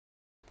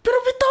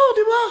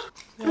ba?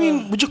 I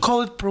mean, would you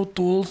call it Pro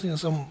Tools?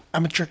 Some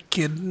amateur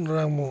kid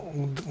lang mo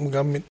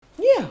gamit.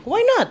 Yeah,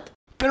 why not?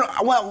 Pero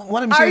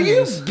what I'm Are saying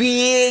you is,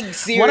 being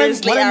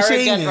seriously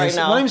arrogant right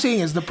now? what I'm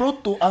saying is the Pro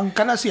Tools, ang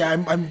kana siya,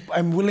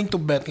 I'm willing to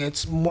bet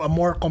it's a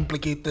more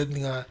complicated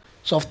nga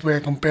software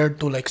compared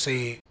to like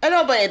say. I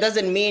know, but it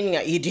doesn't mean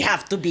you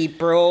have to be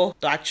pro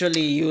to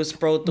actually use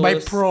Pro Tools. By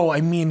pro, I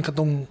mean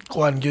katong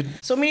kuan yun.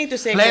 So meaning to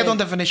say, Lahat on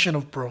definition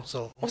of pro.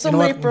 So so you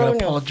know what? may I'm pro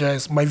gonna nyo.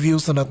 apologize. My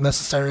views do not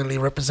necessarily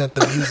represent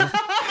the views of.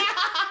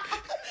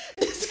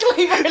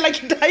 Disclaimer, like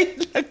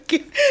dahil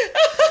lagi.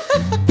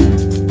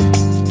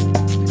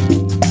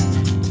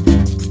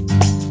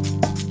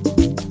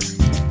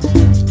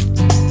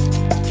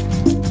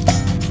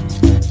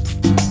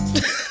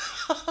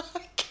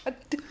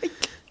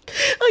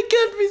 I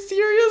can't be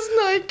serious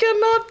now. I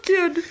cannot,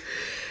 kid.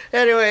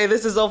 Anyway,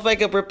 this is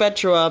Olfeka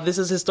Perpetua. This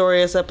is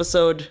Historias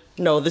episode.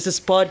 No, this is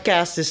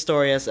podcast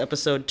Historias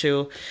episode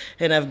 2,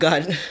 and I've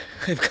got.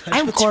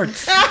 I'm Court.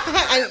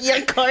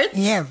 You're Court?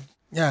 Yeah,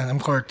 I'm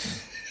Court.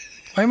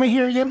 Why am I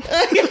here again?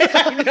 I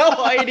have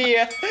no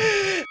idea.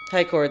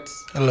 Hi, Courts.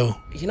 Hello.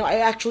 You know, I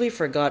actually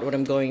forgot what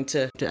I'm going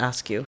to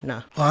ask you.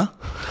 Nah. Huh?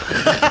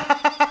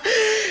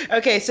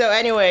 Okay, so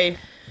anyway,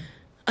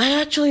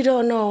 I actually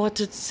don't know what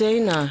to say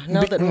now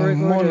that we're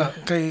recording. Mona,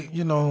 kay,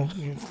 you know,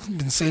 you've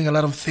been saying a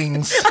lot of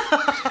things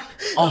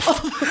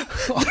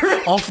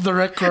off the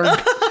record.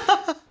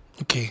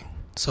 Okay,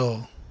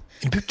 so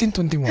in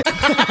 1521.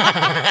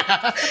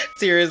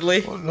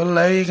 Seriously?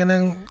 Walay ka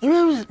nang.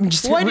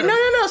 Why? No.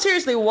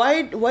 Seriously,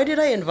 why did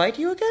I invite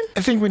you again?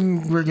 I think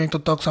when we're going to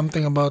talk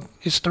something about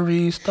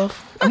history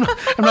stuff, I'm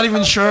not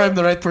even sure I'm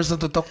the right person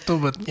to talk to,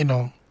 but you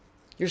know.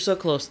 You're so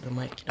close to the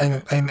mic.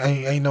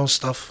 I know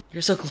stuff.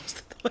 You're so close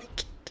to the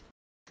mic.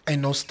 I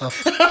know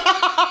stuff.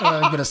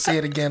 I'm gonna say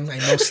it again. I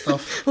know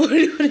stuff. What do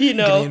you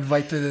know? Getting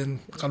invited in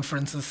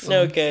conferences.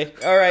 So. Okay.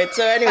 All right.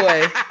 So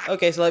anyway,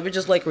 okay. So let me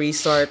just like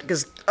restart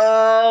because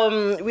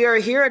we are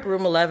here at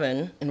room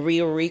 11 and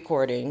we are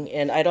recording,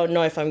 and I don't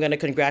know if I'm gonna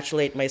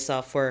congratulate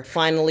myself for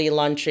finally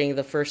launching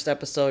the first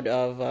episode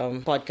of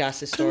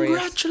podcast Historias.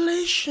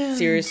 Congratulations.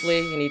 Seriously,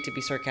 you need to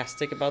be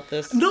sarcastic about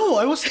this. No,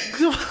 I was.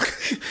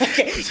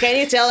 Okay. Can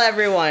you tell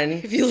everyone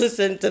if you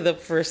listened to the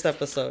first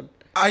episode?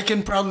 I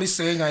can proudly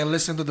say I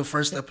listened to the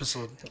first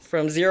episode.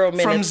 From 0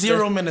 minutes. From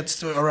 0 minutes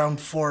to around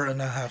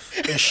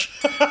 4.5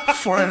 ish.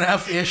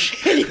 4.5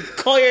 ish. You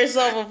call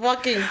yourself a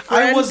fucking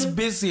friend? I was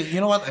busy. You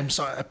know what? I'm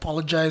sorry. I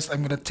apologize.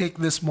 I'm gonna take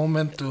this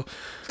moment to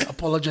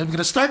apologize. I'm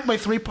gonna start my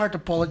 3-part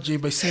apology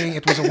by saying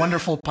it was a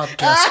wonderful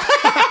podcast.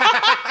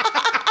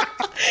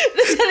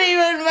 Doesn't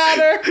even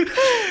matter.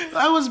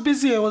 I was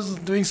busy. I was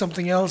doing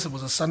something else. It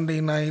was a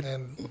Sunday night,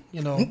 and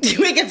you know. You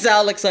make it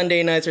sound like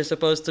Sunday nights are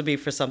supposed to be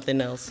for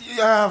something else.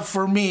 Yeah,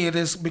 for me it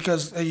is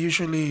because I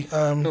usually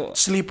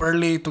sleep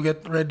early to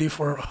get ready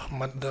for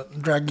the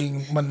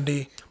dragging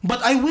Monday.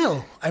 But I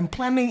will. I'm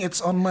planning. It's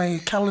on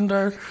my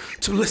calendar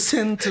to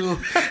listen to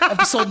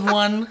episode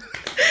 1.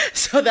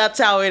 So that's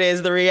how it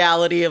is, the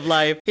reality of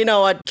life. You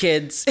know what,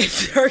 kids?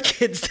 If there are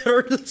kids that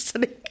are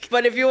listening.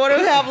 But if you want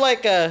to have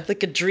like a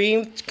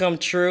dream come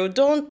true,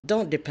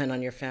 don't depend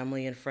on your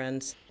family and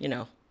friends. You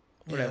know,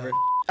 whatever.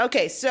 Yeah.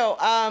 Okay, so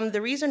the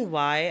reason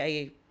why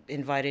I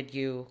invited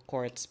you,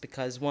 Courts,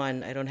 because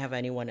one, I don't have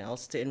anyone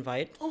else to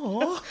invite.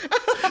 Oh.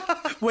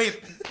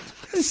 Wait.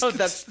 So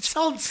that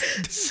sounds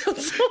so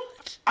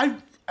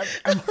I'm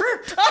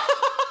hurt.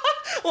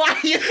 Why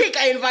you think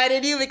I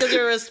invited you? Because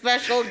you're a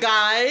special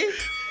guy?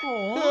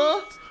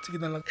 Oh. Sige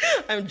na lang.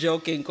 I'm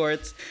joking,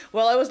 Courts.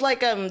 Well, I was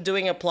like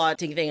doing a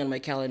plotting thing on my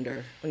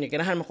calendar. Kung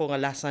ganahan mo ko nga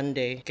last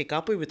Sunday, kay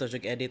kapoy bito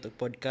siya edit og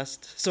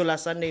podcast. So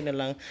last Sunday na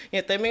lang.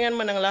 Yeah, timingan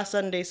man ang last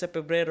Sunday sa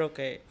Pebrero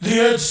kay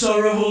The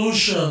EDSA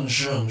Revolution.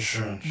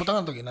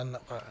 Butangan to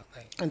ginana pa.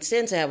 And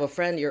since I have a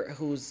friend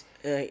who's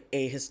a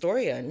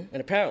historian,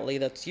 and apparently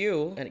that's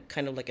you, and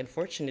kind of like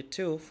unfortunate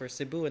too for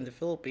Cebu and the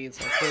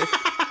Philippines.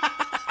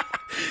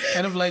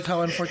 Kind of like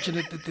how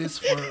unfortunate it is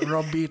for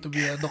Robbie to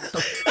be a doctor.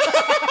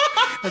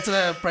 That's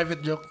a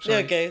private joke.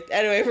 Sorry. Okay.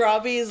 Anyway,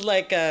 Robbie is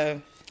like a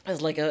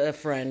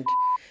friend.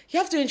 You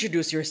have to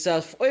introduce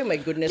yourself. Oh my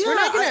goodness. Yeah, We're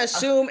not gonna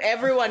assume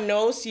everyone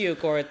knows you,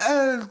 Courts.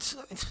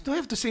 Do I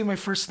have to say my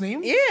first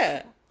name?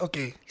 Yeah.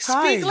 Okay.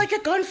 Speak Hi. like a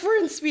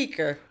conference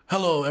speaker.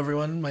 Hello,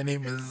 everyone. My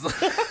name is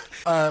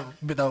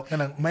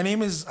my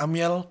name is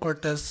Amiel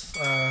Cortez.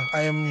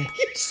 I am.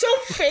 You're so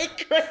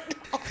fake right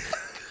now.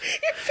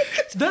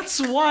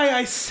 That's why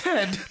I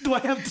said, do I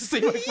have to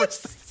say my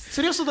first?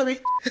 Seryoso tabi.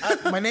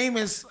 My name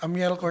is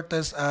Amiel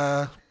Cortez.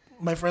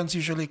 My friends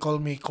usually call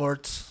me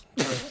Courts.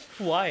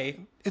 Why?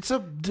 It's a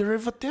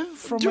derivative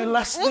from my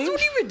last name. What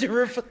do you mean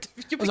derivative?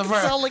 You make it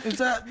sound like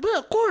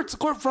Courts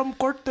from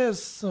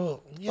Cortez.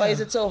 So yeah. Why is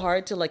it so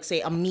hard to like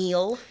say a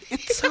meal? It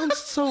sounds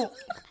so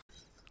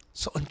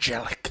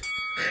angelic,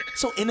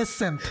 so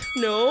innocent.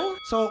 No.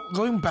 So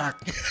going back,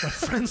 my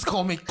friends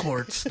call me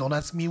Courts. Don't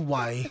ask me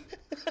why,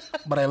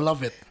 but I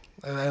love it.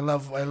 I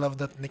love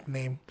that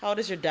nickname. How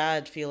does your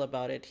dad feel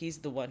about it? He's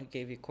the one who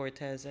gave you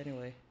Cortez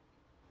anyway.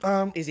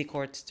 Is he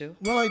Courts too?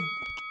 Well,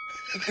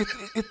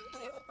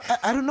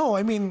 I don't know.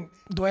 I mean,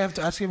 do I have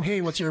to ask him,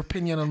 hey, what's your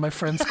opinion on my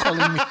friends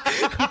calling me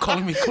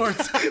calling me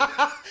Quartz?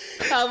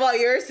 How about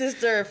your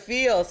sister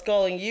Feels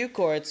calling you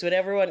Quartz when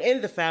everyone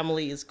in the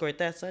family is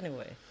Cortez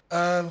anyway?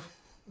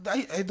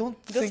 I don't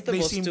That's think the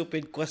they most seem.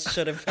 stupid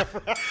question I've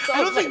ever asked.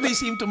 I don't think they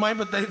seem to mind,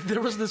 but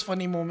there was this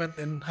funny moment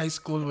in high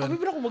school when. Sabi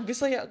mo na kung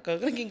mag-Bisaya ka,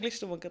 nag-English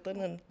na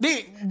magkatanan.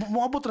 Di,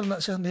 moabot ra na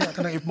siya. Diya,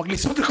 kanang if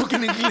maglisod ako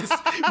kin-English,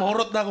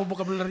 mahurot na ako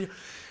vocabulary.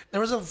 There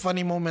was a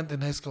funny moment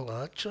in high school.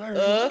 Grabe.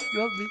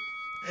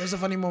 There was a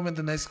funny moment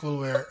in high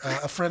school where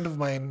a friend of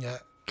mine,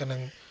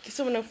 kanang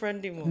Kisa mo ng friend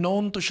mo?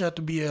 known to siya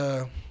to be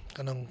a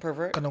kanang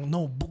Pervert? kanang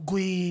no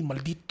bugoy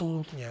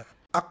maldito niya.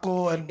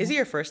 Ako and Is he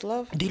your first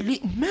love?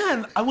 Dili,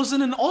 man, I was in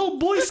an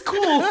all-boys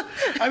school.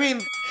 I mean,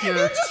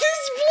 Just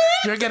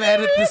explain! you're gonna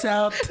edit this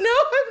out. No,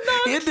 I'm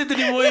not. Edit it,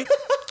 boy.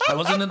 I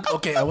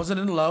wasn't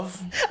in love.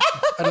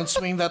 I don't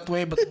swing that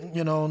way, but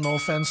no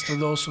offense to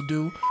those who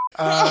do.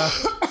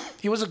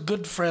 He was a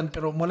good friend,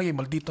 pero mo lagi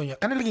maldito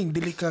niya. Kana laging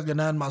dili ka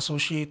ganahan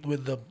ma-associate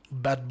with the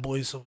bad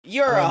boys of.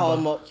 You're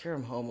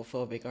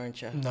homophobic,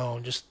 aren't you?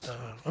 No, just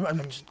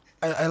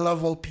I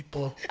love all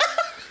people.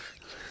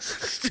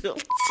 Still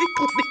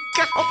tickling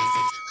cows.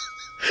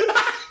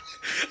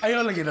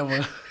 Ayaw lagi na mo.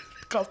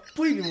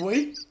 Kapoy ni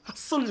boy.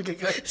 Hasol lagi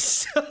ka.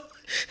 So,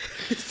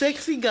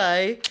 sexy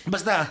guy.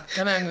 Basta,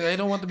 kanang I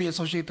don't want to be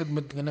associated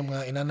with kanang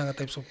mga inana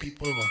nga types of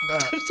people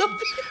ba.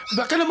 Sabi,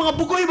 Kanang mga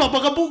bugoy ba,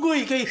 baga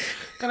bugoy kay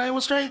kanang I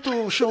was trying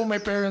to show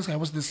my parents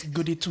I was this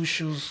goody two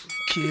shoes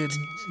kid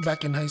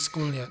back in high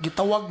school niya.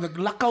 Gitawag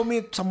naglakaw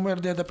me somewhere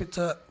there dapit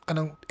sa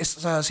kanang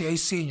sa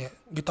CIC niya.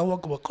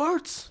 Gitawag ko ba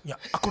cards? Niya,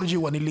 ako rin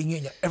yung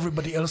nilingi niya.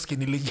 Everybody else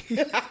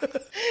kinilingi.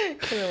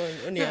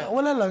 Yeah,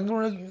 wala lang.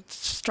 It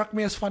struck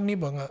me as funny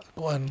ba nga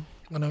kuan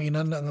anong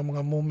inana nga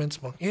mga moments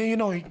ba. You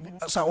know,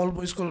 sa all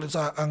boys school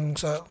sa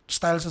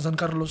style sa San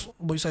Carlos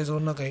Boys High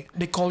Zone na kay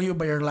they call you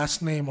by your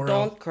last name or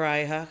don't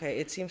cry, huh? Okay,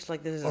 it seems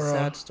like this is a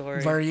sad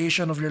story.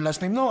 Variation of your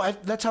last name. No,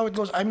 that's how it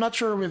goes. I'm not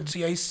sure with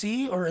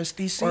CIC or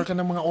STC or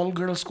kanang mga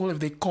all-girls school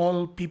if they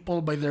call people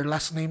by their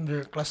last name,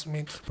 their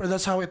classmates. But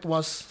that's how it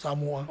was sa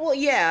Amua. Well,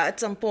 yeah, at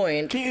some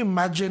point. Can you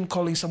imagine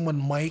calling someone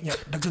Mike?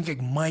 Daghan kay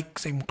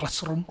Mike sa imong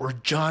classroom or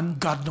John.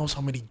 God knows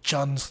how many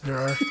Johns there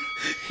are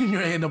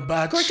in a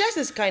batch. Cortez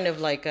is kind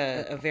of like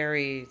a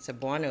very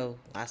Cebuano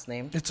last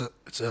name. It's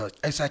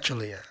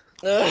actually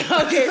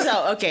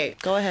Okay,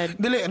 go ahead.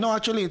 Dili, no,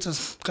 actually it's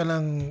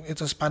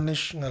a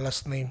Spanish nga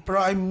last name.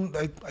 Pero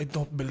I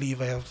don't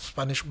believe I have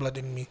Spanish blood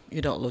in me.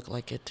 You don't look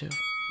like it too.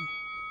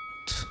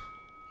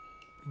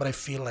 But I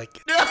feel like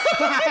it.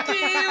 Do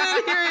you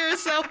even hear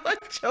yourself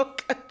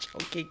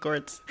joking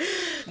Quartz?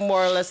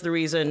 More or less the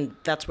reason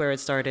that's where it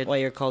started, why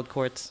you're called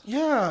Quartz.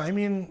 Yeah, I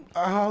mean,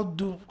 how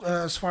do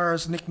as far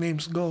as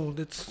nicknames go,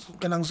 that's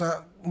kanang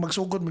sa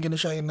magsugod magina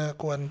siya in a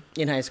kuan.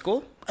 In high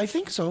school? I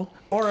think so.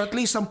 Or at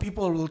least some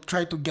people will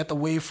try to get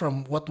away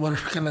from what were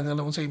kanang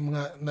alam sa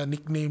mga na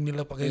nickname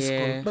nila pag high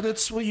school. But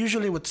it's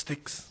usually what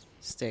sticks.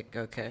 Stick,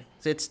 okay.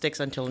 So it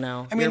sticks until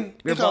now. I mean,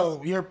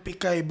 you're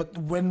Pikay, but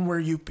when were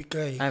you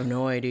Pikay? I have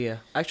no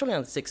idea. Actually,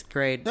 on 6th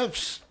grade.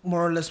 That's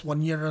more or less 1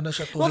 year na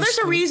siya to Well, high there's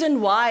school. a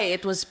reason why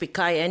it was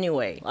Pikay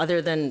anyway,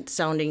 other than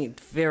sounding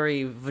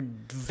very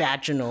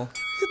vaginal.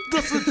 It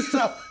doesn't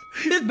sound.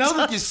 Now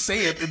that you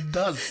say it, it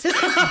does.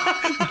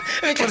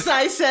 Because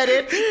I said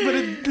it. But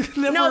it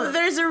never. No,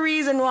 there's a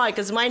reason why.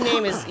 Because my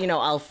name is,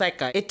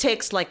 Alfeka. It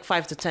takes like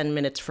 5 to 10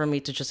 minutes for me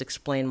to just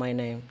explain my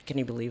name.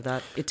 Can you believe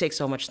that? It takes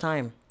so much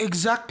time.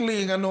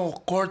 Exactly,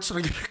 Quartz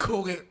lagi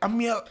ko kay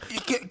Amiel.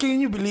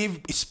 Can you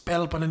believe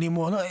spell pa na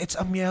nimo? No, it's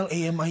Amiel,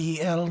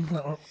 Amiel.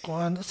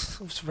 Kuan,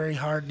 it's very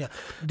hard niya.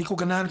 Di ko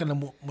ganahan kana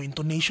mo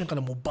intonation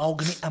kana mo baw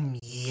gani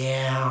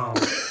Amiel.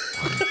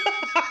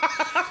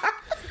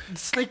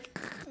 It's like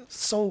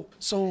so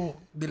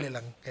dili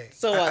lang. Okay.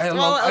 So what? I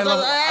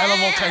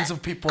love all kinds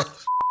of people.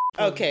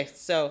 Okay,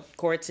 so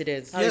Quartz it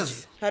is.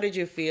 How did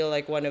you feel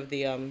like one of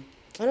the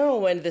I don't know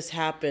when this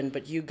happened,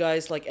 but you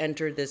guys like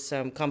entered this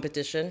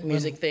competition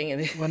music thing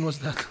and When was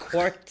that?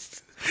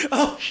 Quartz.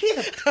 Oh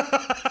shit!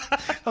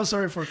 I'm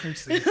sorry for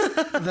cursing.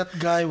 That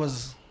guy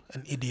was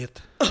an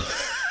idiot.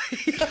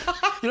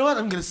 You know what?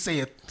 I'm gonna say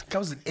it. That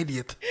was an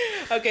idiot.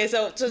 Okay,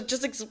 so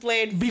just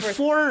explain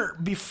Before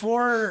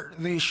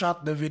they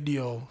shot the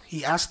video,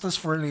 he asked us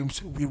for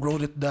names. We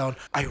wrote it down.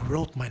 I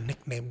wrote my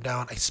nickname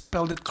down. I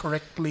spelled it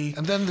correctly.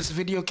 And then this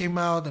video came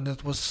out, and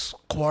it was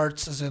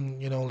Quartz, as in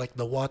like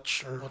the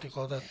watch or what do you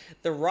call that?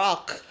 The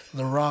Rock.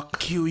 The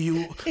Rock.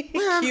 QU.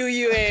 Man,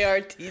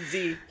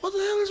 QUARTZ. what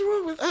the hell is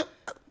wrong with?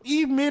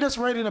 He made us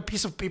write in a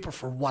piece of paper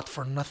for what?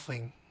 For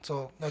nothing.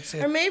 So that's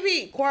it. Or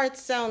maybe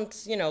Quartz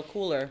sounds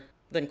cooler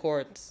than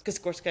Quartz, because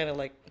Quartz kind of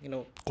like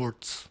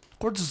Quartz.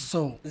 Quartz is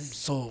so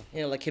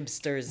like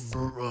hipsters.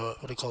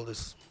 what do you call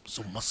this?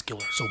 so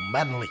muscular, so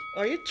manly.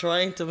 Are you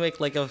trying to make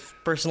like a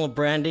personal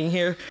branding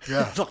here?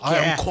 Yeah, Fuck I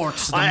yeah. am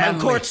Quartz, the I manly. am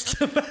Quartz,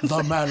 the manly.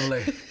 The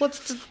manly. What's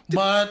the...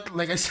 But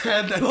like I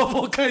said, I love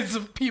all kinds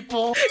of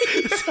people.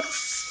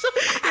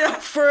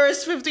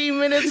 First 15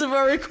 minutes of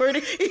our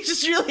recording, you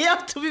just really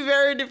have to be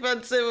very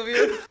defensive of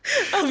your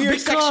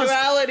Because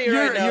sexuality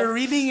right now. You're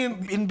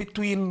reading in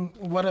between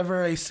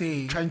whatever I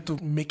say, trying to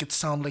make it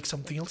sound like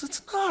something else.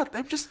 It's not.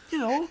 I'm just,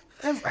 I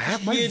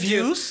have my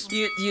views.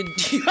 You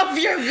have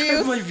your I have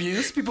views. my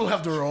views. People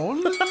have their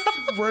own.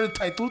 We're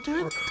entitled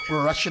to it.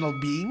 We're rational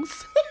beings.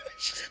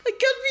 I can't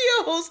be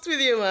a host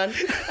with you, man.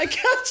 I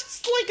can't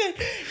just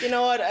you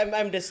know what?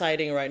 I'm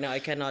deciding right now. I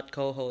cannot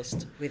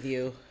co-host with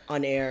you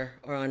on air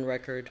or on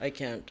record. I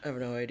can't. I have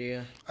no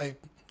idea. I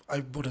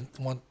wouldn't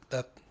want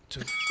that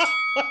to.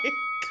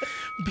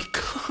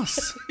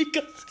 Because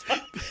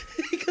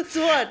Because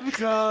what?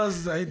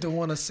 Because I don't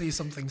want to say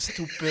something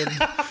stupid.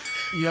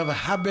 You have a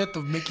habit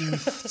of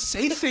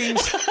say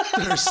things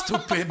that are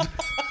stupid.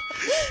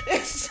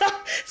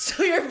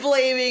 So you're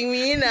blaming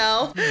me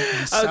now?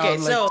 Okay,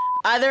 so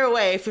either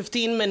way,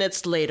 15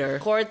 minutes later,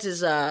 Quartz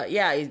is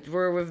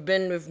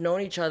we've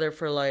known each other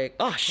for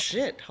oh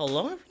shit, how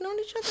long have we known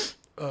each other?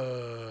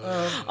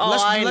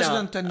 Less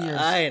than 10 years.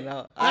 I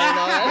know.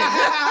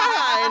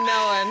 I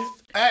know.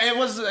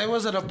 It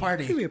was at a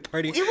party. Give me a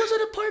party. It was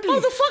at a party. How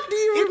the fuck do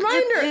you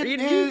remember?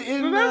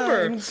 You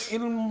remember?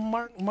 In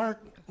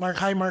Mark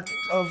Highmark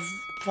of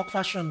Folk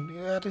Fashion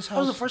at his house.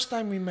 That was the first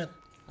time we met.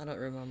 I don't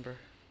remember.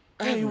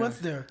 Yeah, you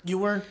went there. You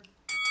weren't.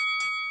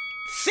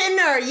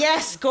 Thinner,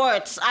 yes,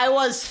 Quartz. I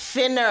was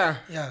thinner.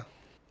 Yeah.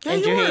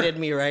 And you hated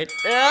me, right?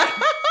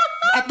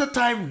 At the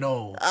time,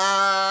 no.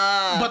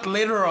 But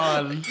later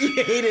on,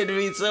 you hated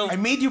me so. I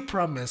made you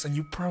promise, and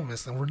you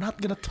promised, and we're not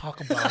gonna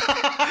talk about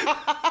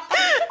it.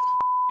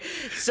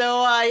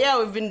 So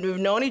we've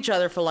known each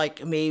other for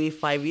maybe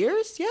 5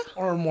 years, yeah,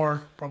 or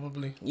more,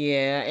 probably.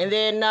 Yeah, and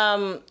then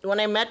when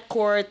I met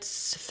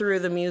Quartz through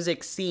the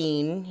music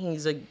scene,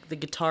 he's the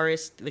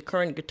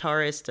current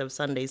guitarist of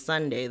Sunday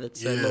Sunday.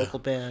 That's a local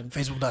band.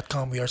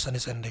 Facebook.com. We are Sunday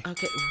Sunday.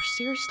 Okay,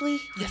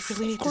 seriously? Yes, we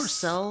really of need course. to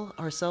sell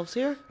ourselves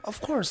here? Of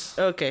course.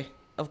 Okay,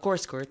 of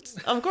course, Quartz.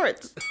 Of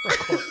course. Of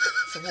course.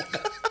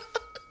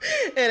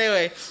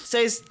 Anyway, so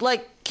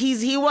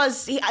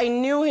I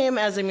knew him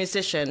as a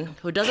musician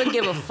who doesn't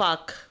give a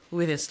fuck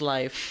with his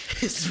life.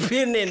 He's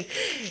been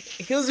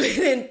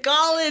in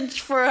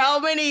college for how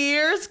many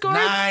years, Quartz?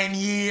 9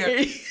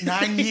 years.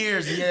 9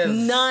 years, yes.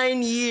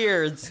 9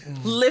 years.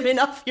 Living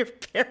off your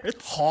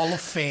parents. Hall of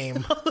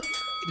Fame.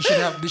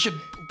 They should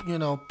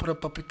put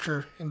up a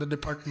picture in the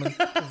department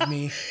of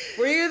me.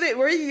 Were you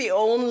the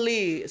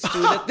only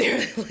student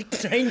there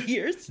 9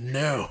 years?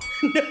 No.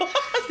 No.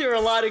 There were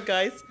a lot of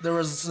guys. There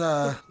was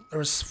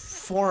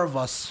 4 of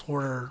us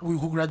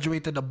who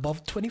graduated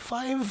above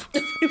 25.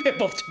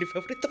 Above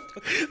 25.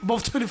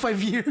 Above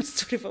 25 years.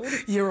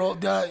 25? Year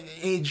old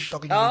age.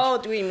 Talking Oh,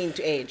 age. do we mean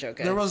to age?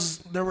 Okay.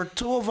 There were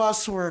 2 of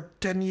us who were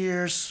 10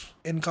 years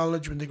in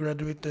college when they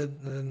graduated,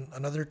 and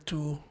another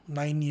 2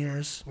 9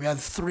 years. We had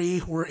 3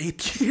 who were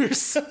 8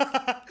 years.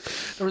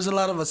 There was a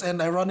lot of us,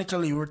 and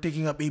ironically, we were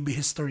taking up AB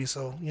history.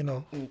 So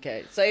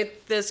Okay, so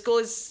the school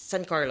is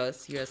San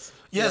Carlos, US.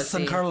 Yes, USC.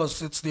 San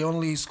Carlos. It's the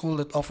only school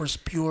that offers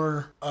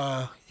pure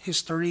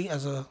history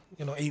as the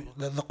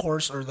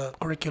course or the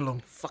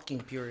curriculum.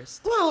 Fucking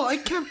purist. Well, I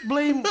can't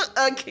blame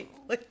Okay.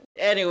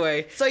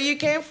 Anyway, so you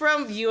came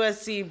from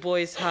USC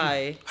Boys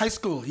High. high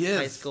school. Yes,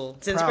 High school.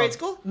 Since Proud. grade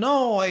school?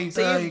 No, So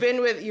you've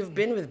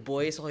been with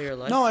boys all your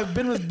life? No, I've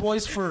been with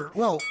boys for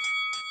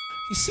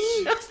You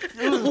see,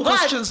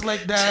 questions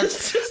like that,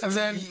 and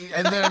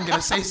then I'm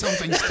gonna say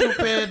something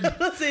stupid,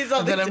 Say and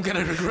something. then I'm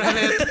gonna regret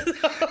it.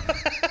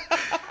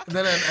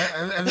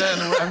 And then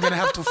I'm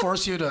gonna have to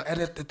force you to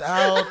edit it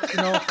out.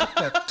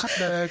 Cut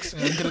that.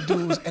 And I'm gonna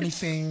do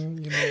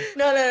anything.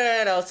 No.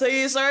 So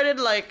you started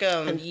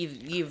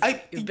you've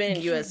been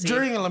in USC.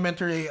 During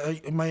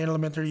in my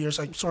elementary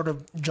years, I sort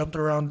of jumped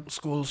around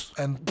schools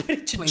and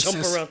places. Jump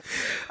around.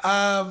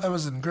 I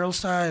was in Girls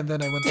High, and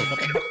then I went to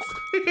Go.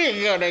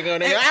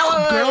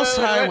 Girls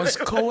High was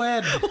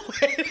co-ed.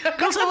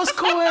 Girls High was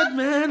co-ed,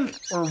 man,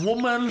 or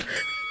woman,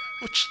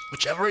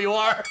 whichever you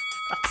are.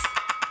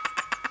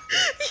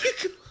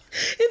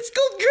 It's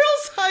called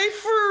Girls High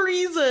for a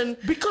reason.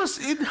 Because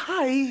in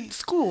high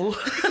school,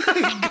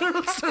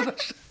 girls are...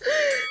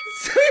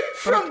 So you're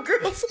from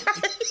Girls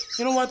High.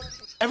 You know what?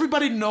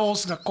 Everybody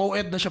knows na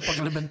co-ed na siya pag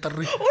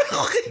elementary.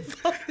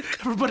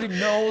 Everybody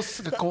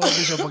knows na co-ed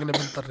na siya pag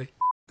elementary.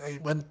 I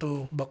went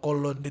to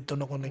Bacolod dito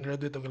na ako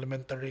nag-graduate of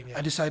elementary.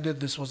 I decided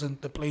this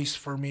wasn't the place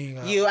for me.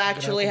 You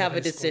actually have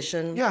a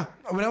decision? Yeah.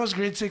 When I was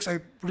grade 6, I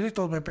really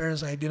told my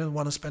parents I didn't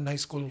want to spend high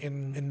school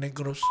in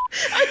Negros.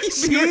 Are you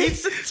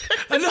serious?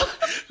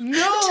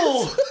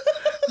 No!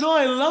 No,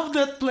 I love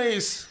that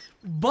place.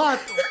 But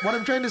what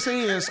I'm trying to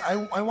say is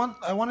I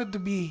wanted to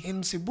be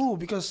in Cebu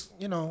because,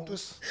 it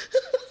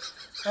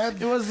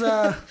was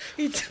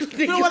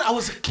you know what? I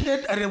was a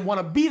kid. I didn't want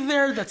to be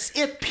there. That's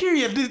it.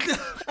 Period.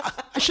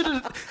 I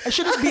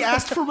shouldn't be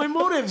asked for my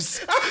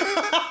motives.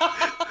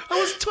 I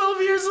was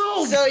 12 years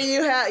old. So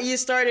you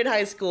started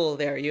high school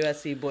there,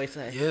 USC Boys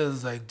High.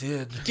 Yes, I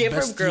did. Came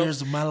Best from girls.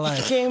 years of my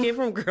life. Came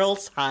from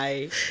Girls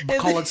High.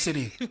 Bacolod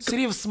City.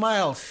 City of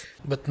smiles.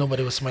 But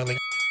nobody was smiling.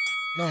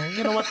 No,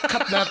 you know what?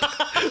 Cut that.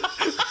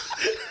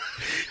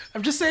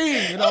 I'm just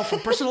saying, from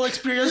personal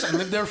experience, I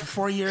lived there for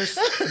 4 years.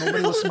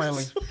 Nobody was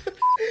smiling.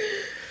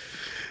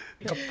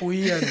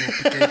 Kapuyan.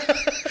 Okay.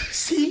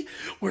 See,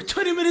 we're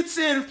 20 minutes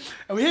in,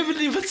 and we haven't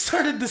even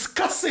started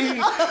discussing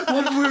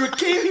what we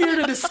came here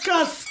to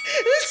discuss.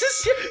 This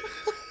is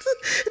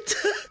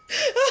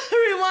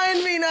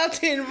remind me not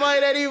to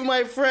invite any of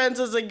my friends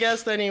as a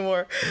guest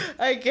anymore.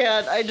 I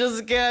can't. I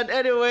just can't.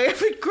 Anyway, I've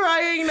been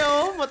crying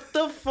now. What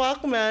the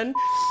fuck, man?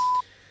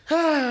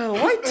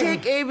 Why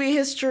take AB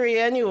history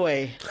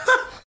anyway?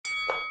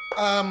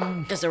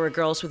 Because there were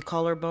girls with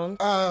collarbones.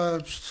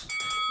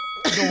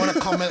 I don't want to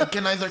comment. I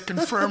can neither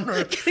confirm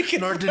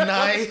nor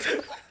deny.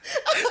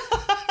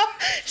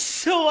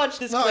 So much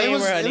disclaimer,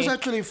 it honey. was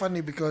actually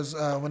funny because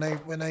when I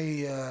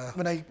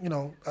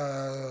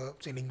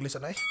in English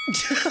anay.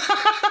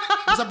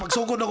 Basta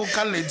pagsugod ako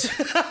college.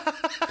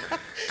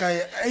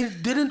 Kaya I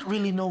didn't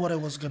really know what I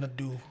was gonna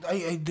do.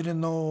 I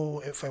didn't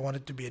know if I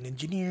wanted to be an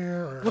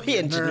engineer or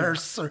a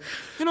nurse or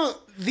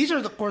these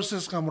are the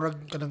courses nga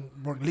kanang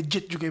more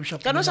legit yung game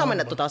shop. Kano sa man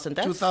na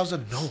 2010?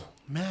 2000 no.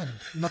 Man,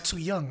 not so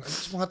young.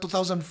 It's mga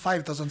 2005,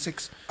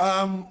 2006.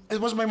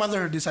 It was my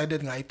mother who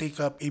decided nga I take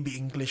up AB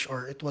English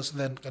or it was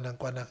then kanang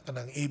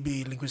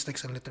AB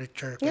Linguistics and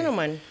Literature. Yun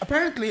naman.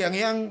 Apparently, ang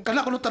iyang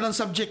kalakunutan ng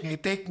subject nga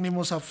i-take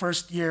nimo sa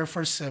first year,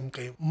 first sem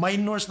kay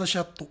minors na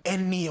siya to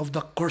any of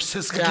the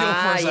courses.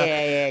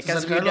 Yeah.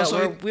 Because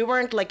we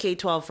weren't like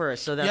K-12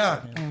 first, so that's...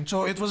 Yeah.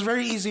 So it was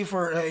very easy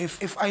for,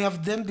 if I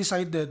have then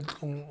decided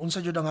kung unsa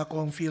jud ang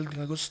ako ang field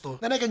nga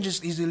gusto, then I can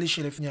just easily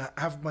shift niya,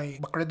 have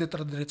my credit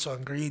diretso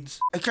ang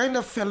grades. I kind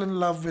of fell in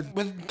love with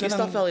you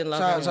still fell in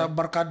love sa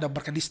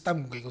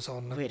barkadistam ko sa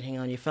una. Wait, hang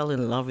on, you fell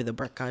in love with the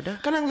barkada?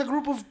 Kanang the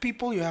group of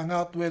people you hang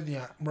out with,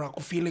 mura ako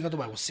feeling ato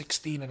I was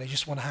 16 and I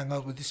just want to hang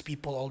out with these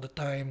people all the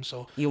time,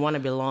 so you want to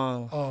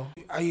belong. Oh,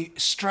 I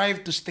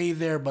strive to stay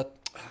there, but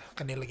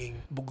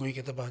kanilaging bugoy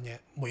kita ba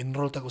niya mo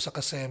enroll tago sa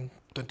kasem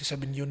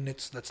 27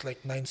 units, that's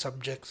like 9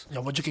 subjects.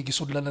 Nya mo kay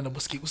gisudlan na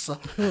baski usa.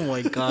 Oh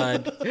my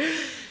god.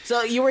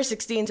 So you were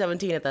 16,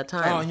 17 at that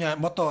time. Oh yeah,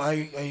 moto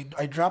I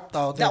dropped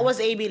out. That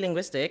was AB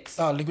Linguistics.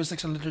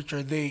 Linguistics and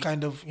Literature, they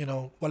kind of,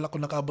 wala ko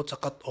nakaabot sa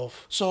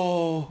cut-off.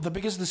 So the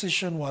biggest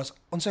decision was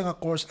unsa nga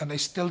course, and I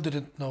still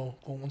didn't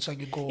know kung unsa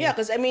gyud ko. Yeah,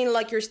 because I mean,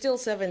 like, you're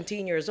still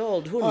 17 years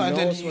old. Who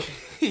knows? Then,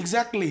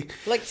 exactly.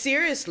 Like,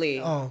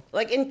 seriously.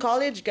 Like in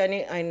college,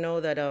 gani, I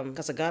know that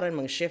kasagaran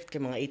mang shift kay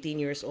mga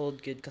 18 years old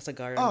good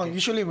kasagaran.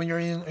 Usually when you're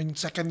in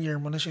second year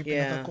mo na siya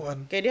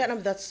pinakakuan. Kaya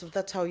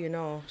that's how you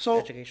know. So,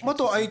 education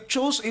moto, I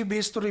chose AB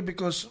History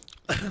because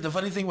the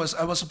funny thing was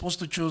I was supposed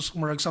to choose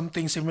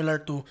something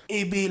similar to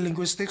AB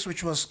Linguistics,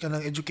 which was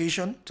kanang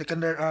education,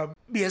 secondary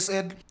BS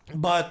Ed.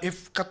 But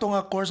if kato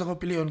nga course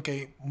ako piliyon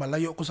kay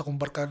malayo ko sa kong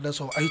barkada,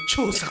 so I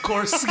chose a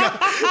course nga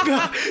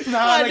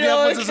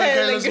nakalagyan sa San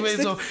Carlos Way.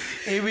 So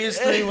AB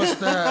History was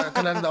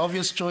the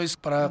obvious choice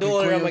para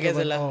Doon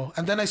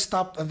and then I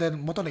stopped, and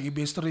then moto na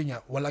AB History niya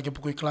wala gyud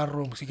po koy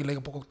klaro, sige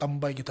lang po ko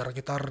tambay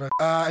gitarra.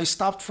 I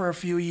stopped for a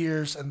few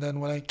years, and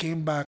then when I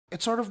came back, it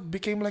sort of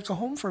became like a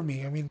home for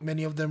me. I mean,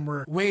 many of them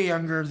were way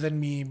younger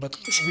than me, but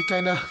we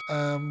kind of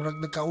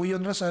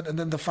nagkauyon rasad, and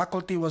then the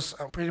faculty was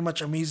pretty much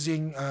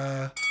amazing.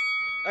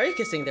 Are you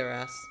kissing their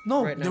ass?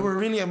 No, right they were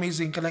really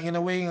amazing. Kanang in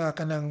a way nga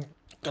kanang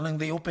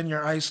they open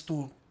your eyes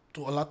to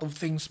a lot of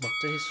things ba.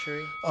 To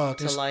history,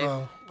 to life,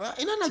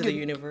 to the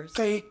universe.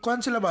 Kay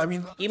kwan sila ba? I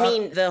mean, you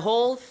mean the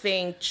whole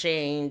thing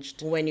changed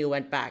when you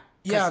went back?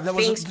 Yeah,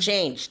 things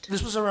changed.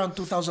 This was around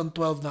 2012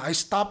 na. I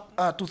stopped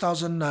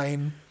 2009.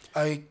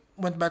 I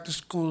went back to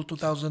school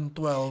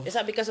 2012. Is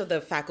that because of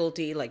the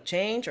faculty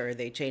change, or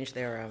they changed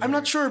their I'm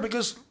not sure,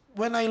 because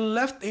when I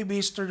left AB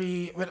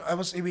History, when I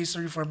was AB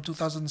History from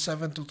 2007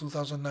 to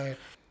 2009,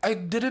 I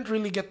didn't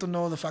really get to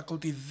know the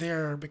faculty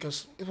there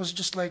because it was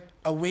just like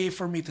a way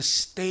for me to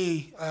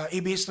stay.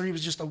 AB History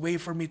was just a way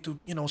for me to,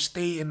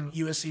 stay in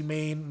USC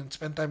Maine and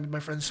spend time with my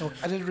friends. So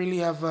I didn't really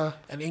have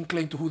an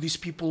inkling to who these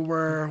people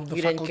were, who the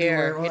you faculty didn't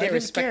care. were. You didn't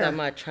respect that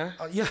much, huh?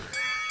 Yeah.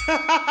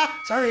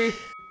 Sorry.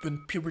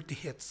 When puberty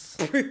hits.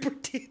 When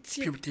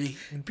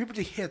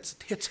puberty hits,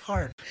 it hits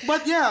hard.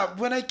 But yeah,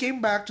 when I came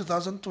back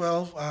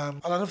 2012,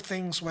 a lot of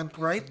things went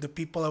right. The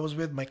people I was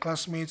with, my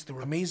classmates, they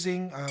were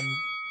amazing.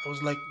 I was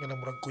like,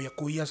 murag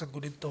kuya-kuya sa ko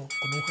dito,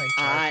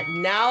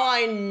 kunuhay. Now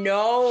I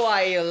know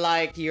why you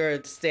liked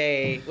your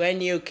stay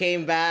when you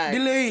came back.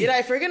 Delay.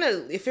 If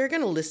you're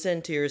gonna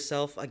listen to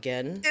yourself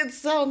again, it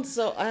sounds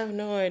so. I have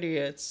no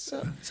idea. It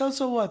sounds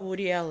so what?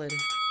 Woody Allen.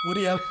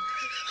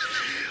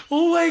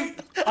 Oh my,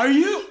 are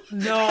you?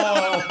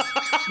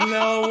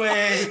 No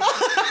way.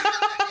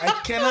 I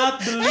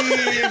cannot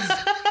believe.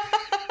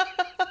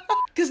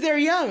 Because they're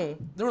young.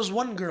 There was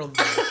one girl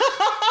there.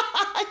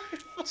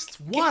 Just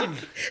one.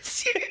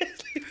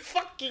 Seriously,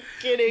 fucking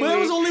kidding but me. There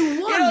was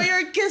only one.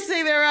 You're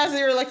kissing their ass and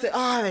you're like, they're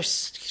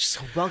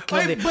so welcome.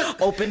 Ay, They but-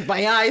 opened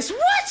my eyes.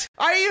 What?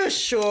 Are you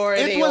sure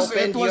they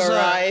opened your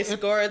eyes,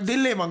 Gord?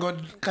 Dili man god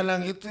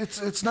kalang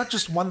it's not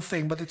just one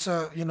thing, but it's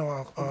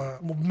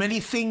many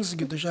things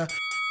gito siya.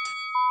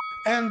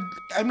 And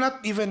I'm not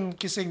even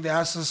kissing the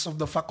asses of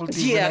the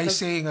faculty Yeah, when I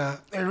 'cause- say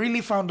nga, I really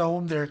found a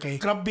home there kay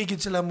grabe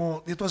gid sila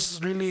mo. It was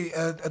really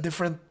a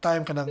different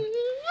time kanang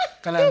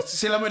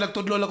sila mo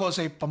nagtudlo ako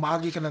sa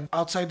pamaagi kanang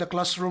outside the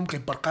classroom kay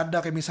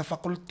barkada kay mi sa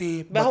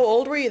faculty. But how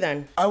old were you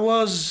then? I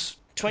was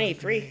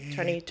 23,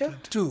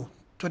 22?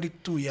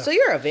 22, yeah. So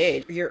you're of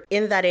age. You're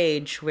in that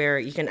age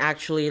where you can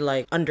actually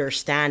like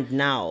understand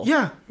now.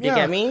 Yeah, You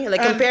yeah. get me?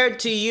 Like And-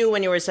 compared to you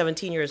when you were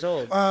 17 years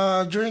old.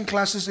 During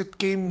classes, it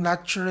came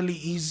naturally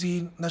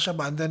easy na siya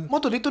ba. And then,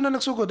 moto, dito na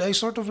nagsugod. I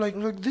sort of like,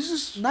 this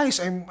is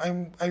nice.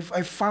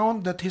 I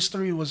found that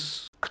history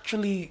was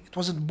actually, it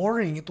wasn't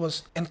boring. It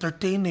was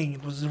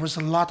entertaining. There was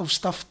a lot of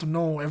stuff to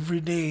know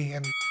every day.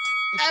 And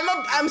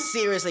I'm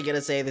seriously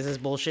gonna say this is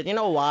bullshit. You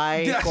know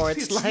why Yeah, Courts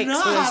it's likes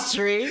not.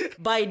 history?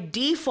 By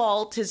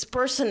default, his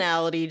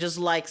personality just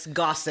likes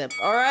gossip.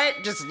 All right,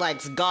 just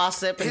likes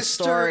gossip and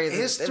stories.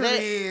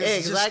 history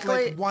is just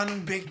like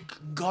one big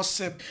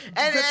gossip.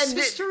 And, That's and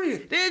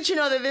history. Didn't you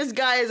know that this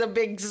guy is a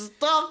big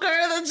stalker?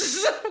 That's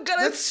just, I'm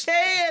gonna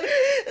say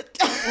it.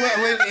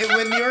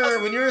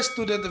 When you're a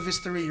student of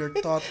history, you're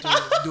taught to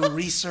do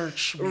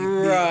research,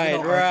 Right.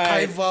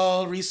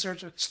 archival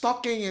research.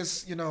 Stalking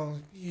is,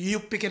 you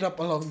pick it up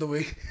along the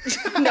way.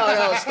 No,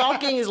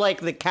 stalking is like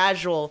the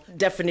casual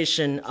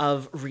definition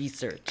of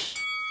research.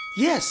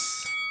 Yes,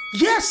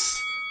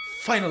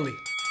 finally,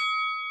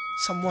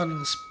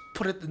 someone's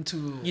put it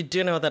into. You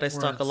do know that I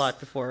stalk a Words. lot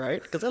before, right?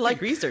 Because I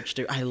like research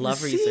too. I love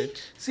See? research.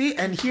 See,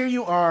 and here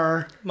you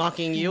are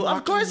Mocking you?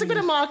 Of Mocking course I'm me.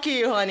 gonna mock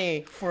you,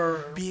 honey.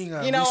 for being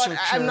a You know what?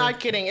 researcher. I'm not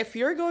kidding. If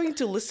you're going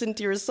to listen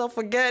to yourself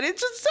again, it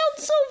just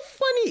sounds so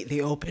funny. They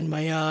open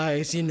my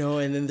eyes, and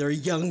then they're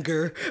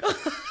younger.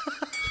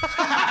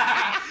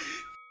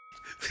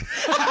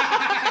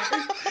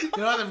 You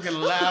know what? I'm gonna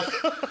laugh.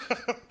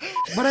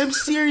 But I'm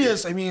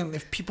serious. I mean,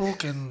 if people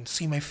can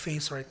see my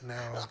face right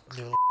now,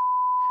 they'll.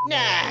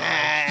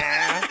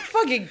 Nah,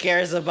 fucking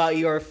cares about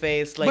your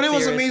face. Like, But it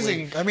was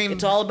seriously. amazing. I mean,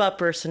 It's all about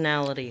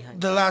personality, honey.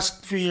 the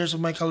last few years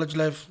of my college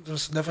life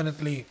was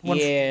definitely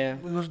Yeah.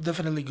 it was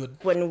definitely good.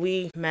 When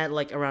we met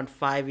like around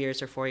 5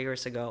 years or 4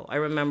 years ago, I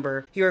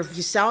remember you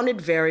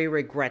sounded very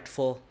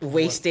regretful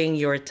wasting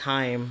your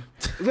time,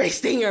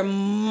 wasting your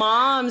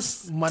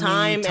mom's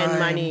time and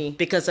money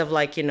because of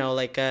like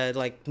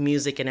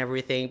music and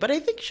everything. But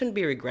I think you shouldn't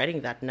be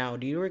regretting that now.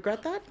 Do you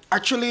regret that?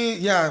 Actually,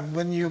 yeah,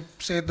 when you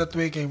say it that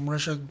way, kay mura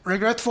siya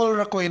regretful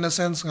ra ko in a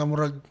sense nga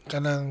murag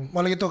kanang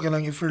wala ito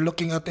kanang if you're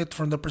looking at it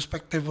from the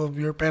perspective of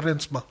your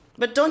parents ba.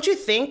 But don't you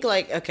think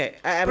like okay,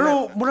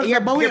 Pero, murag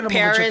nabawi your na mga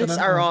parents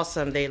siya are tanan.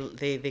 awesome.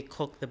 They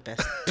cook the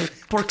best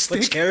Pork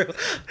steak.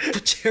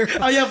 Puchero.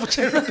 Ah, yeah,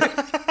 puchero.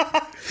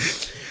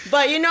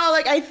 But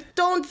like I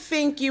don't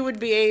think you would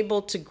be able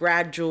to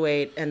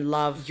graduate and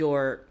love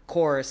your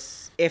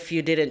course if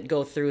you didn't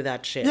go through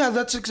that shit. Yeah,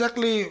 that's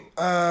exactly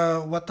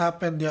what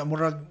happened. Yeah,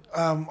 murag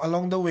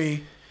along the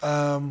way.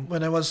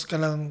 When I was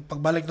kanang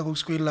pagbalik na kong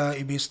eskwela,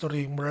 ibi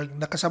history, murag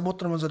nakasabot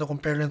naman sa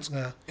akong parents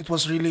nga it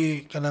was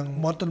really kanang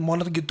mo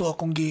na gito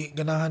akong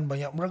ganahan ba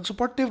ya. Murag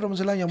supportive naman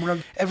sila ya.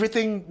 Murag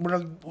everything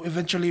murag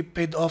eventually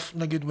paid off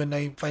na gid when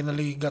I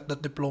finally got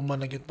that diploma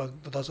na gid pag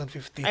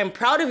 2015. I'm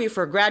proud of you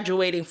for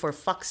graduating for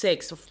fuck's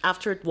sake. So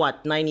after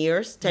what, 9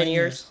 years? 10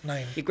 years?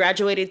 9. You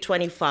graduated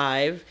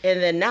 25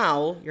 and then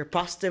now you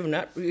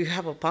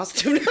have a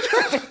positive net.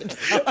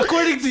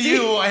 According to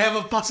you, I have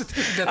a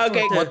positive net.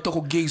 Okay, good. What to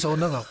ko gig sa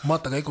una nga.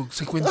 Matagay ko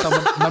 50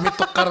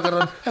 namitok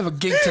karon. I have a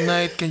gig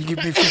tonight. Can you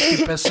give me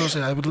 50 pesos?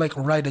 And I would like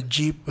ride a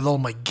jeep with all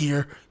my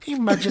gear. Can you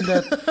imagine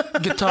that?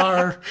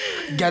 Guitar,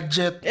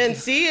 gadget. And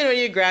see, when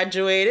you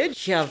graduated,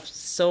 you have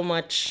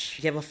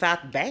a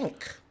fat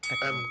bank.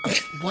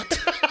 What?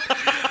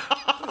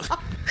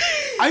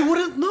 I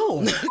wouldn't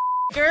know.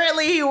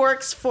 Currently, he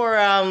works for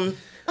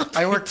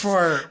I worked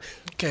for.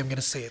 Okay, I'm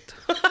gonna say it.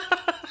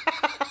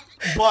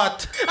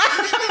 But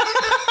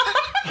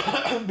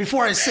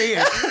before I say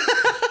it,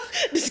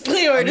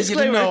 disclaimer. I need you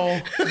to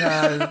know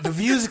the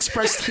views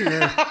expressed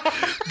here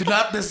do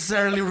not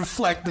necessarily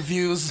reflect the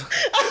views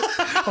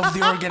of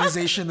the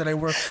organization that I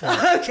work for.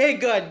 Okay,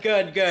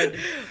 good.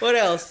 What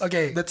else?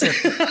 Okay, that's it.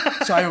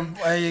 So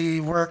I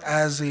work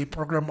as a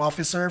program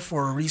officer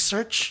for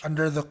research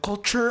under the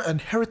Culture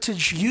and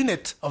Heritage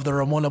Unit of the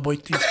Ramona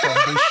Boitiz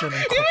Foundation You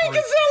make Incorporated.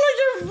 it sound like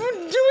you're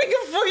doing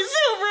a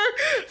voiceover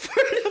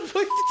for the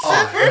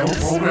I am a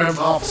voiceover. program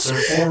officer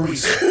for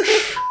research.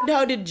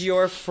 How did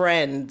your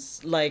friends,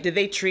 did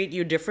they treat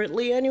you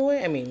differently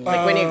anyway? I mean,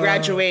 when you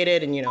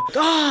graduated and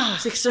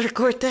si Sir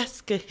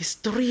Cortez, ka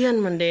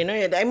historian man din, no?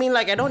 I mean,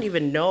 I don't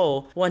even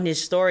know one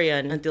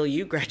historian until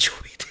you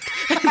graduated.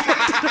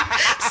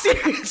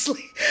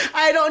 Seriously.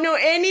 I don't know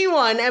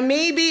anyone. And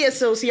maybe a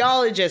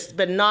sociologist,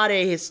 but not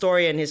a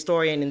historian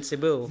in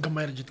Cebu.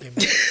 Gamay na jud kayo.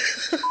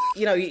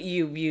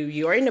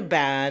 you are in a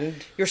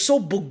band. You're so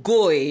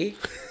bugoy,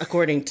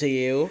 according to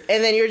you,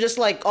 and then you're just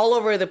like all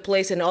over the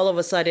place, and all of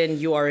a sudden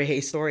you are a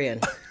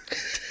historian.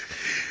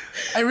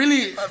 I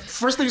really,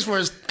 first things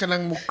first,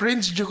 kanang mo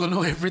cringe jo ko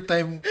no every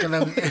time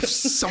kanang if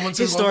someone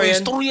says Historian.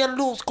 Historian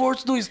no, of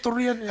course no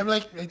historian. I'm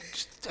like,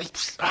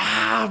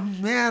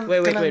 man.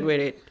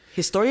 Wait.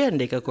 Historian,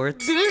 di ka,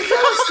 Court? See,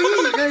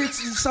 it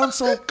sounds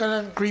so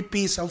kanang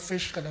creepy,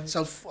 selfish, kanang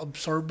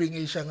self-absorbing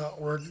siya nga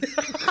word.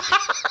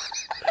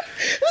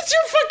 What's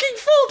your fucking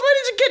fault? Why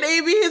did you get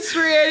AB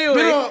history anyway?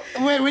 Pero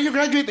when you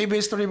graduate AB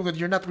history,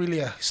 you're not really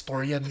a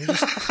historian. You're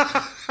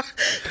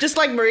just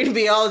like marine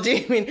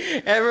biology. I mean,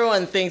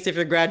 everyone thinks if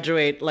you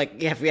graduate,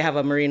 like if you have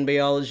a marine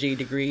biology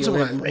degree,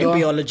 you're a marine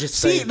biologist.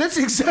 See, that's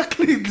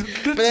exactly.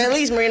 But at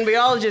least marine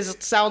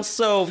biologist sounds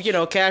so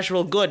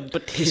casual, good.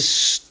 But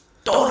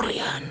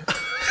historian.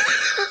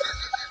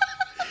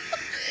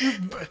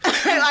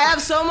 I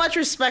have so much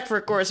respect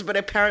for course, but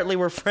apparently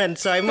we're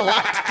friends, so I'm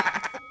allowed.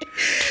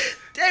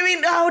 I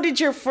mean, how did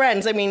your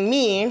friends? I mean,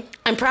 me.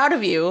 I'm proud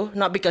of you,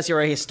 not because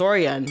you're a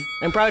historian.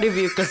 I'm proud of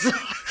you because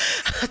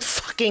at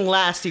fucking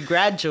last you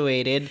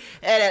graduated,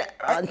 and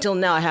until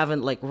now I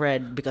haven't like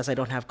read because I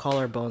don't have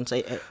collarbones.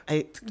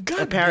 I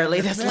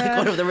apparently that's like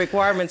one of the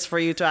requirements for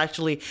you to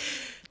actually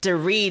to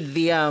read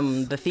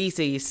the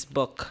thesis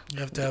book. You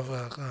have to have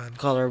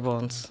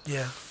collarbones.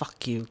 Yeah.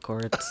 Fuck you,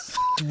 Courts.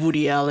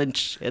 Woody Allen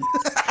shit.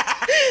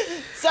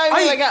 So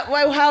I mean,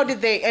 how did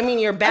they? I mean,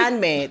 your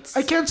bandmates.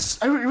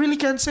 I really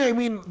can't say. I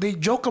mean, they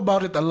joke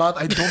about it a lot.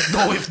 I don't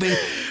know if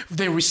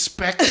they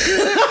respect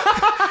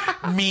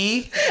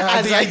me,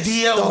 as the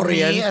idea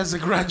historian. of me as a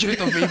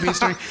graduate of AB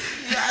history.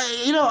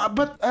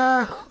 But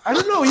I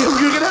don't know. You're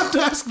gonna have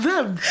to ask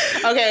them.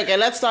 Okay.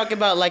 Let's talk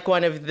about like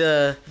one of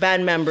the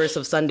band members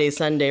of Sunday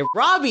Sunday.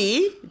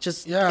 Robbie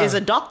is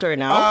a doctor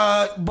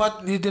now.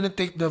 But he didn't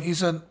take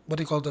he's a, what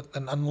do you call that?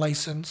 An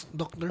unlicensed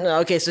doctor.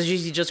 Okay, so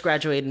he just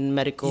graduated in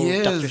medical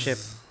doctorship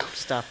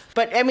stuff.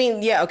 But I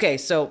mean, yeah, okay.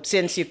 So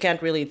since you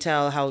can't really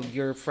tell how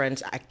your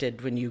friends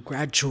acted when you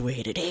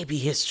graduated AB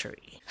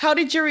history, how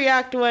did you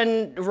react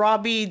when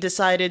Robbie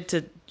decided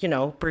to,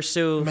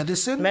 pursue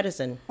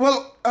medicine?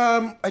 Well,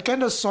 I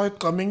kind of saw it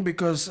coming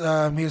because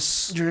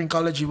during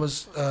college he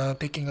was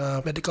taking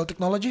medical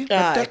technology.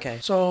 Okay.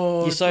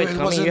 So you saw it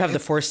coming. You have the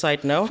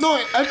foresight, no?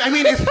 No, I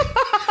mean, I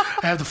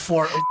have the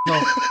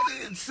no.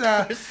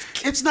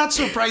 It's not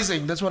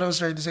surprising. That's what I was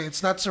trying to say.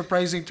 It's not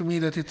surprising to me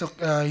that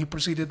he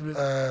proceeded with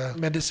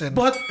medicine.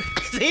 But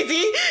see,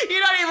 you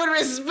don't even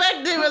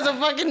respect him as a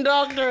fucking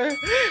doctor.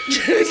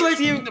 It's like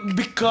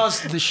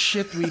because the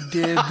shit we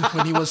did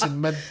when he was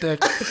in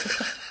medtech.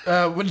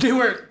 When they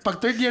were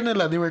pag third year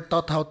nila, they were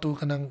taught how to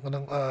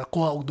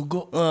kuha og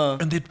dugo,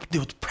 and they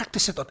would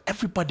practice it on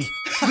everybody.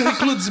 That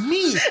includes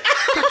me.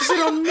 Practice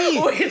it on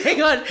me. Wait,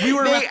 hang on.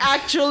 They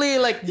actually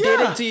did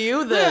it to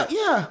you.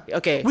 Yeah.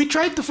 Okay. We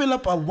tried to fill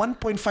up a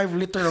 1.5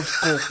 liter of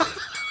Coke,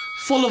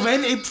 full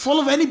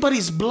of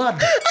anybody's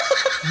blood.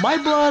 My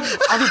blood,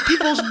 other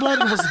people's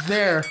blood. It was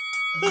there.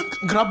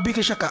 Grabe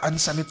ka siya ka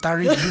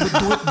unsanitary. We would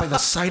do it by the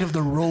side of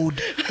the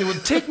road. They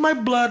would take my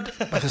blood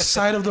by the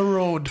side of the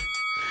road.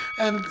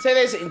 And so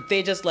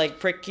they just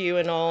prick you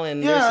and all,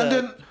 and and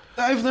then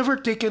I've never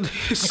taken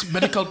his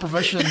medical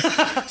profession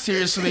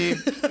seriously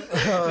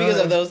because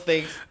of those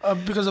things.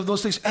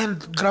 And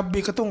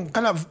grabe katong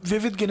kana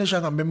vivid kina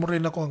siya nga memory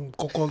na ko ang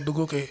kokog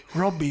dugo kay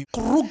Robbie.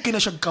 Kurug kina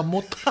siya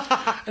kamot.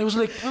 I was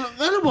like,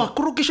 ano ba?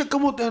 Kurug kina siya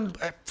kamot, and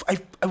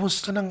I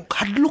was kanang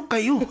hadlok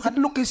kayo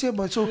siya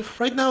ba. So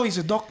right now he's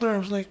a doctor. I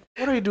was like,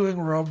 what are you doing,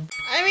 Rob?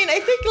 I mean, I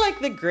think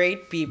the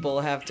great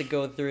people have to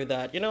go through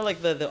that.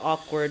 The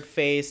awkward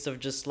phase of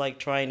just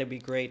trying to be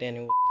great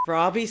anyway.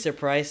 Robbie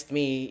surprised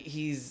me.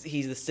 He's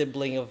the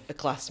sibling of a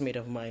classmate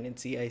of mine in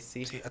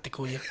CIC. Si Ate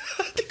Kuya.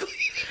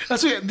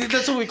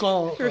 That's what we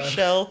call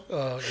Rochelle.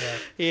 Oh yeah.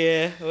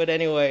 Yeah, but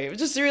anyway, I'm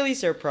just really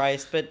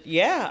surprised. But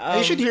yeah,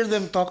 you should hear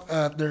them talk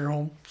at their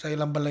home sa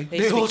ilang balay.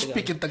 They all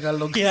speak in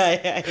Tagalog.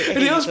 Yeah.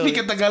 They all speak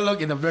in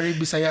Tagalog in a very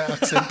Bisaya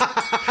accent.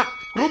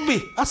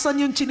 Robbie, asan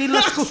yung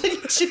chinilas ko?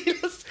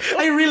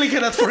 I really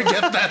cannot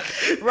forget that.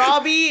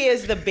 Robbie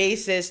is the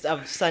bassist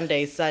of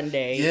Sunday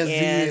Sunday. Yes,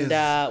 and he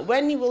is.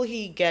 When will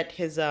he get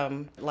his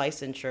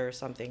licensure or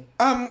something?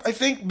 I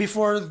think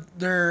before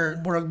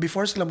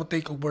sila mo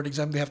take a board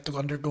exam, they have to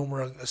undergo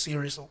a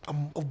series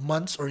of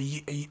months or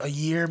a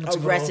year.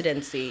 Of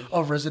residency.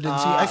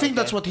 I think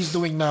that's what he's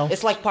doing now.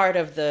 It's like part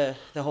of the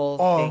whole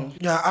thing.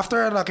 Yeah,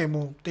 after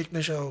mo take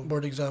na siya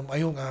board exam,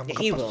 ayong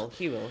he will.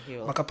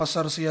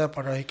 Makapasar siya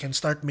para he can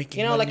start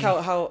making money. Like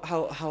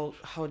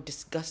how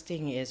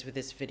disgusting he is with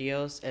his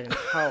videos, and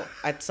how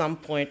at some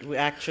point we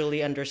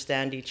actually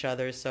understand each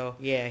other. So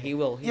yeah, he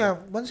will.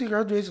 Once he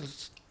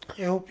graduates,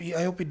 I hope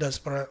he does.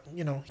 Para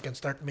he can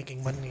start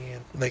making money,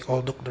 and like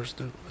all doctors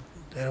do.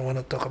 But I don't want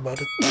to talk about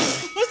it.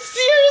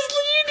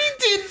 Seriously, you need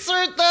to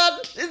insert that.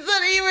 Is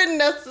that even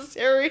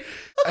necessary?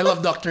 I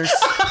love doctors.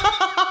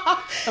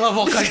 I love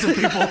all kinds of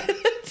people.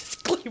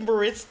 Disclaimer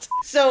barista.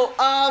 So,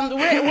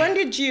 when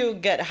did you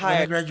get When I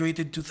hired?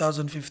 graduated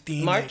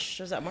 2015. March?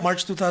 Was that March?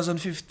 March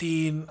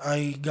 2015,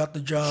 I got the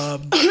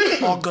job.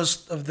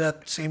 August of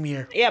that same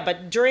year. Yeah,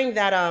 but during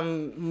that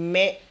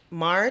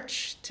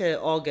March to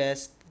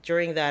August,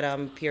 during that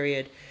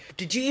period,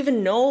 did you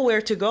even know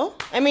where to go?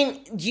 I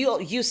mean,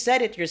 you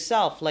said it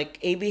yourself, like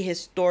AB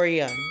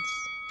historians.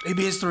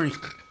 AB history.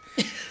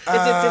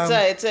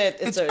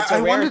 It's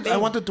a rare thing. I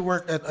wanted to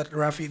work at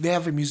Rafi. They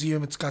have a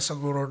museum. It's Casa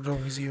Gordo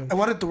Museum. I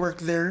wanted to work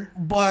there,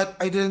 but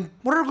I didn't.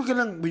 When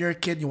you're a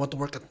kid, you want to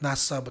work at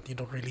NASA, but you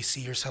don't really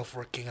see yourself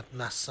working at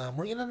NASA.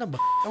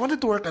 I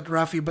wanted to work at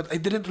Rafi, but I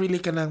didn't really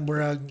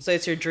So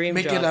it's your dream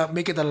make job.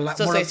 Make it a lot.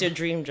 So it's your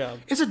dream job.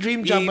 It's a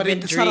dream job, You've but been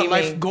it's not a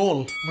life dreaming.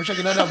 goal.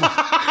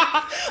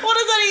 What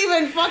does that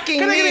even fucking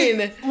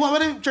mean?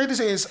 What I'm trying to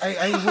say is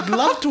I would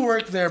love to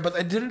work there, but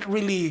I didn't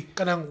really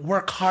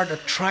work hard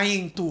at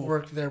trying to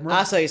work there.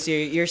 So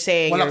you're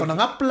saying Wala you're- ko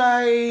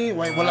nang-apply.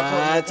 Wala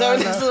ko.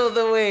 so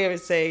the way you're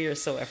saying you're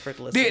so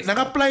effortless. Di,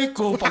 nang-apply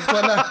ko. Pag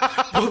wala.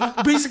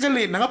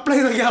 Basically, nang-apply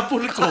na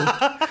yapon ko.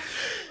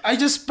 I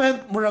just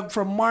spent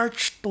from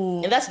March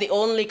to... And that's the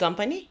only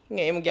company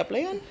nga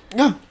mag-applyan?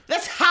 Yeah.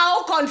 That's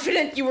how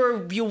confident you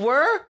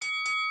were?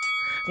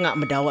 Nga,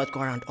 madawat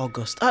ko around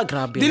August.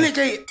 Grabe Dili na.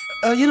 kay...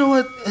 you know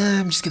what?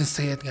 I'm just gonna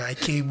say it nga. I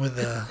came with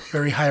a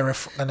very high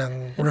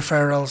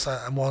referrals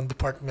sa among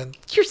department.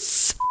 You're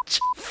such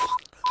a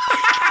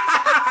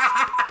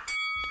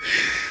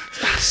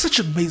Such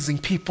amazing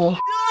people.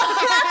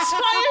 That's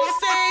why you're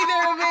saying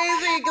they're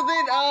amazing. Cause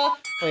then, oh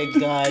my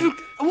God.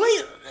 Why?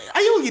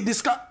 Ayaw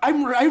i-discuss. I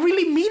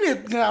really mean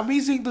it. Nga,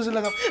 amazing to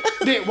sila.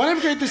 Di, what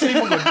I'm trying to say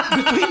mo good,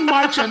 between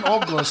March and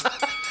August,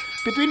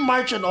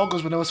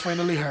 when I was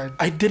finally hired,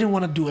 I didn't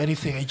want to do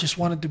anything. I just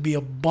wanted to be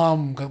a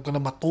bum. Kana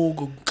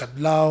matug og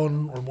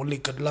kadlawon or muli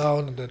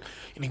kadlawon, and then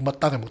ining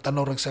mata kay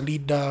magtanaw rag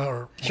salida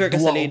or Sure ka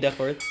magduwa salida, og-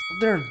 Courts.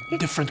 There are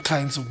different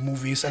kinds of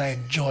movies, and I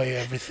enjoy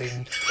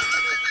everything.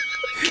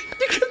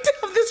 You can't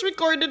have this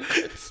recorded,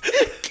 Courts.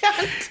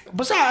 Can't.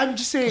 But I'm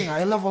just saying,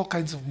 I love all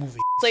kinds of movies.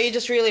 So you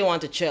just really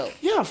want to chill.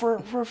 Yeah, for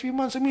a few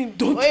months. I mean,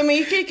 don't. I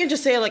mean, you can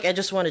just say like, I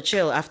just want to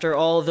chill after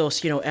all those,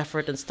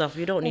 effort and stuff.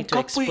 You don't need to Kapoy.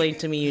 explain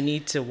to me. You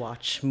need to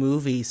watch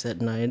movies at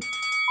night.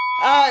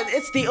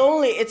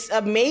 It's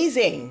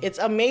amazing. It's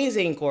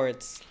amazing,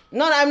 Courts.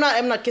 No,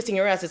 I'm not kissing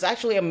your ass. It's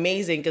actually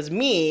amazing because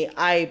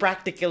I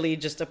practically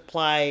just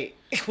apply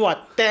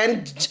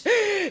 10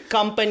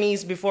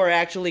 companies before I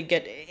actually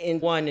get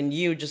in one, and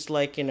you just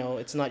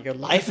it's not your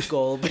life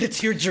goal, but it's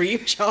your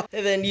dream job.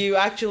 And then you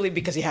actually,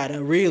 because you had a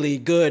really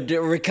good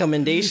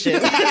recommendation.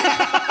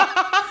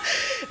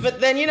 But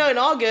then, in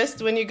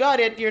August, when you got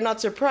it, you're not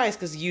surprised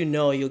because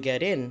you'll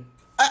get in.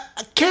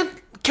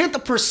 Can't a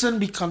person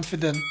be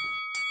confident?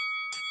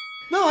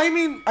 No, I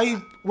mean,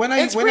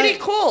 It's pretty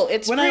cool.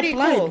 It's pretty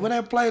cool. When I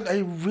applied, I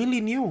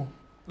really knew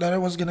that I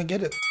was gonna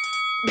get it.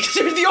 Because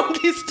you're the only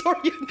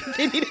historian.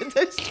 They needed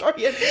a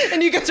historian.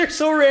 And you guys are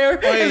so rare.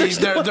 And there's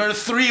no- there are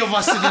three of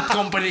us in that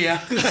company,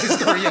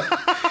 historian.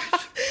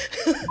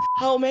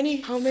 How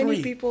many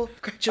Three. people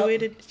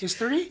graduated?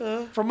 History?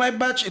 From my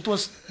batch, it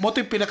was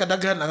moto yung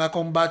pinakadaghan. Ang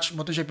akong batch,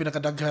 moto siya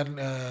pinakadaghan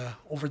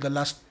over the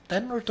last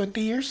 10 or 20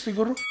 years,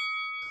 siguro.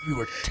 We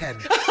were 10.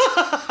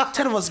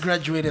 10 of us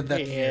graduated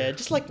that year. Yeah,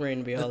 just like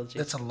marine biology.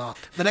 That's a lot.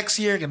 The next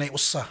year, ganay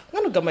usa.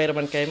 Ano gamay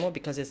raman kayo mo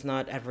because it's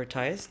not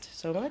advertised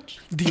so much?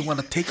 Do you want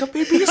to take up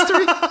AP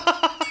history?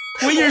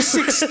 When you're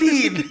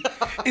 16,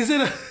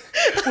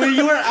 when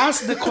you are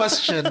asked the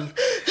question,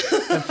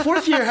 in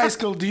fourth year high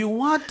school, do you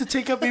want to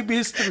take up AP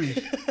history?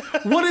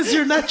 What is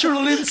your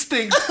natural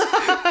instinct?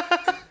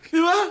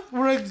 Diba?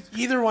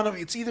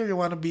 It's either you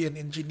want to be an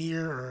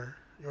engineer or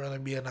you want to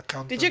be an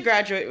accountant. Did you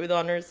graduate with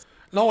honors?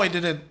 No, I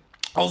didn't.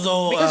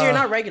 Although Because you're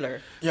not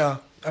regular. Yeah,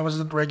 I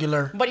wasn't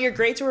regular. But your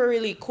grades were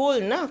really cool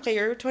na. Kaya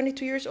you're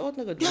 22 years old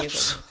na good. Yeah,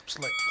 it's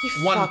like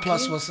You 1 fucking-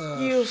 plus was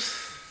You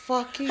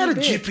fucking I had a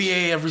bitch.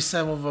 GPA every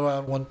sem of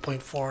about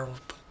 1.4.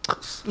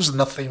 There's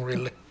nothing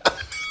really.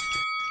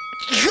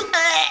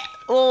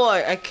 Oh,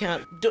 I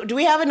can't. Do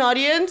we have an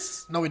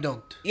audience? No, we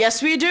don't.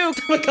 Yes, we do.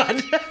 Oh my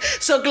God.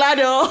 So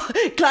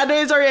Clado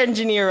is our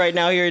engineer right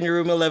now here in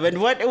room 11.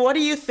 What do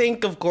you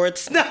think of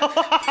Courts now?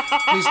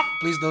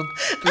 Please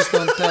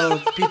don't tell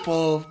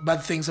people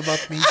bad things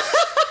about me.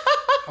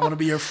 I want to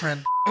be your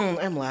friend.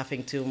 I'm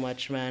laughing too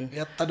much, man.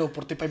 Yata daw,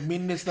 45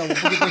 minutes na.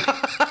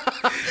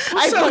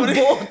 Ay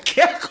pagbuot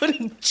kaya ako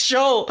ng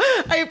show.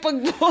 Ay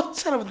pagbuot.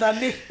 Sarap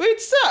dali. Wait,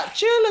 sa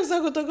chill lang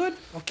sa good.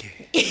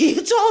 Okay.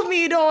 You told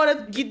me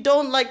you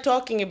don't like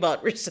talking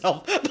about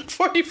yourself, but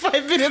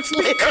 45 minutes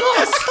later.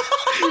 Because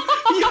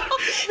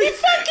You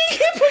fucking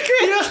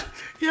hypocrite.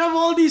 you have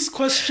all these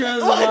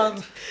questions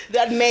about...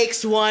 That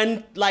makes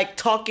one like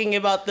talking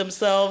about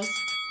themselves.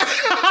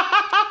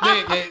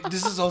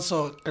 This is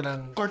also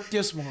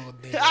courteous mo.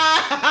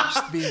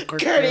 Just being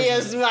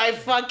Courteous, my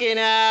fucking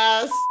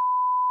ass.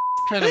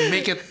 Trying to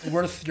make it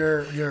worth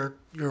your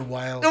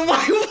while.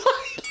 Why?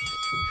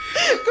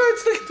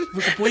 Courts,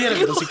 Kapuya na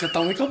kita si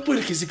katawa. Ikaw po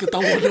na si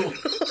katawa.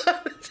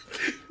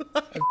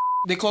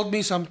 They called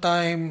me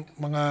sometime,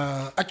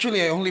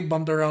 actually, I only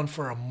bummed around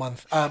for a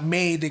month.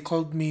 May, they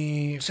called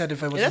me, said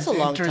if I was That's a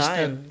long interested.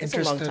 time. That's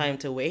a long time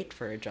to wait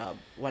for a job.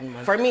 1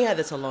 month. For me,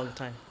 that's a long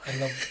time. I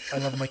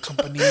love my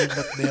company,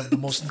 but they have the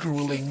most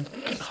grueling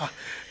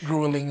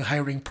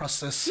hiring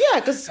process. Yeah,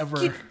 because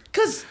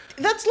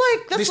that's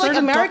like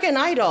American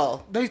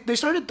Idol. They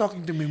started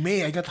talking to me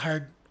May. I got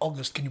hired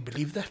August. Can you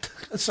believe that?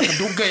 Sa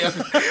kadugay ang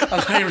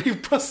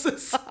hiring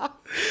process.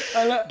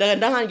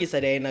 Dagan-dagan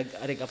gisa day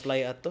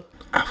nag-apply ato.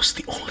 I was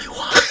the only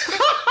one.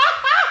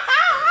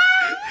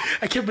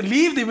 I can't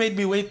believe they made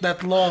me wait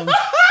that long.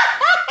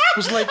 It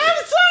was like,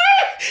 I'm sorry,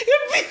 you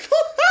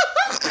people.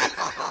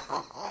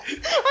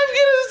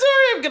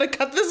 I'm gonna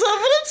cut this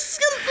off, and I'm just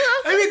gonna.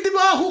 I mean,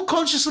 diba, who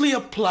consciously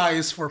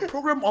applies for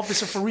program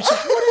officer for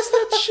research? What is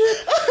that shit?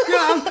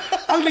 Yeah,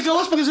 ang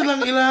nagawas pag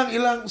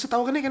ilang sa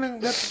tawag kanang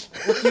that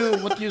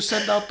what you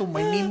send out to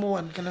my Nemo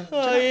and kanang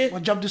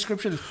what job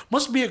description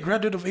must be a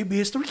graduate of AB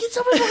history. Kids,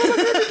 I'm not a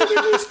graduate of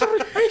AB history.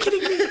 Are you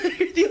kidding me?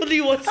 You're the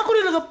only one. Ako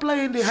rin nag-apply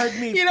and they hired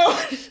me. You know,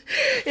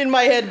 in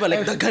my head, but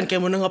like, daghan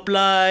kayo mo nang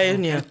apply.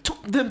 Yeah. It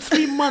took them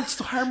 3 months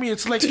to hire me.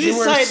 It's like To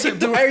decide if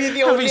to hire you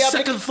the only having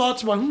second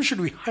thoughts about whom should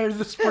we hire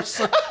this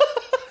person.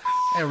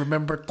 I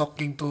remember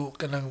talking to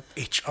kanang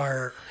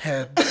HR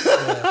head,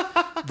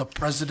 the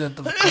president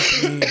of the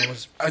company.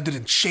 I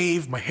didn't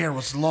shave. My hair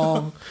was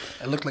long.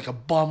 I looked like a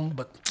bum.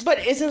 But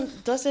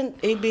doesn't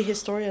AB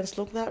historians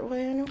look that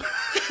way? You know?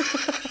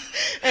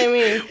 I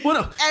mean,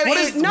 where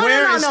is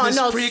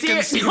this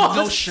preconceived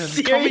notion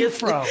coming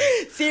from?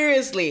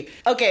 Seriously.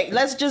 Okay,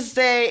 let's just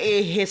say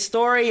a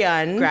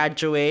historian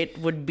graduate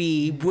would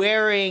be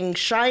wearing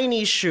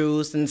shiny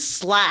shoes and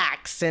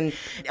slacks and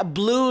a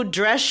blue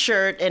dress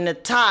shirt and a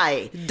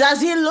tie.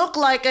 Does he look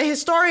like a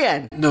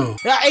historian? No.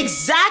 Yeah,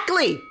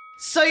 exactly.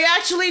 So you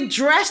actually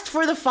dressed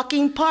for the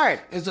fucking part.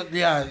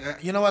 Yeah,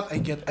 you know what? I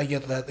get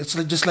that. It's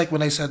just like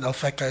when I said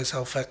Alfeca is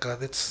Alfeca.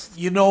 It's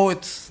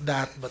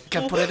that, but you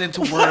can't put it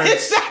into words. What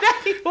is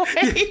that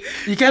anyway?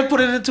 You can't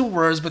put it into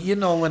words, but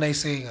when I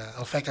say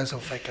Alfeca is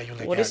Alfeca, you're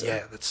like, that's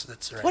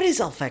right. What is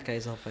Alfeca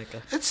is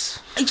Alfeca?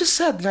 I just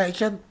said, I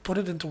can't put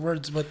it into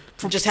words, but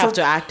have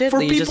to act it.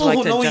 For people just like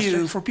who know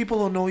you, for people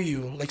who know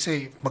you, like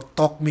say,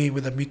 mag-talk me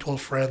with a mutual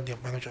friend, yung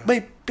mga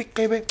bay, pick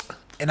kay bay.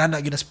 And I'm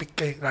not gonna speak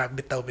kay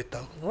bitaw.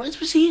 Well, it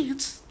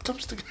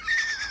comes together.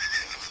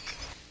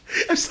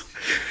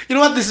 You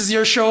know what? This is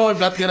your show. I'm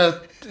not gonna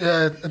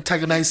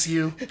antagonize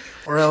you,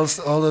 or else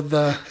all of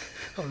the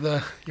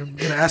you're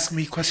gonna ask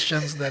me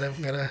questions that I'm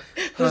gonna.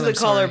 Who's the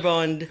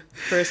collarbone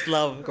first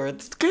love, Gordon?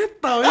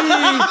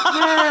 Man.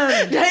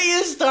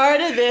 You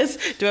started this.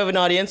 Do we have an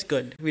audience?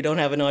 Good. We don't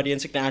have an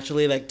audience. We can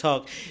actually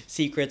talk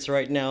secrets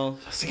right now.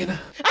 Sige na.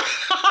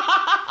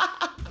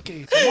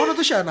 Okay, so ano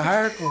to siya?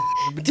 Na-hire ko.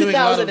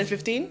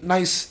 2015?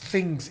 Nice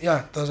things.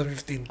 Yeah,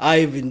 2015.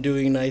 I've been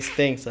doing nice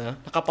things, huh?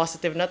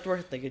 Naka-positive net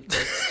worth. You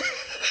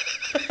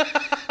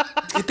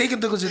take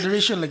into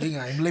consideration,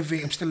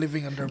 I'm still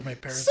living under my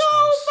parents' so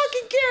house.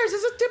 Fucking cares?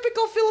 It's a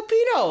typical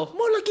Filipino.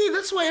 More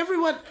that's why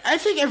I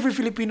think every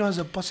Filipino has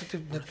a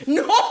positive net worth.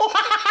 No!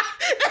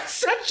 That's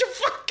such a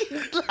fucking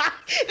lie.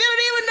 They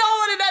don't even know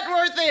what a net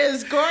worth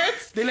is,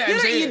 Gortz.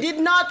 You did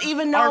not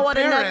even know what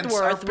a net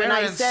worth when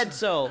I said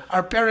so.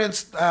 Our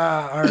parents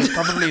are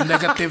probably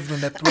negative na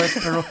net worth,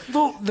 pero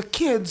though the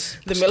kids,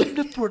 positive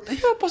net worth.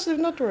 Ay, positive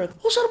net worth.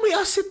 Saan may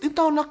asset in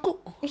taon ako?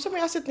 Saan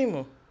may asset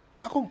nimo?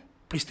 Ako,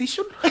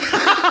 PlayStation?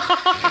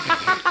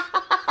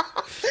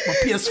 My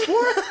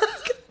PS4?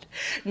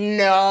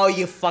 No,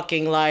 you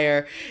fucking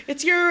liar.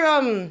 It's your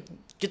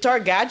guitar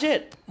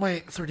gadget. My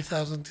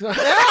 30,000. Oh my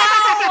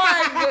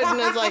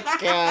goodness, I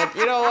can't.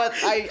 You know what?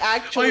 I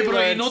actually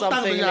learned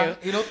something new.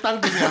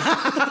 Inutang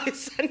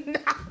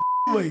niya.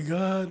 Oh my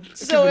God.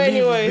 So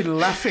anyway. I've been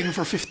laughing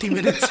for 50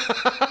 minutes.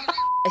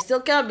 I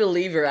still can't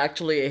believe you're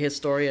actually a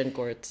historian,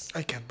 Quartz.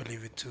 I can't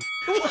believe it too.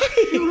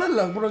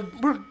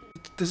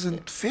 It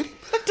doesn't fit.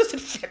 It doesn't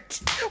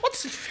fit. What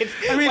does it fit?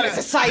 I mean, it's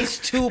a size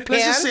 2 pants?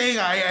 Let's just say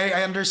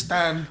I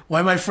understand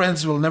why my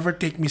friends will never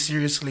take me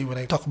seriously when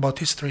I talk about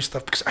history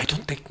stuff, because I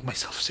don't take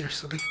myself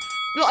seriously.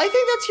 No, I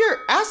think that's your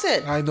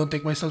asset. I don't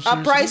take myself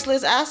seriously. A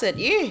priceless asset.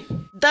 Yeah.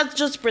 That's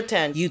just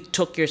pretend. You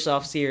took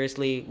yourself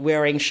seriously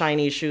wearing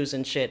shiny shoes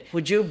and shit.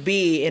 Would you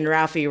be in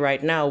Rafi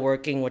right now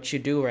working what you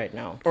do right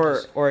now?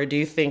 Or do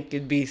you think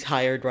you'd be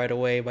hired right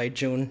away by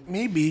June?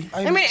 Maybe.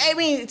 I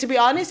mean, to be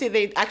honest,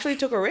 they actually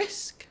took a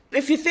risk.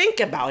 If you think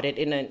about it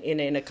in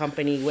a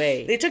company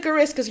way, they took a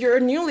risk because you're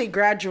a newly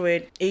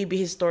graduate AB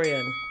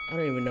historian. I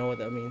don't even know what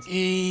that means.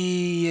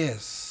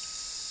 Yes.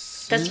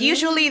 Because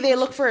usually they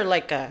look for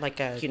like a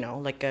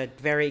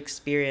very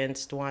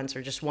experienced ones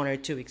or just 1 or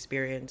 2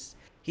 experienced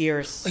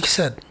years. Like I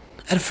said,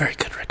 I had a very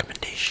good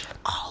recommendation.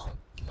 Oh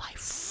my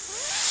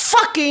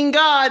fucking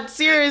God!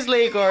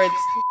 Seriously, Gords.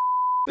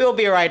 We'll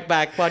be right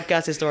back.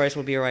 Podcast Historians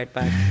will be right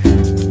back.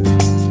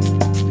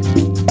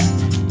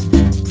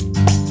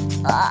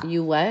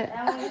 You what?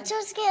 I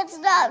just can't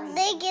stop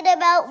thinking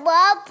about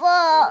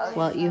waffles.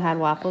 Well, you had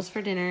waffles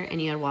for dinner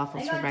and you had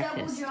waffles for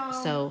breakfast.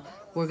 So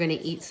we're gonna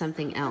eat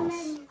something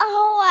else.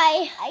 Oh,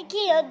 I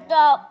can't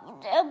stop.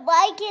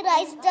 Why can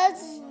I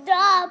just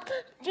stop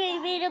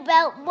dreaming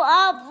about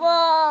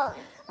Mama?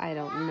 I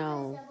don't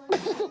know. I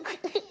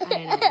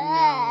don't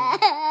know.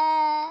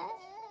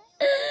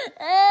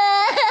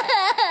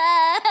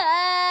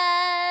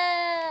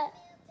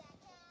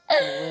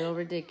 It's a little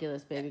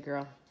ridiculous, baby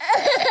girl.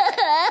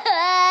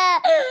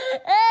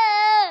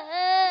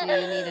 Do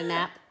you need a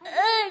nap? No,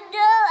 I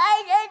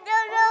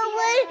don't know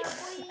what.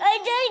 I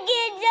just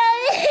can't stop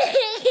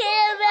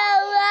thinking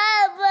about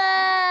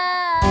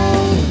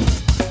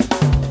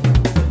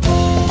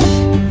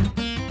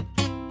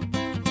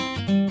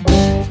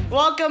Mama.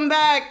 Welcome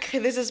back.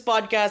 This is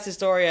Podcast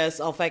Historias.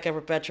 Alfeca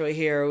Perpetua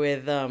here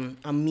with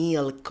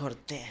Emil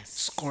Cortez.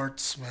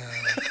 Scorts, man.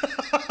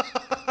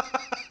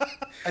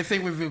 I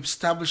think we've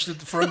established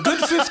it for a good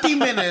 50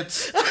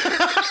 minutes.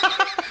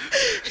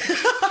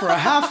 For a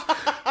half.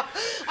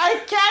 I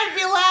can't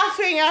be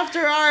laughing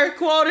after our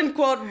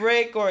quote-unquote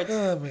break. Or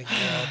Oh my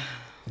God.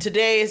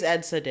 Today is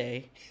EDSA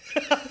Day.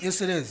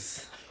 Yes, it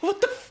is.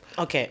 What the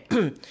Okay,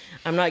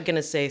 I'm not going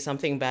to say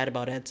something bad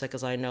about EDSA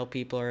because I know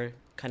people are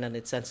kind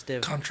of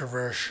sensitive.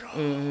 Controversial.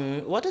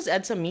 What does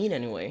EDSA mean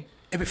anyway?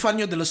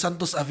 Epifanio de los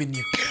Santos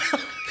Avenue.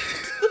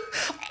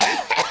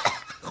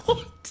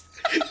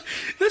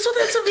 That's what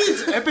that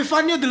means.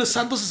 Epifanio de los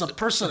Santos is a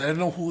person. I don't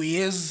know who he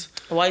is.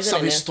 Why is it Some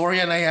in it?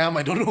 historian I am.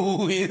 I don't know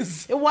who he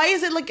is. Why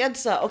is it like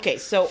EDSA? Okay,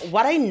 so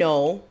what I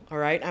know, all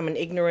right, I'm an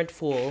ignorant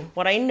fool.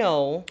 What I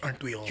know,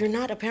 Aren't we all? you're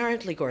not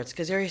apparently, Gortz,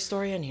 because you're a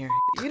historian here.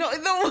 You know,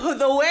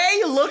 the way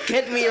you look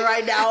at me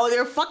right now,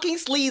 they're fucking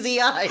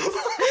sleazy eyes.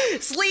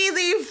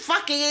 Sleazy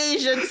fucking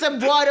Asian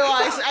Cebuano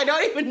eyes. I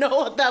don't even know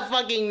what that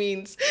fucking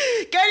means.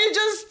 Can you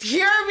just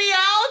hear me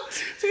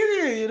out?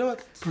 You know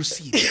what?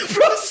 Proceed.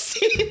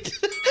 Proceed.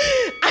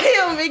 I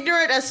am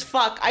ignorant as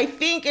fuck. I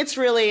think it's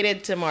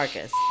related to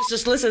Marcus.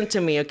 Just listen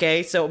to me,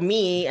 okay? So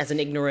me, as an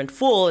ignorant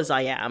fool as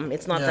I am,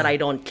 it's not that I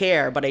don't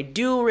care, but I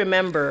do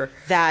remember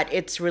that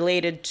it's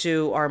related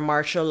to our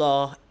martial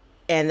law,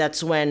 and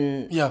that's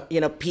when,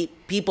 you know,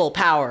 people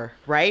power,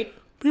 right?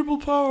 People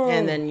power.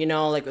 And then, you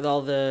know, like with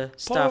all the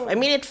stuff. I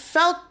mean, it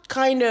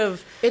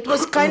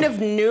was kind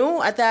of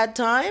new at that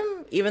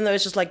time, even though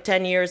it's just like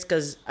 10 years,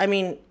 because, I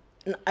mean,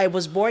 I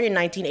was born in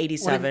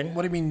 1987.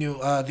 What do you mean new?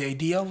 The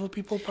idea of a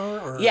people power?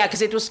 Or? Yeah,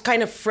 because it was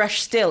kind of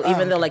fresh still,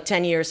 even though like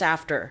 10 years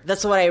after.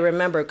 That's what I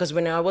remember, because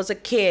when I was a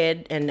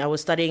kid and I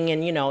was studying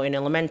in, you know, in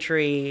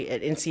elementary,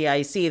 in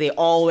CIC, they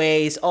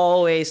always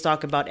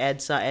talk about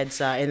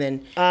EDSA. And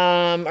then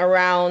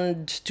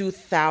around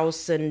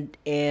 2000,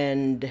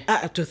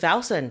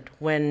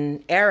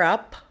 when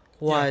Arab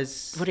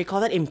was, what do you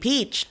call that,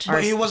 impeached.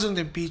 But he wasn't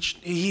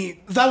impeached.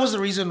 That was the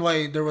reason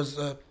why there was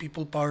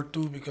people power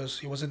too, because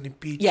he wasn't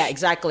impeached. Yeah,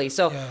 exactly.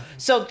 So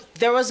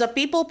there was a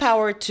people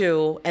power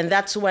too, and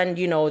that's when,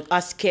 you know,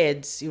 us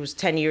kids, it was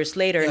 10 years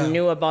later,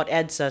 knew about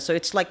EDSA. So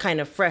it's like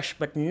kind of fresh.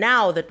 But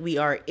now that we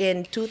are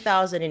in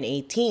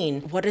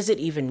 2018, what does it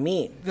even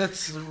mean?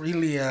 That's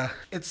really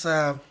it's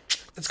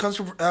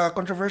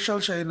controversial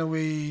siya in a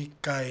way,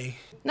 Kai.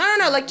 No.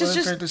 Like just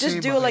say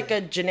do about like a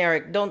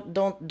generic. Don't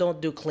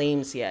do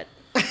claims yet.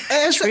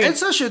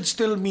 EDSA should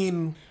still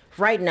mean.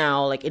 Right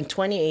now, like in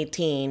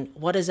 2018,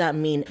 what does that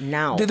mean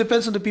now? It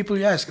depends on the people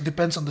you ask. It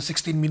depends on the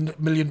 16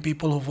 million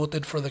people who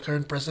voted for the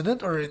current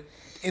president, or it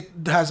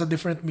has a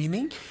different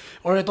meaning,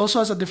 or it also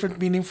has a different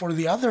meaning for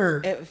the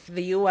other. If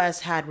the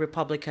U.S. had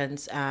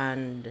Republicans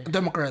and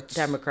Democrats,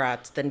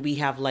 then we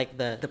have like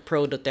the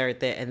pro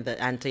Duterte and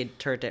the anti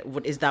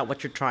Duterte. Is that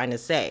what you're trying to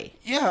say?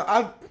 Yeah.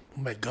 Oh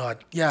my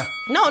God. Yeah.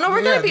 No,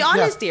 we're gonna be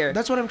honest here.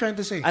 That's what I'm trying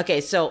to say.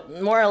 Okay, so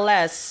more or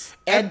less,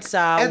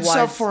 EDSA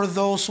was for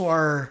those who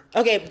are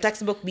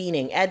textbook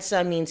meaning.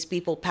 EDSA means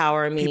people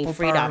power, meaning people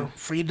freedom. power,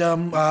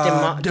 freedom,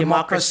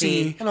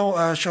 democracy. You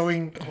know,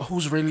 showing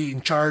who's really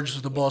in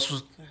charge, the boss,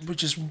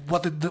 which is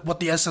what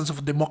the essence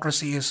of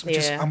democracy is, which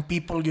is ang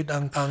people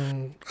yun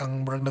ang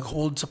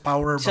nag-hold sa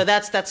power. So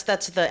that's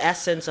the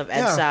essence of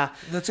EDSA. Yeah,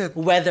 that's it.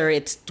 Whether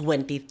it's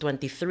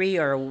 2023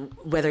 or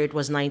whether it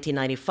was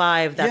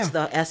 1995, that's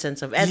the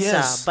essence of EDSA.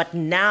 Yes. But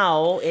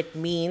now it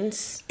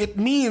means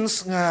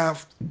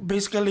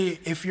basically,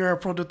 if you're a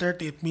pro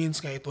Duterte, it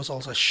means it was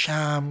also a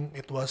sham.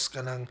 It was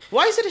kanang.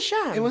 Why is it a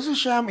sham? It was a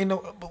sham. You know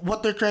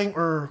what they're trying,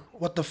 or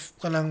what the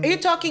kanang. Are you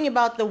talking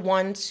about the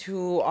ones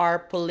who are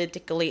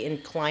politically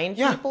inclined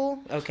people?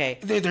 Okay.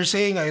 They're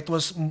saying it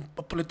was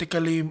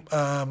politically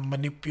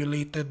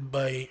manipulated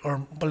by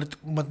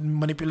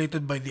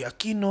manipulated by the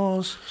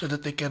Aquinos so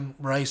that they can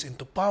rise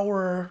into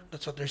power.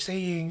 That's what they're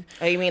saying.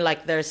 Oh, you mean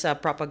like there's a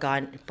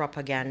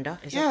propaganda?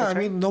 Is that the I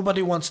term? mean,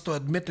 nobody wants to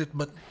admit it,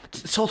 but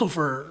it's all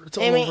over. It's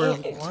all over.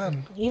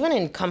 Even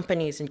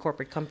in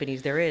corporate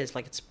companies, there is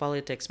like it's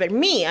politics. But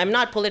me, I'm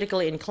not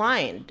politically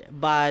inclined.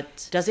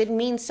 But does it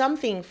mean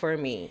something for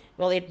me?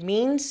 Well, it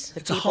means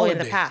the people in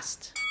the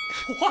past.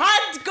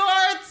 What,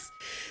 Gortz?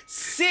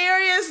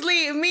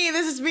 Seriously,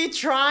 this is me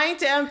trying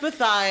to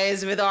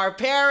empathize with our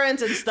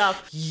parents and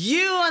stuff.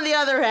 You, on the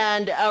other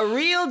hand, a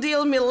real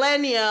deal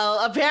millennial,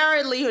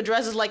 apparently who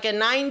dresses like a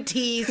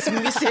 90s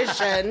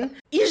musician.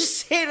 You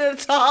just say that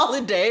it's a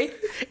holiday.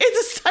 It's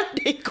a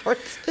Sunday court.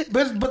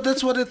 But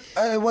that's what it's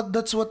a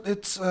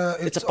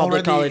public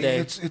already holiday.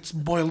 it's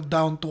boiled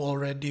down to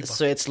already.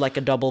 So it's like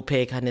a double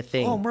pay kind of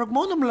thing. Oh, murag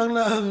mo naman lang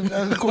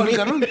na ang kuha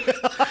karon.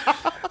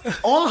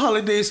 All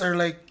holidays are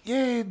like,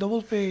 yay,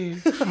 double pay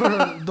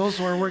for those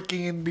who are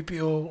working in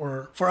BPO,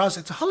 or for us,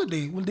 it's a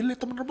holiday. Well, dili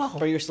ta man trabaho.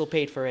 But you're still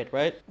paid for it,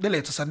 right? Dili,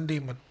 it's a Sunday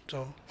man.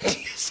 So,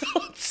 So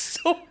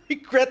it's so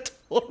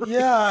regretful.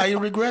 yeah, I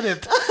regret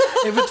it.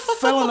 If it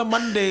fell on a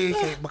Monday,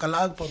 okay,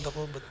 makalaag pa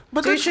ako.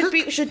 But So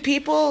that- should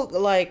people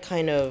like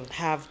kind of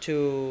have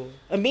to?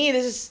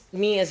 This is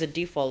me as a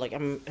default. Like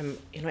I'm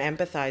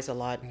empathize a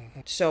lot.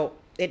 So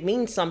it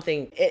means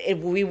something.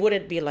 We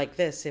wouldn't be like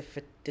this if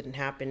it didn't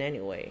happen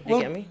anyway. You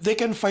well, get me? they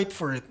can fight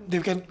for it.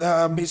 They can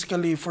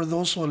basically, for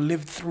those who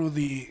lived through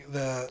the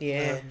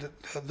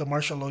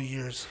martial law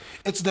years.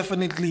 It's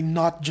definitely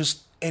not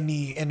just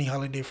any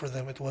holiday for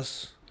them. It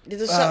was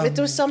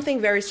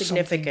something very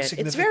significant.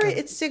 significant.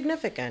 It's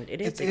significant. It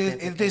is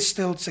significant. It is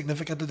still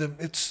significant to them.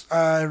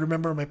 I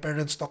remember my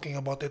parents talking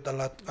about it a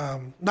lot.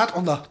 Not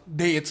on the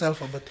day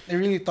itself, but they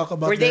really talk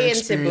about Were their they in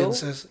Cebu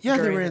experiences. Yeah,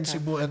 they during were the in time?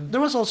 Cebu, and there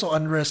was also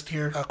unrest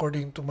here,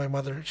 according to my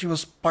mother. She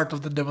was part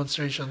of the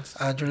demonstrations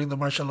during the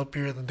martial law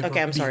period. And they Okay,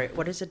 were I'm being- sorry.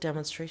 What is a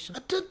demonstration?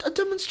 A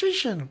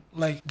demonstration,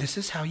 like, this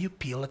is how you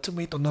peel a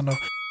tomato. No.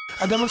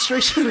 A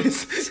demonstration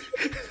is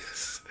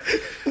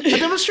a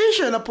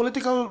demonstration, a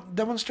political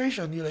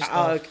demonstration. You like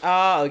stuff.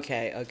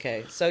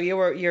 Okay. So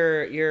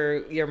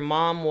your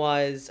mom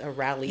was a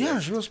rally. Yeah,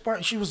 she was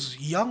part. She was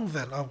young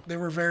then. They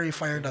were very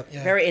fired up.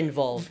 Yeah. Very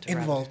involved. rather.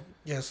 involved.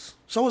 Yes.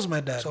 So was my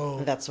dad.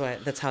 So That's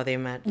how they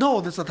met.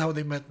 no, that's not how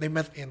they met. They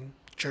met in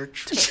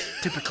church.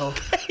 Typical.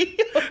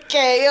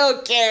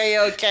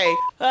 Okay.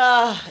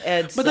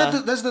 It's But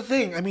that's the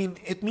thing. I mean,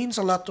 it means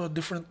a lot to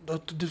different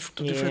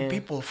Yeah.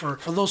 people. For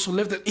those who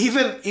lived it,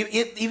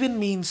 it even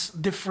means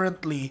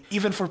differently.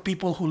 Even for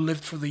people who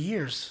lived through the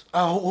years,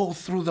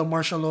 through the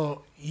martial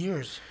law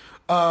years.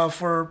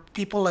 For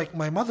people like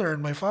my mother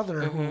and my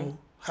father who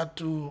had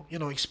to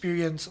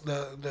experience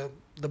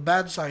the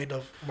bad side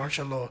of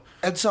martial law.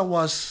 EDSA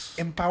was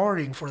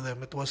empowering for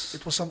them. It was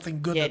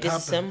something good that it is a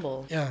happened.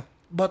 symbol. Yeah.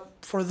 But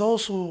for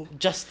those who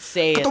just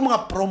say it. Itong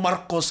mga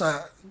pro-Marcos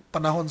sa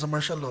panahon sa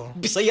martial law,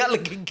 Bisaya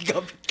lagi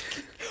gamit.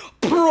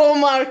 Pro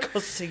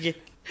Marcos, sige.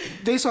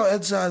 they saw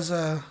EDSA as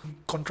a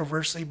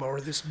controversy ba, or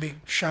this big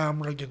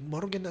sham ra gyud.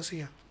 Moro gyud na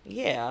siya.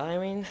 Yeah,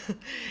 I mean,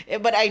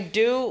 but I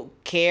do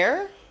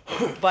care,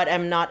 but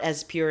I'm not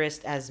as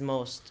purist as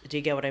most. Do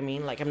you get what I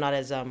mean? Like I'm not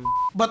as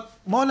But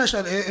mo na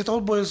siya, it all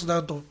boils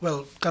down to,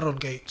 well,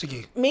 karon kay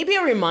sige, maybe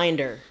a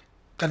reminder.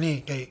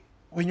 kay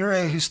when you're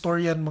a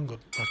historian manggod,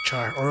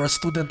 or a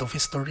student of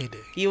history,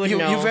 You would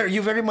know.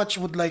 You very much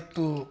would like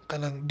to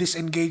kanang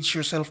disengage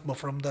yourself ba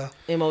from the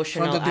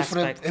Emotional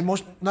different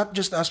aspect. not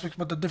just aspects,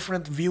 but the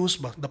different views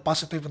ba, the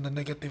positive and the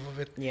negative of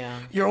it.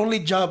 Yeah. Your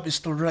only job is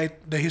to write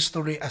the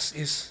history as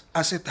is,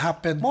 as it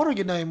happened. Moro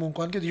ginay mong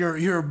kuan gid.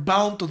 You're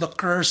bound to the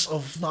curse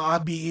of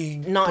not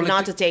being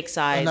Not to take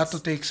sides. not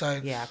to take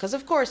sides. Yeah, because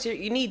of course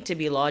you need to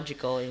be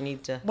logical. You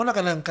need to. Muna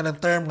kanang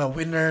term nga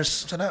winners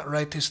sana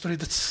write history.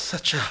 That's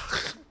such a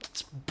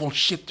it's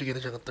bullshit to get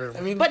a term.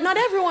 I mean, But not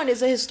everyone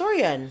is a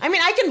historian. I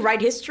mean, I can write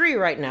history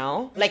right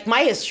now, like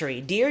my history,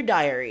 Dear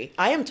Diary.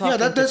 I am talking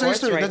yeah, that's to a courts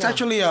history. right That's now.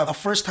 actually a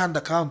first-hand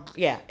account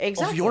Yeah,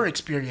 exactly. of your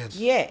experience.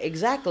 Yeah,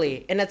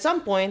 exactly. And at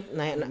some point,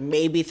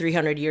 maybe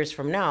 300 years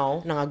from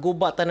now,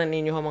 nangagubatan na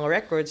ninyo ang mga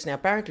records na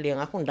apparently ang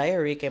akong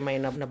diary kay may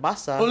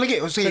nabasa. Oh, lagi,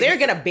 So they're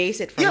gonna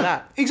base it from Yeah,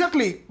 that.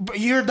 exactly.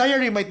 Your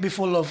diary might be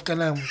full of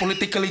kanang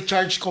politically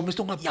charged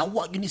comments tungkol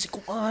yawa gini si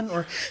kuan,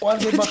 or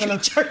kuan ba kanang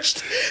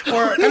Charged.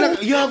 or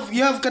kanang, you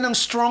have kanang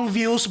strong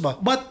views ba.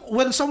 But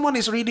when someone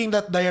is reading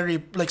that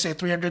diary, like say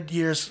 300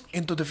 years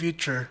into the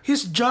future,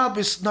 his job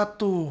is not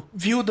to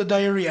view the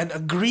diary and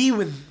agree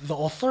with the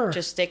author.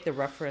 Just take the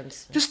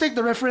reference. Just take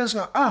the reference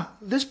nga,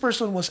 this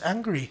person was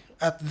angry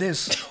at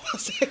this.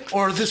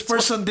 Or this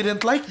person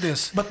didn't like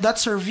this. But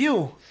that's her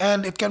view.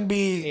 And it can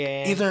be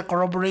Yeah. either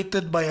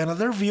corroborated by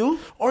another view,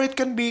 or it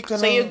can be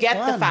So you get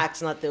the kuan.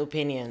 facts, not the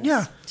opinions.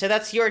 Yeah. So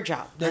that's your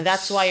job. And That's-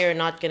 that's why you're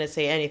not gonna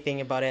say anything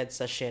about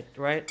EDSA shit,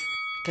 right?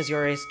 Because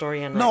you're a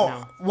historian right No,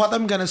 now. what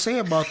I'm gonna say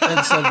about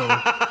EDSA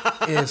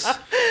though is,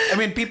 I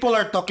mean, people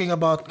are talking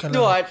about kanang,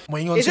 What?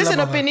 moingon Is this sila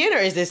an mga- opinion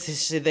or is this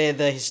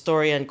the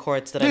historian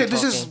courts that Yeah, I'm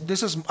talking?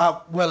 this is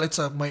well, it's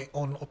my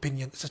own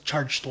opinion. It's a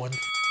charged one.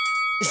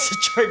 It's a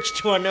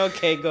charged one.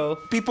 Okay, go.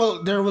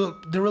 People, there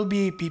will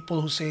be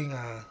people who saying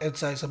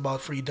EDSA is about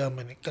freedom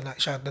and kana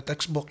siya the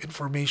textbook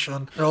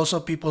information. There are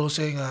also people who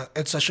saying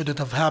EDSA shouldn't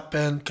have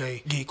happened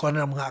kay gikuan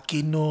na mga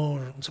Aquino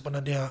or sa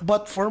panadiya.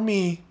 But for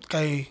me,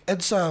 kay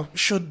EDSA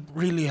should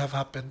really have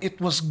happened.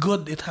 It was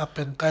good it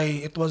happened.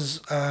 Kay it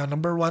was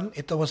number one,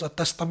 it was a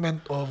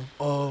testament of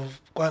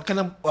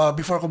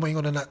before ko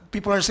moingon na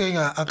people are saying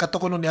ang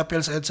katukunon ni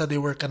appeal sa EDSA, they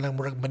were kanang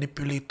murag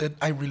manipulated.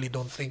 I really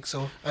don't think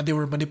so. They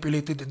were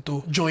manipulated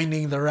into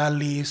joining the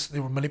rallies. They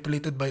were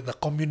manipulated by the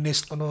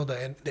communist, the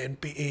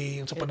NPA,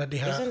 yung sa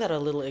panadiha. Isn't that a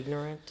little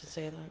ignorant to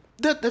say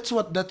that? That's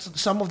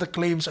some of the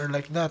claims are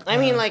like that. I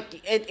mean,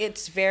 like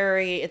it's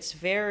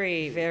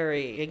very,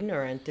 very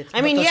ignorant.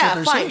 I mean, that's yeah,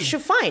 what fine,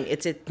 they're saying. fine.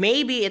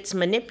 Maybe it's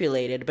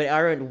manipulated, but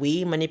aren't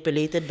we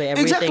manipulated by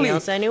everything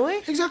else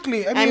anyway?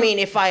 Exactly. I mean,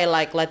 if I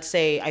let's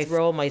say I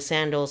throw my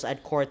sandals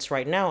at Courts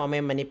right now, am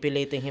I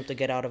manipulating him to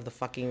get out of the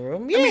fucking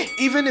room? Yeah. I mean,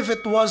 even if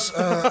it was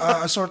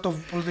a sort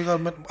of political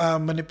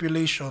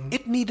manipulation,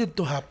 it needed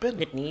to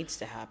happen. It needs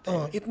to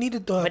happen. It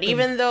needed to happen. But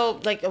even though,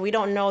 we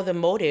don't know the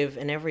motive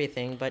and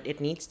everything, but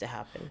it needs to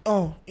happen.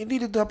 It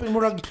needed to happen.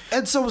 Murag,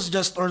 EDSA was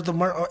just,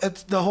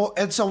 the whole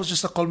EDSA was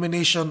just a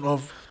culmination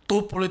of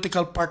two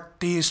political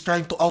parties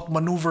trying to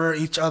outmaneuver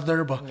each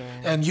other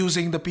and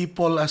using the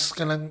people as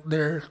kanang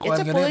their It's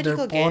a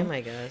political game,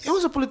 I guess. It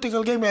was a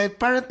political game.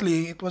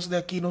 Apparently, it was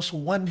the Aquinos who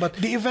won, but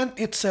the event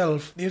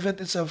itself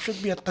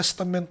should be a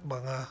testament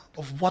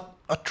of what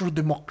a true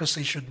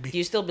democracy should be. Do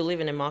you still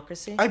believe in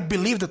democracy? I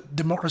believe that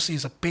democracy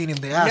is a pain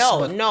in the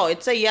ass. No,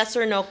 it's a yes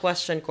or no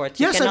question, Court.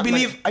 Yes, I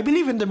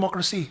believe in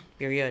democracy.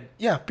 Period.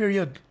 Yeah,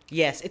 period.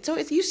 Yes,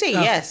 you say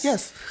yes.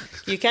 Yes.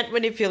 You can't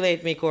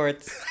manipulate me,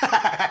 Courts.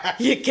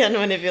 You can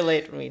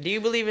manipulate me. Do you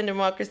believe in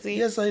democracy?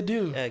 Yes, I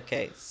do.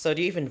 Okay, so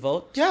do you even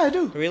vote? Yeah, I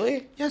do.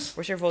 Really? Yes.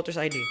 Where's your voter's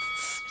ID?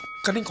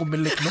 Kaning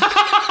kumilik, no?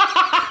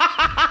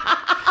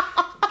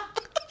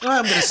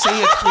 I'm gonna say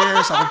it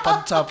here sa akong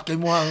pag-tap kay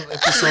mo ang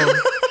episode.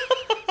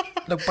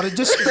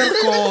 Nagpa-register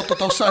ko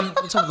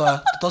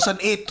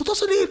 2008.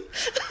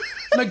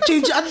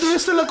 Nag-change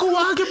address na lang ko.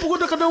 Wagi po ko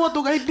nakadawat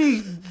ng ID.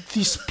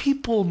 These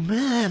people,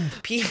 man.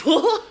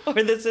 People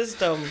or the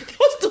system? It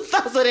was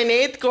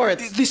 2008,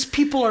 Courts. These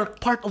people are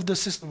part of the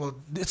system. Well,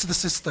 it's the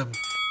system.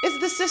 It's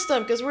the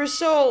system because we're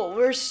so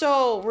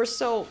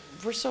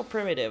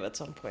primitive at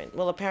some point.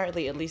 Well,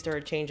 apparently, at least there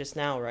are changes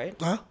now, right?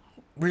 Huh?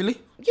 Really?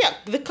 Yeah,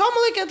 the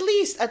Comelec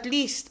at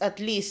least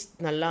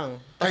na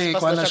lang. Ay,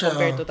 Pas kuha na na siya siya,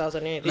 compared to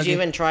 2008. Did you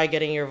even try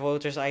getting your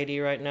voter's ID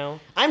right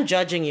now? I'm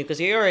judging you because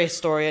you're a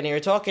historian and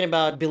you're talking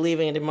about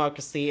believing in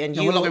democracy and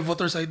you... Wala kay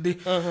voter's ID?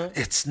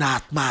 It's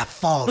not my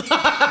fault.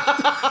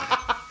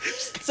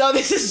 So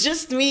this is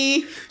just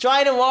me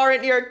trying to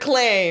warrant your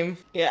claim.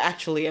 Yeah,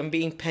 actually, I'm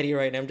being petty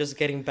right now. I'm just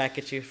getting back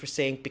at you for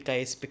saying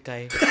pikay is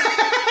pikay.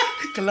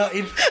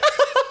 Kalain.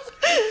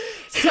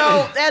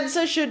 So,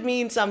 EDSA should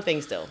mean something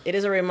still. It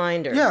is a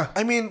reminder. Yeah,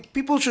 I mean,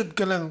 people should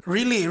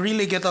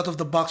really get out of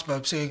the box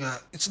by saying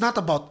it's not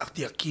about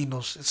the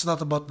Aquinos, it's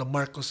not about the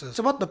Marcoses, it's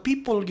about the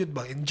people yun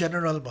ba, in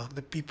general ba,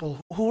 the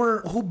people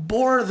who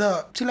bore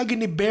sila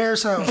gini-bear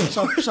sa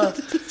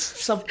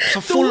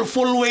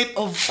full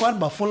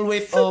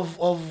weight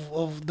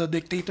of the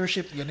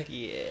dictatorship. Ganit.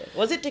 Yeah.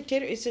 Was it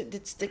dictatorship?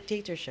 It's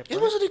dictatorship. It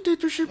was a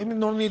dictatorship. I mean,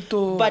 no need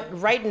to... But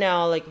right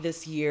now, like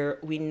this year,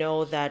 we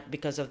know that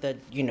because of the,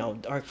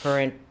 our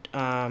current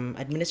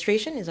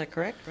administration, is that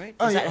correct, right?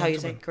 Is that how you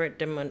say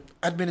correct?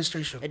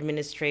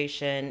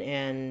 Administration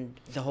and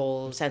the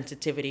whole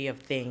sensitivity of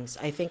things.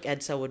 I think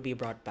EDSA would be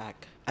brought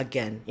back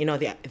again.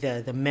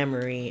 The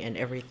memory and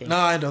everything. No,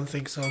 I don't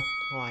think so.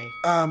 Why?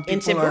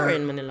 In Cebu or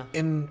in Manila?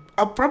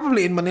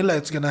 Probably in Manila,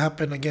 it's gonna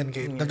happen again.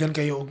 Dagan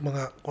kayo og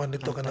mga kuan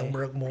dito kanang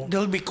murag mo.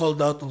 They'll be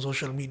called out on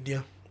social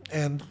media.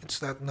 And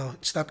it's not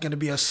gonna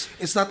be as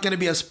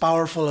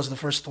powerful as the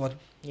first one.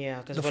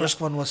 Yeah, because the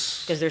first one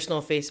was... Because there's no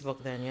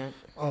Facebook then yet.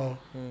 Oh.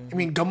 I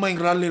mean, gamay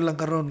rally lang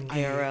karon.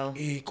 IRL.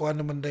 Kuha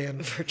naman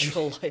dayan.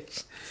 Virtual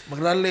life.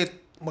 Magrally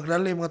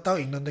mga tao.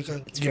 Ingnan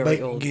ka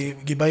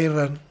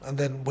gibayran. And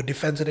then, would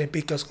defend it and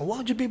pick us.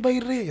 Wow, you be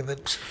bayri. And then,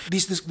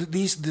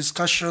 these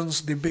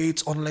discussions,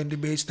 debates, online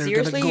debates, they're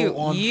seriously, gonna go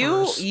on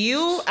for us.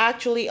 You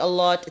actually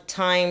allot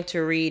time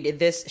to read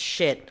this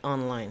shit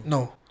online.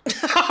 No.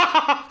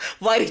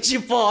 Why did you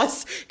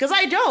pause? Because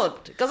I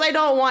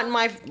don't want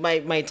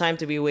my time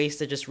to be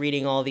wasted just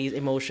reading all these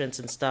emotions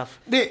and stuff.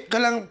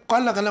 Kalang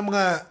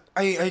mga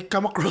I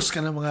come across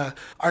mga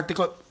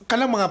article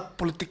kalang mga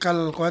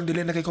political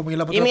dili na kay ko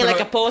mga. You mean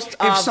like a post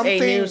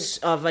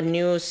of a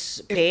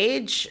news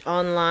page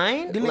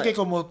online? Dili kay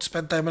ko mo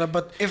spend time na,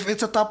 but if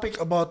it's a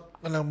topic about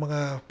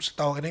mga sa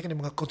tao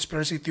mga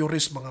conspiracy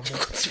theorists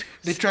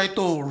they try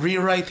to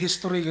rewrite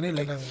history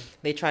like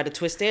they try to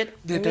twist it.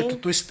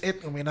 Twist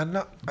it.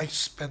 I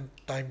spend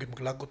time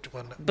maglagot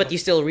yung but you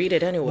still read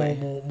it anyway.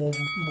 Mo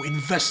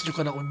invest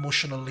yung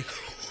emotionally.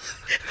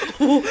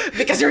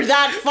 Because you're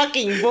that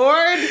fucking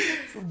bored?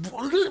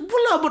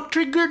 Wala, but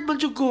triggered man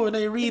yung ko when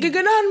I read.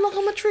 Gaganahan mo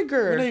ka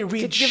ma-trigger. When I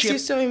read it gives you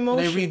some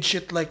emotion. When I read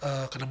shit like,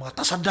 kanang mga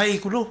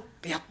tasaday ko no.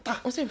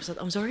 Kayata.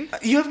 I'm sorry?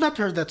 You have not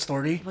heard that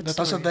story? What the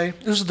story? Tasaday?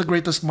 This is the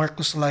greatest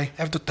Marcos lie.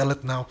 I have to tell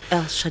it now.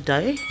 El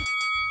Shaddai?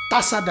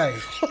 Tasaday.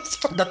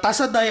 The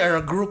Tasaday are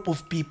a group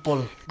of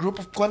people.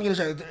 Group of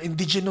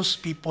indigenous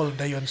people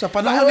dayon. Sa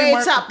panahon ni Wait,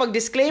 Marcos. sa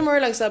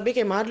pag-disclaimer lang sabi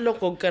kay mahadlok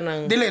og ka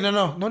ng Dili,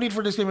 no need for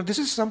disclaimer. This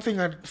is something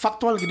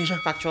factual gini siya.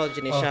 factual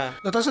gini siya.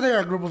 The Tasaday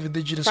are a group of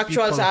indigenous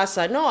Factual people. sa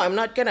asa. No, I'm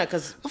not gonna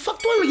cause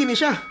Factual gini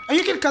siya. And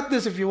you can cut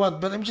this if you want,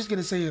 but I'm just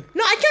gonna say it.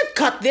 no, I can't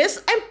cut this.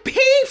 I'm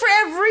paying for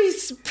every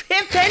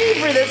penny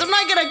for this. I'm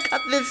not gonna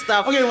cut this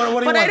stuff. Okay, what do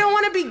you but I want? don't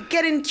want to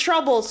get in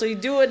trouble, so you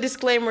do a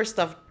disclaimer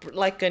stuff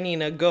like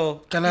kanina.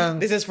 Go. Kanang-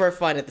 This is for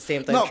fun at the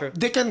same time. No, True.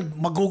 they can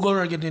mag-google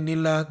or ganyan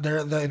nila.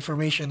 The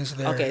information is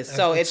there. Okay, And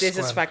so it's this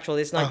is kuwan. factual.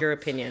 It's not your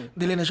opinion.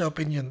 Dili na siya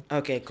opinion.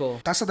 Okay, cool.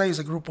 Tasaday is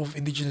a group of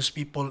indigenous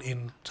people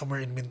in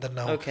somewhere in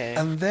Mindanao. Okay.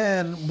 And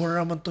then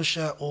mura man to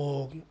siya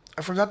o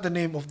I forgot the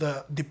name of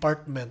the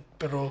department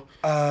pero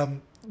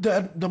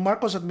the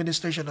Marcos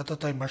administration at the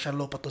time martial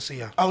law pa to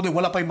siya.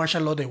 Wala pa yung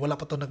martial law wala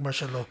pa to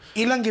nag-martial law.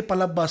 Ilang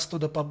gipalabas to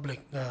the public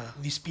na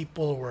these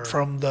people were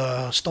from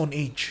the Stone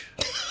Age.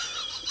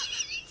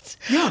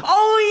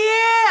 Oh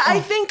yeah,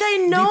 I think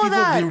I know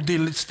that. They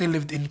still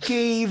lived in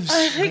caves.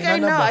 I think I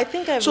know. I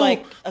think I've, so,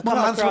 like, come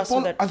mga across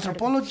that.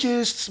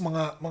 anthropologists,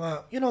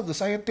 mga the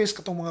scientists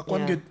katong mga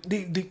kwan Yeah.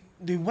 gyud,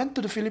 they went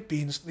to the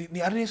Philippines.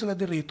 Niari sila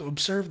diri to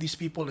observe these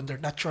people in their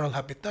natural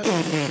habitat.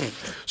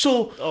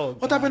 So,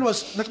 what happened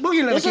was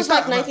nagbugil This was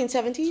like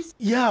 1970s.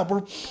 Yeah,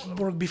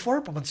 or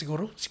before pa man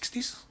siguro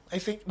 60s. I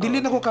think.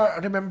 Dili na ko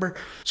ka remember.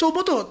 So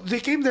boto,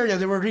 they came there,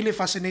 they were really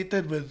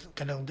fascinated with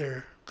kanang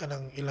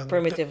ilang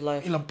Primitive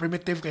life. Ilang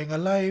primitive kay nga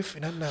life,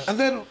 inana. And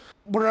then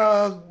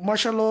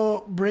martial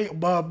law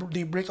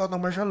the breakout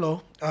ng martial law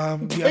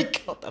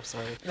Breakout. I'm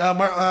sorry.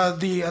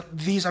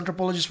 these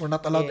anthropologists were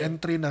not allowed Yeah.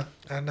 entry na.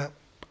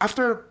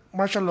 After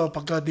martial law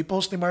pagka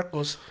deposed ni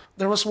Marcos,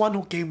 there was one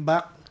who came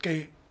back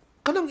kay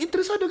kanang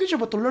interesado gyud siya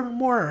ba to learn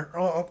more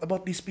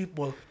about these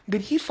people.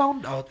 Then he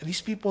found out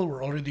these people were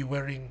already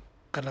wearing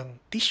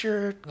kanang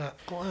t-shirt nga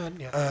kuan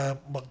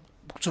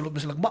sulod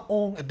na sila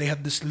maong, and they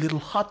had this little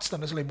huts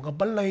na sila yung mga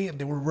balay, and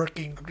they were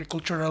working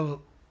agricultural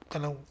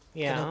kanang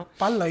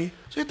palay.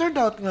 So it turned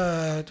out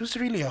nga it was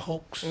really a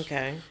hoax.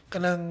 Okay.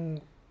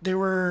 Kanang they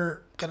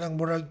were kanang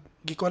murag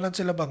gikuanan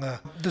sila ba nga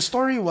the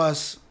story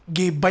was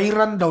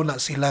gibayran daw na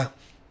sila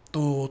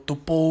to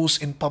pose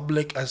in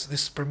public as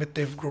this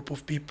primitive group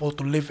of people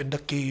to live in the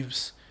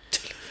caves.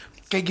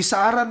 Kay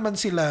gisaaran man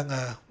sila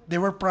nga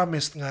they were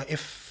promised nga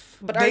if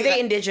But are they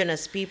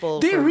indigenous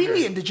people? they're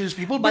really indigenous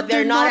people, but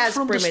they're not as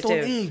from primitive.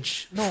 the Stone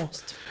Age. No,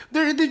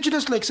 they're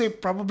indigenous, like say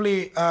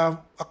probably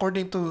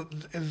according to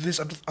this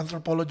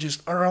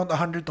anthropologist, around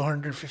 100 to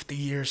 150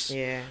 years.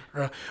 Yeah.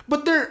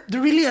 But they're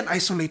really an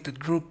isolated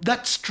group.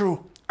 That's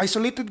true.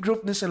 Isolated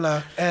group na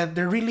sila, and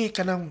they're really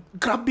kanang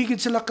grabe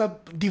gid sila ka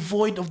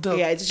devoid of the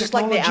It's just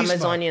like the technologies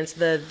ba. Amazonians,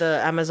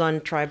 the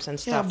Amazon tribes and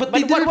stuff. but but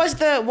they what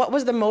didn't-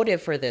 was the motive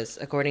for this,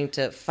 according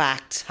to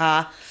facts?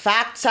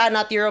 Facts,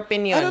 not your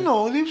opinion. I don't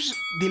know.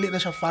 Dili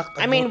na siya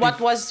fact. I mean, what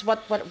was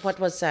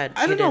said?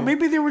 I don't know. Hidden?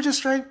 Maybe they were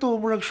just trying to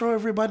show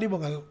everybody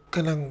mga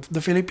kanang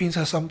the Philippines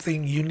has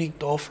something unique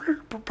to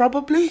offer.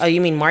 Probably. Oh, you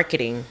mean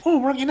marketing?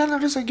 Mark,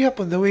 inana rin sa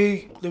gyapon. The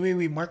way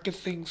we market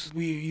things,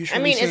 we usually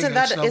I mean, say isn't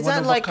it's that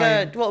one of like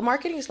a kind.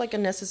 marketing is like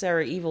a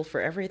necessary evil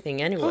for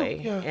everything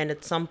anyway. Oh, yeah. And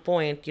at some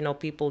point,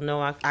 people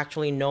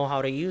actually know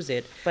how to use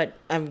it. But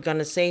I'm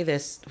gonna say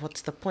this: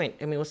 what's the point?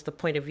 I mean, what's the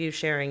point of you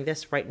sharing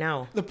this right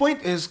now? The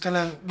point is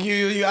kanang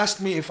you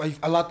asked me if I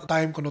a lot of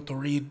time kuno to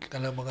read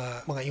kanang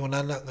mga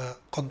iwanana nga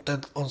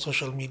content on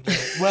social media.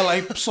 Well,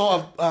 I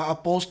saw a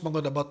post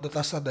mga about the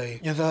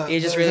Tasaday. You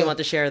just really want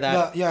to share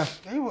that?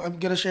 I'm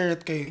gonna share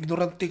it kay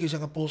ignorante kay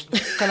siya nga post.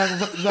 Kanang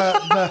the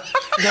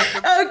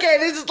Okay,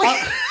 this is like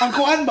ang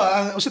kuan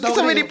ba ang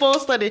somebody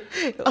posted it.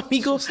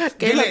 Amigo,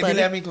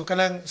 Dili amigo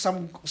kanang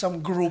some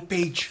group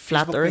page,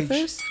 Flat Facebook page.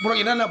 Earthers? Murag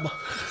inana ba?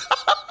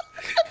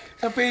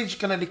 Sa page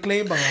kanang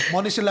di-claim ba nga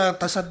mo ni sila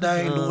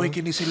Tasaday, luoy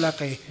kini sila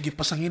kay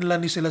gipasangin lang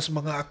ni sila sa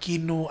mga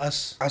Aquino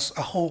as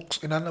a hoax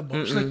inana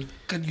ba? It's like,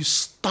 can you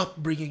stop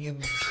bringing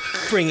in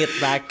bring it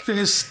back. can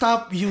you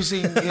stop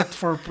using it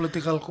for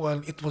political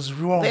kuan? It was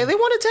wrong. They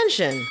want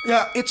attention.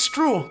 Yeah, it's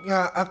true.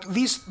 Yeah,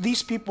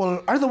 these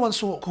people are the ones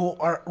who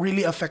are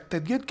really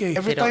affected. Good kay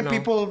every They don't time know.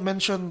 people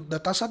mention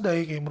the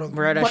Tasaday kay murag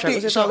Murada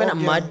siya. Kasi tawag na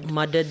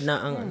mudded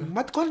na ang...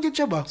 Mat kuan gid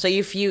siya ba? So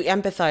if you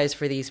empathize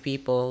for these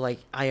people, like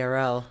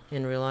IRL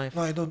in real life,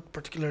 No, I don't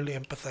particularly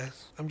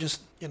empathize. I'm just,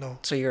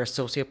 so you're a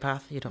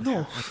sociopath? You don't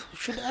no. have-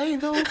 Should I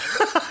though?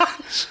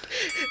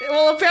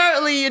 Well,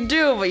 apparently you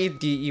do, but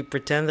you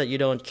pretend that you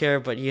don't care,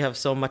 but you have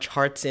so much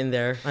hearts in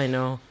there. I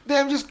know.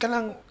 I'm just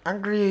kanang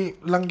angry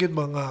lang gid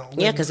ba nga.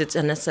 Yeah, because it's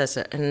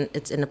unnecessary and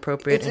it's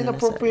inappropriate. It's and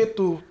inappropriate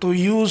to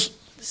use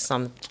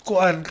Some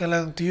kuan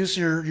kanang to use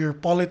your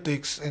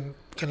politics and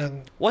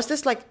kanang was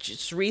this like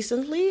just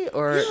recently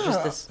or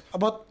just this?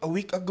 about a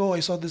week ago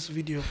I saw this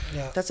video.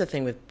 Yeah. That's the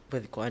thing with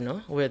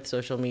Guano, with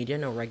social media,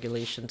 no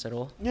regulations at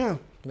all.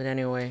 Yeah. But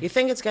anyway, you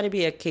think it's gonna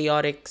be a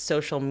chaotic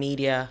social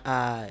media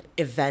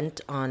event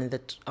on the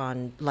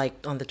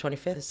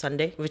 25th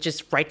Sunday, which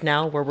is right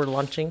now where we're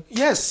launching?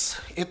 Yes,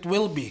 it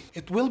will be.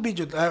 It will be,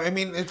 Jude. I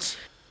mean, it's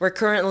We're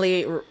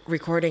currently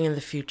recording in the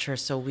future,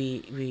 so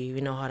we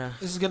know how to.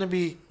 This is gonna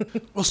be,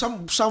 well,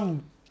 some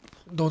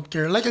don't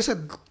care. Like I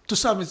said, to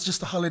some it's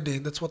just a holiday.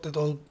 That's what it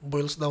all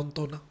boils down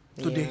to now.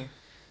 Today.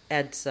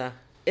 Yeah. EDSA.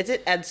 Is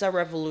it EDSA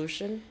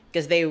Revolution?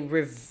 Because they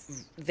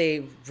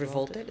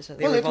revolted. So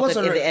they Well, it was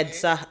revolted in the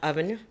EDSA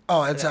Avenue.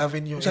 Oh, EDSA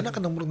Avenue. Sana ka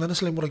nang na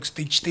sila murag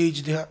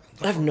stage diha.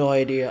 I have no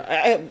idea.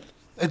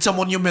 EDSA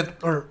Monument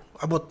or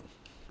about.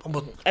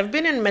 I've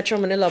been in Metro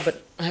Manila,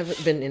 but I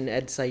haven't been in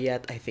EDSA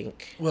yet, I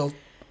think. Well,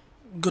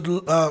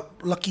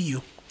 lucky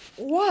you.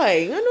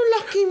 Why? Ano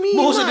lucky me?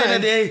 Most of man? the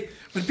day,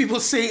 when people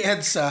say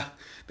EDSA,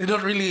 they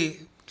don't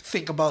really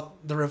think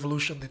about the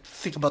revolution. They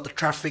think about the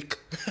traffic.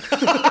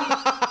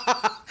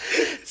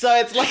 So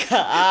it's like,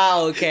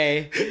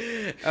 okay.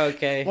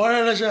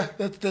 Wala na siya.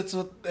 That's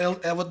what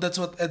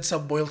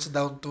EDSA boils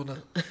down to na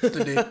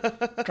today.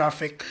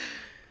 Traffic.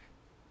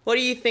 What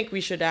do you think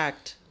we should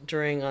act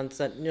during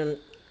onset?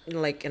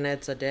 Like an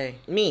EDSA day.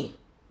 Me.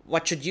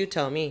 What should you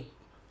tell me?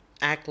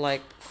 Act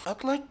like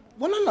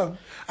Wala lang.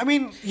 I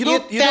mean, you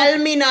tell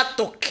me not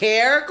to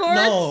care, Court?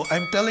 No,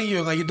 I'm telling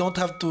you, you don't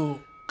have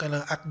to kind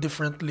of act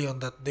differently on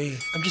that day.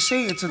 I'm just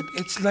saying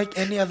it's like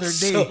any other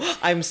day. So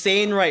I'm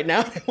sane right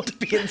now. I want to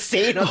be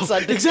insane on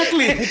Sunday.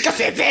 Exactly. Because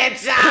it's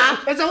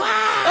EDSA. It's a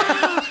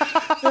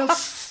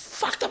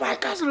fuck the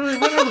Marcos.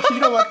 You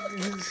know what?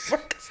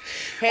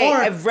 Hey,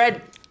 I've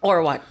read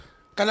or what?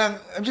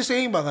 I'm just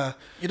saying, baka,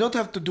 you don't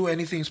have to do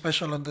anything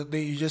special on that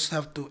day. You just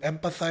have to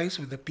empathize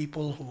with the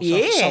people who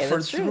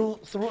suffered through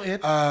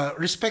it.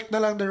 Respect na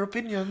lang their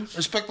opinions.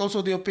 Respect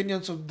also the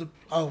opinions of the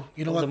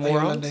you know what?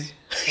 Morons?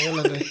 You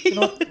know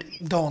what?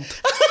 Don't.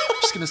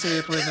 I'm just gonna say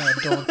it right now.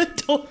 Don't.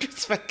 Don't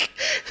respect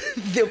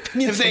the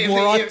opinions of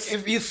morons.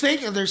 If you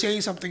think they're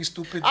saying something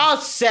stupid,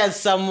 Says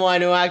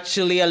someone who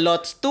actually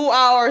allots 2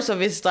 hours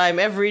of his time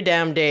every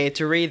damn day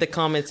to read the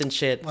comments and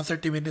shit.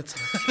 30 minutes.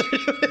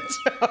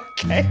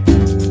 Okay.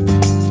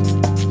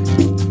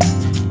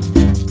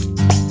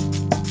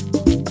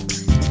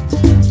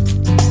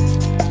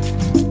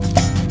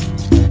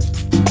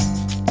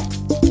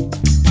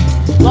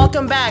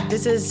 Welcome back.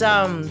 This is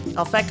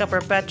Alfeca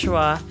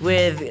Perpetua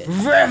with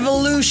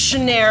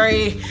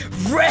revolutionary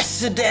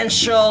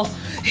residential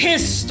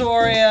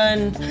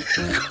historian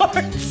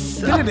Courts.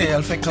 Dili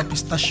Alfeca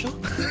Pistachio.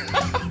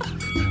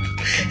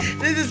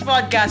 This is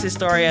Podcast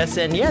Historias,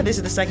 and this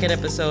is the second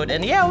episode,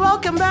 and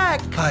welcome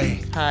back.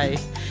 Hi.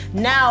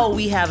 Now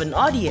we have an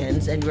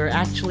audience, and we're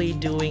actually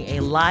doing a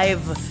live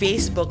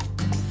Facebook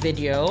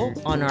video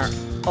on our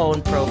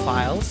own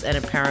profiles, and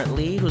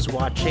apparently who's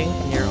watching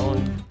in your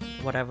own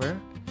whatever.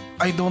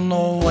 I don't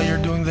know why you're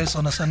doing this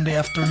on a Sunday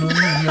afternoon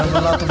when you have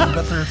a lot of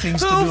better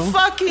things to do. Who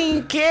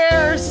fucking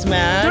cares,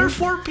 man? There are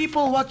 4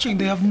 people watching.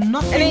 They have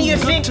nothing And then you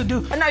good think, to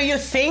do. No, you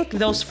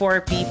think those 4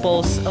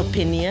 people's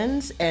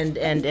opinions and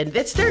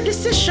it's their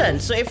decision.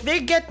 So if they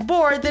get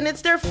bored, then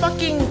it's their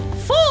fucking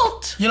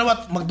fault. You know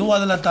what?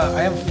 Magduwa na lang ta.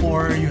 I have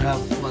 4. You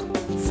have what?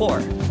 4.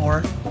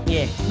 4?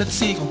 Yeah. Let's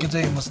see kung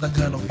kinsa yung mas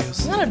daghan of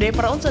views. Nga na day,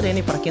 para unsa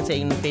din para kinsa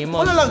yung famous.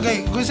 Wala lang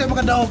kay. Kung sa'yo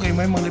makadaog kay,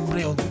 may mga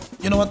libre og.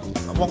 You know what?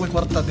 Ako ko'y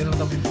kwarta. Di lang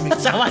na bibig.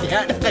 Sama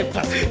yan.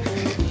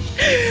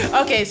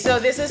 Okay,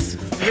 so this is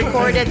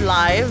recorded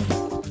live.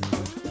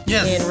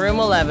 Yes. In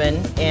room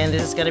 11, and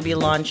this is gonna be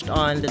launched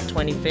on the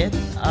 25th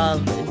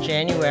of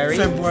January.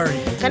 February.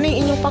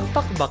 Kaning inyong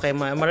pakpak ba kay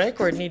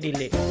ma-record ni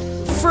dili?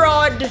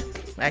 Fraud!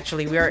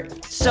 Actually,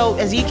 so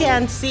as you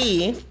can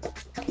see,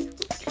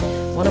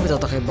 wala ba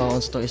ito kay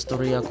baon sa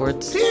istorya,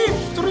 Courts?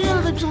 Istorya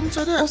na tayo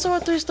sa na. Sa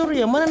ito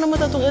istorya, mana naman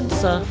itong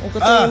EDSA? Kung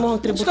katuloy mo ang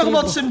Let's talk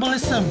about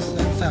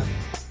tribo-tribo.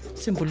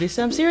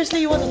 symbolism.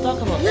 Seriously, you want to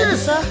talk about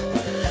Yes.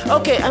 EDSA?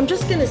 Okay, I'm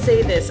just gonna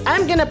say this.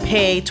 I'm gonna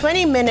pay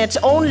 20 minutes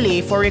only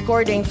for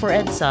recording for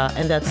EDSA,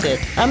 and that's it.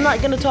 I'm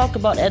not gonna talk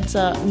about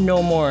EDSA no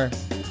more.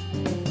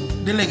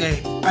 Dili kay,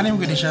 anim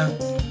ko siya.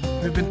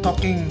 We've been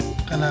talking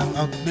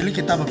dili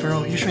kita ba,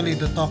 pero usually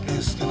the talk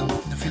is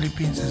the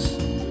Philippines is.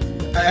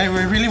 I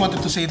really wanted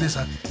to say this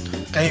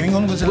Kaya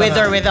ingon ko sila. With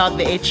or without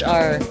the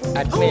HR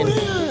admin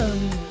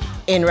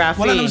in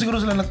Rafi. Wala naman siguro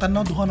sila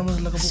nagtanaw, duha naman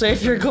sila kabuk. So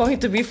if you're going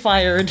to be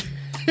fired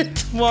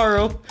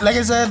tomorrow. Like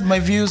I said,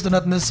 my views do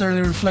not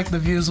necessarily reflect the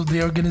views of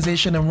the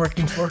organization I'm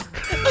working for.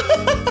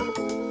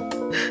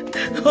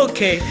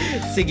 Okay,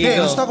 sige,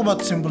 go. Let's talk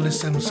about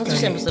symbolisms.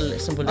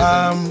 Symbolism.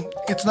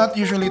 It's not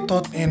usually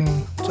taught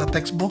in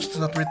textbooks.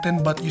 It's not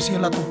written, but you see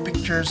a lot of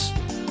pictures.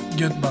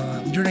 Yun ba,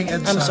 during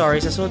EDSA. I'm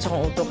sorry, sa sunod sa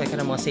kong utok, kaya ka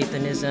ng mga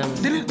Satanism,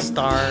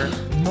 star.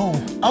 No.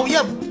 Oh,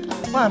 yeah.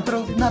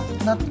 Pero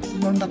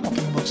we're not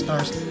talking about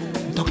stars.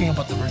 I'm talking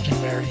about the Virgin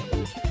Mary.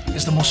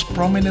 It's the most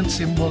prominent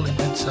symbol in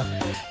EDSA.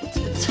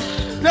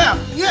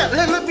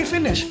 Let me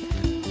finish.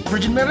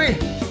 Virgin Mary.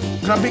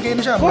 Grabe kayo na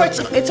siya.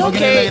 It's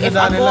okay if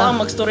ako ang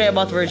mag-story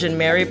about Virgin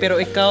Mary,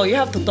 pero ikaw, you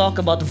have to talk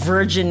about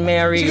Virgin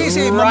Mary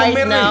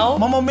right now.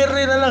 Mama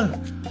Mary na lang.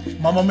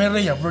 Mama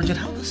Mary, Virgin.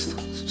 How does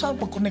saan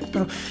pag-connect?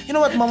 Pero, you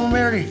know what, Mama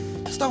Mary?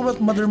 Let's talk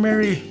about Mother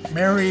Mary.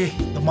 Mary,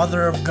 the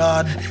Mother of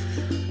God.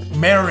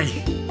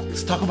 Mary.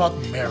 Let's talk about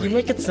Mary. You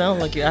make it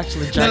sound like you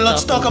actually jacked Then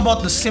let's up. talk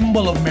about the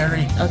symbol of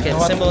Mary. Okay,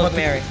 the symbol of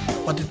Mary.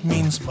 what it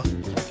means ba.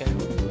 Okay.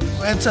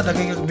 So EDSA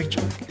dagay ka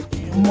picture.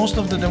 Most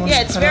of the Yeah,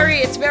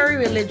 demonstrations. it's very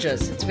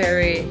religious. It's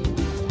very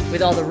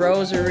with all the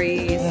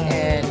rosaries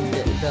and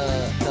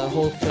the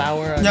whole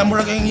flower. Yeah,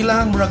 murag ang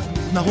ilang murag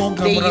nahog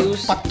They murag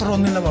use-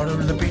 patron nila ba, or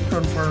the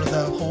patron for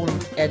the whole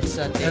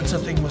EDSA thing. EDSA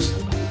thing was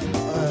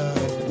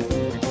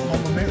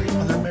Mama Mary,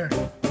 Mother Mary.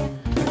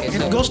 Okay,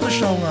 It goes to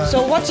show nga.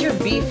 so what's your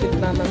beef with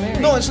Mama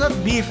Mary? No, it's not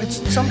beef. It's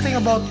something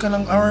about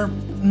kanang our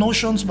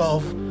notions ba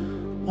of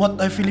what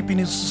a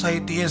Filipino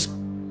society is.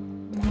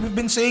 We've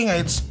been saying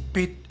it's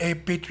a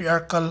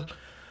patriarchal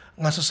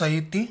nga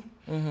society,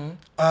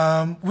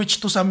 which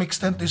to some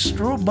extent is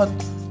true, but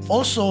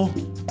also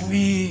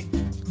we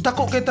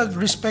dako kitag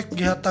respect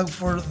gihatag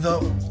for the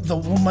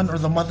woman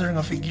or the mother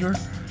nga figure,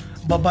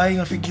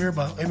 babae nga figure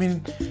ba. I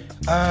mean,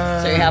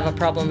 So you have a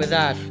problem with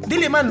that?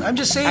 dili man. I'm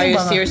just saying. Are you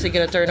ba nga, seriously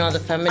gonna turn on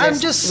the feminist I'm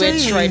just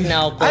switch saying. right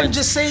now? Bert? I'm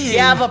just saying. You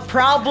have a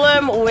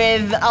problem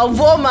with a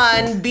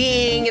woman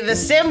being the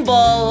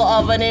symbol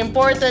of an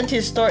important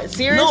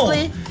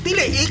Seriously? No,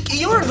 dili.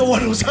 You're the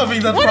one who's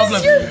having that What is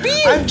problem. your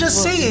beef? I'm just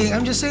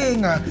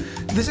saying.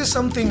 This is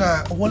something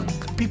what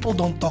people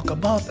don't talk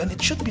about, and it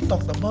should be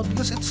talked about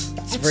because it's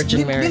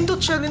Virgin Mary.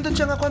 Nindot siya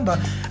nga kwan ba.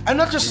 I'm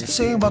not just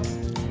saying about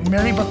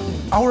Mary, but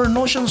our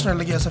notions na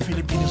lagi sa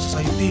Filipino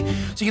society.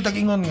 Sige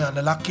tag-ingon nga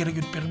lalaki ra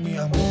gyud pirmi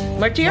ang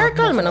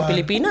Matriarchal man ang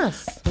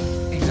Pilipinas.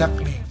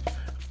 Exactly.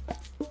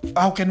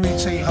 How can we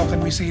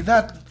say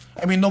that?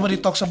 I mean, nobody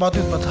talks about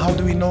it, but how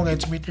do we know that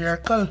it's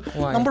matriarchal?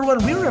 Why? Number one,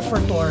 we refer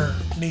to our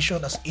nation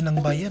as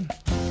Inang Bayan.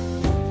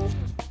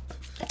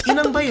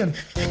 Inang Bayan.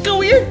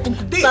 Ka-weird.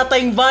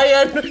 Tatayng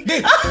bayan.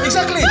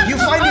 Exactly. You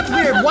find it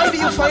weird. Why do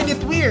you find it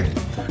weird?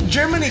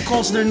 Germany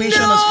calls their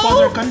nation as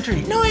father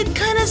country. No, it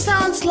kind of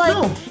sounds like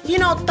No.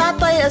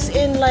 tatay as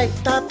in like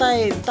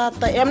tatay.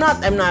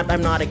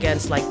 I'm not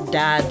against like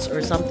dads or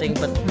something,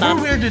 but We're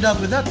weirded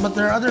out with that, but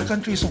there are other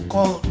countries who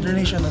call their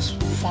nation as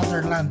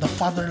fatherland, the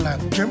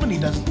fatherland. Germany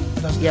does.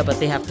 yeah, but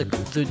they have to.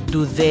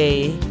 Do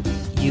they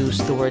use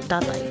the word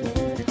tatay?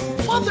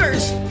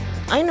 Fathers.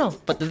 I know,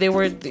 but they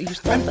use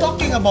I'm tatay.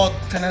 talking about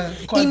kinda.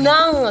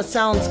 Inang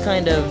sounds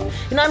kind of.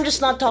 I'm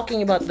just not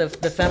talking about the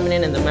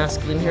feminine and the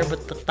masculine here,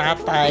 but the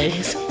tatay.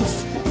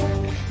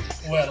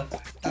 Well,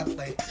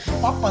 tatay.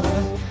 Papa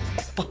na.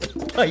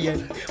 Papa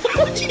yan. Why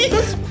would you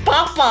use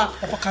papa?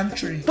 Papa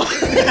country.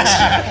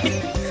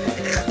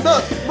 No,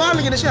 mahal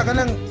na siya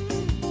kanang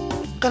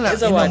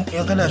Is a what?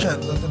 kana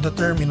siya the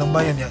term inang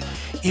bayan niya.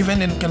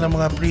 Even in kanang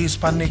mga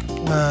pre-Hispanic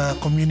na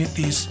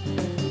communities,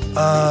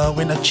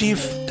 when a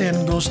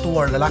chieftain goes to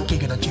war, lalaki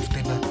gyud ang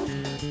chieftain na.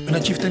 When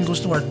a chieftain goes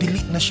to war,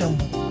 dili na siya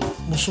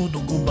musud o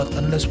gubat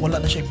unless wala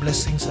na siya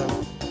blessing sa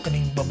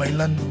kaning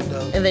babaylan.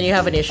 And then you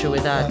have an issue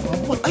with that.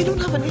 Well, I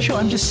don't have an issue.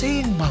 I'm just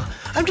saying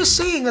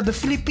that the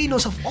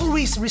Filipinos have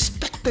always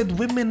respected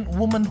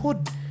womanhood.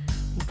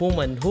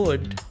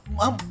 Womanhood.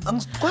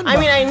 Kwan I ba?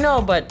 mean, I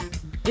know, but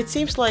it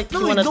seems like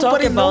you want to talk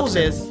nobody about knows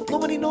it. this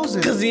Nobody knows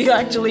it. because you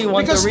actually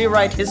want to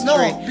rewrite history. No,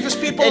 because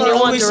people and are you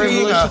want always the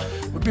saying,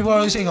 revolution. people are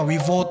always saying, we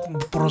vote,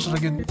 pros na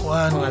yun,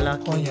 Mga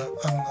laki.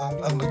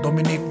 ang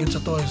nag-dominate yun sa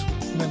to is,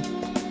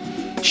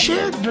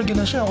 shared na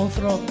na siya all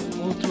throughout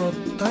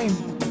time.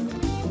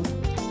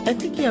 I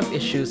think you have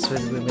issues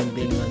with women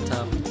being on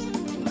top.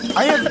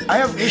 I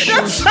have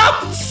issues.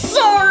 Sounds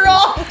so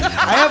wrong.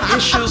 I have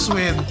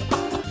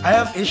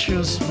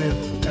issues with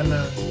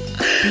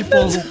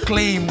people who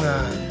claim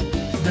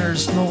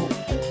there's no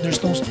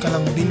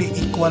kanang dili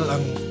equal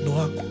ang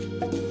duha.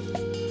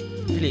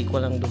 Really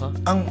equal ang duha.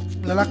 Ang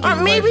lalaki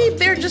Maybe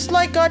they're just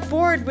like got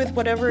bored with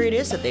whatever it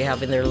is that they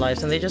have in their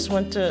lives and they just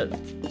want to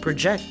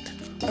project.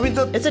 I mean,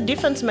 It's a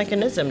defense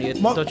mechanism,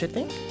 don't you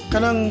think?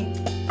 kanang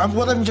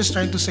what I'm just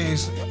trying to say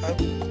is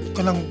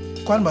kanang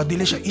kuan ba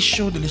dili siya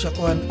issue, dili siya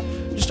kuan.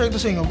 Just trying to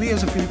say nga we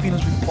as a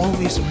Filipinos we've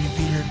always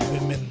revered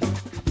women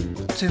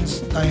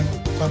since time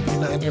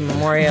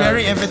Immemorial.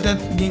 Very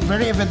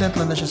evident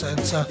lang na siya sa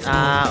EDSA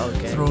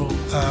Okay. through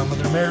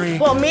Mother Mary.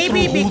 Well,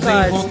 maybe through who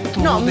they because vote,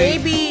 through who they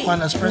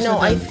kuan as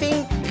president. I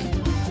think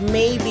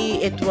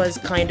maybe it was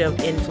kind of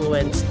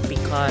influenced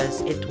because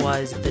it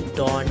was the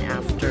dawn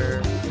after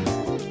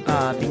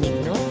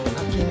Benigno.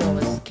 Aquino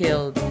was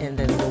killed, and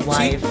then the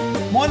wife.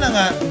 Mo na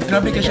nga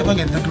grabe ka siya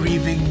kagad the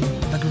grieving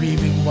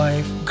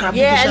wife. Grabe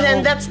ka Yeah, siya, and then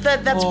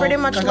oh, that's pretty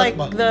much kagat like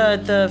ba?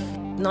 the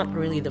not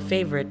really the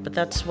favorite, but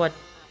that's what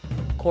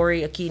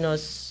Cory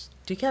Aquino's.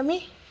 Do you get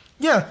me?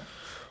 Yeah.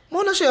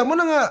 Mo na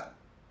nga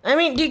I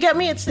mean, do you get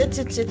me? It's.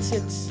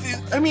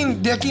 I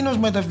mean, the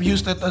Aquinos might have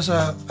used it as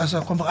a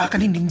kumbaga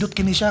kanin nindot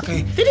kini siya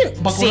kay They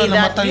didn't bago say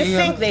na that. namatay You iyang-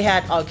 think they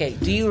had? Okay.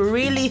 Do you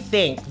really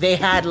think they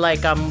had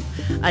like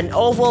an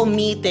oval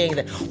meeting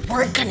that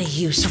we're gonna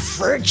use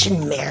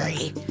Virgin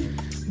Mary?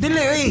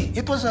 Dili,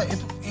 it was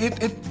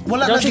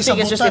wala Don't na you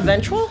think it's just gisabutan.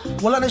 eventual?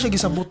 Wala na siya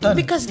gisabutan.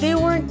 Because they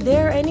weren't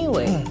there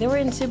anyway. They were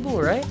in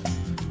Cebu, right?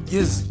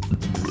 Yes.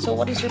 So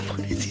what is your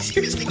point?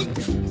 Seriously?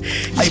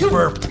 I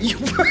burped. You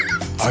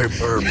burped. I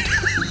burped.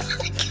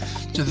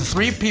 To the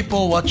 3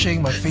 people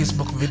watching my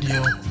Facebook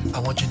video, I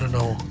want you to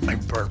know I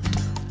burped.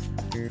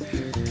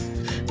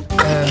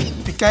 And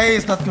Sky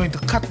is not going to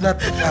cut that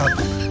out.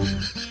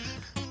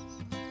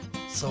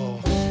 So,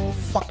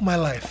 fuck my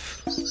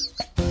life.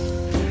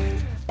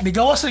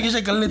 Nigawas lagi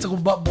siya kalit sa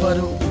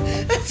kumbabaro.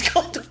 That's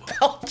called a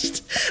belch.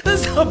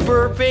 That's not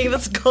burping.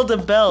 That's called a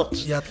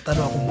belch. Yata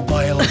na akong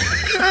bile.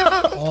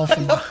 All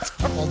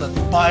that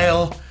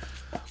bile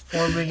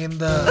forming in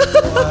the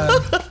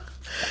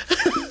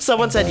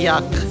Someone said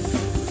yuck.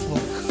 well,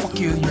 fuck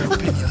you and your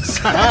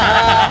opinions.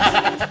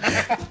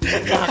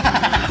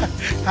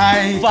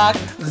 Hi. Fuck.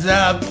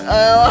 Zab.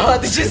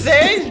 What did you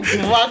say?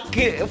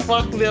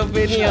 Fuck the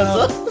opinions.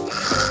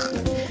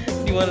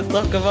 You want to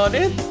talk about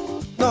it?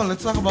 No,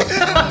 let's talk about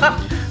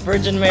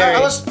Virgin Mary. I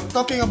was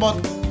talking about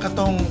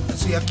katong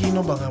si Aquino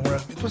ba nga, where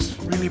it was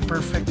really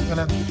perfect.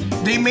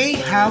 They may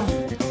have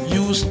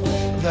used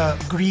the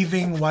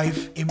grieving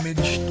wife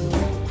image to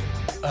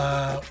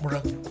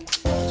murag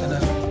sana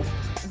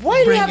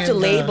Why do you bring have to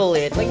in the- label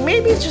it? Like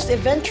maybe it's just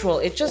eventual.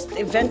 It just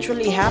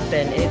eventually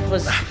happened. It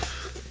was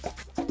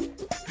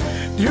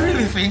Do you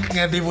really think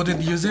nga they wouldn't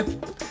use it?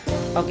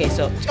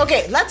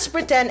 okay. Let's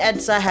pretend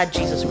Edsa had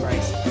Jesus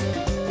Christ.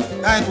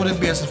 It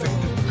wouldn't be as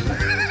effective.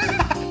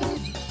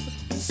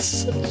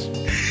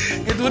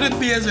 It wouldn't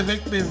be as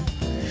effective.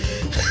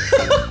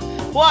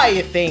 Why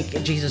you think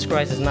Jesus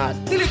Christ is not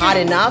hot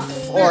enough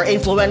or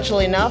influential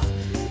enough?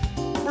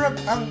 Murag,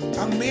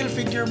 ang male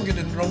figure mo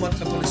in Roman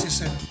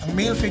Catholicism, ang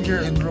male figure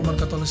in Roman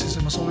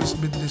Catholicism has always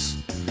been this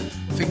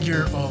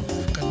figure of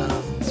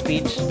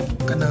Speech,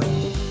 kanang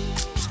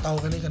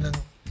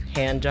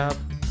hand job.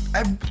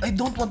 I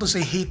don't want to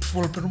say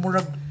hateful, pero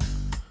murag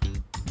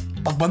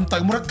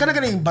pagbantay, murag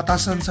kanang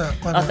batasan sa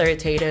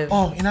Authoritative.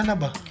 Oh, inana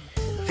ba?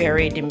 They're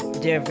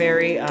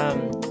very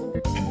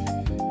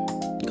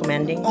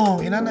commanding. Oh,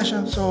 inana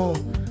siya. So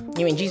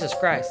You mean Jesus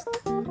Christ?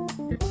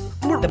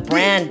 murag, The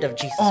brand of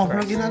Jesus Oh,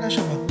 murag Christ. inana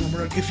siya ba?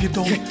 Murag if you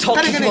don't You're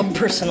talking about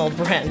personal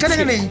brands.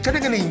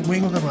 Kanaganing,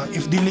 mo ka ba?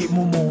 If dili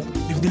mo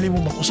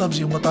makusab sa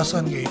iyong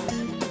batasan kay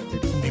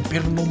may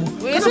perno mo.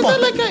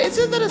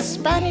 Isn't that a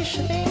Spanish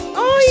thing?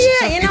 Oh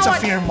yeah, It's a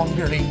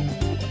fear-mongering.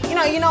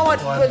 You know what?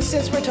 What? But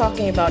since we're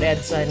talking about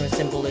EDSA and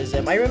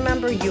symbolism, I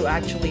remember you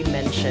actually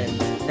mentioned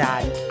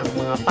that ang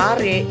mga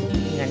pare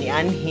nga ni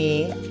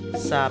Anhi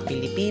sa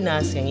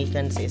Pilipinas nga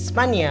gikan sa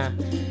Espanya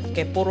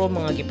kay puro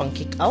mga gipang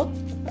kick out.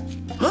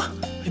 Huh?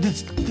 I didn't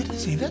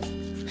say that.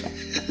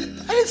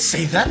 I didn't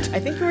say that.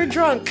 I think you were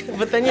drunk,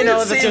 but then you I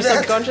know didn't that say you're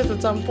that. subconscious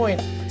at some point.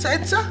 Sa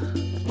EDSA?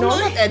 No,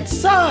 not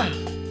EDSA.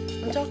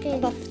 I'm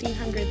talking about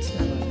 1500s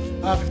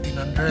na.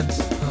 1500s.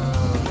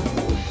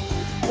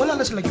 Wala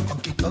na sila yung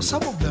kick out.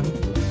 Some of them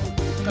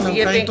kanang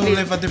You trying think to they-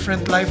 live a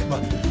different life ba?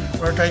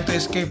 Or trying to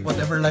escape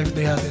whatever life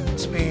they had in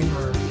Spain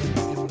or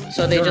in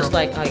So they just Europe.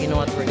 like, oh, you know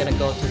what? We're gonna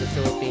go to the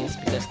Philippines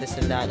because this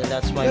and that, and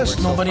that's why Yes,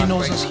 we're so nobody fucked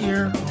knows right us now.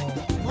 here.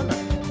 Wala.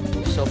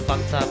 We're so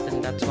fucked up, and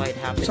that's why it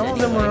happened. Some of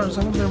them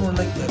were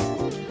like that.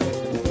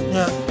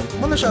 Yeah,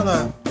 mana siya nga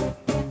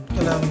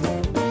kanang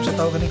sa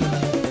tao gani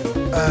kanang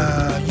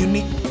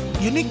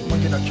unique man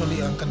yun actually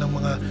ang kanang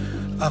mga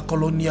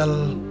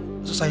colonial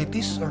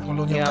societies or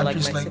colonial Yeah, like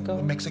countries Mexico.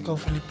 Mexico,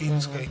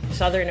 Philippines kay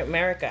Southern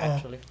America,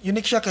 actually.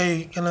 unique siya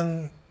kay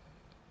kanang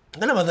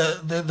alam mo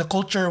the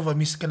culture of a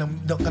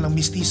kanang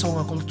mestizo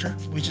nga culture,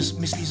 which is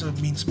mestizo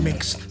means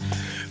mixed.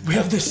 We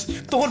have this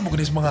tungod mo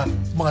guys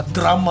mga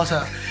drama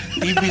sa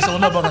TV sa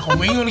una ba kung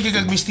mayon kay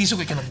kag mestizo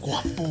kay kanang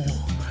gwapo,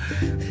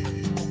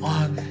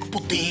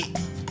 puti.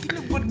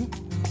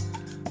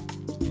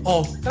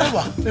 Oh, ano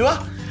ba? Di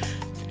ba?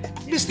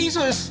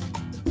 Mestizo is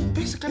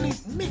basically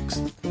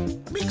mixed.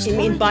 You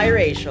mean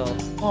biracial?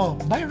 Oh,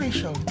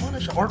 biracial. Ano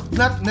siya? Or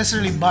not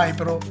necessarily bi,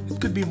 pero it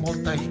could be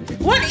multi.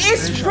 What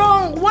is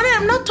wrong?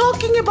 I'm not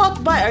talking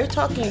about bi. Are you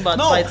talking about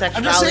No, bisexuality?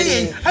 I'm just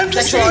saying. I'm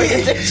just sexual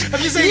saying. orientation?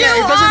 I'm just saying. You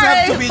It doesn't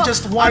have to are- be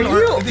just one, are or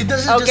you- it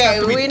doesn't just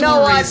have to be we two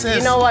know what.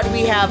 races. You know what?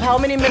 We have how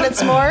many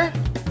minutes more?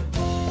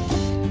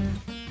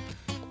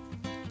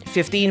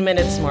 15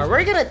 minutes more.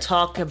 We're gonna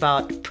talk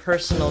about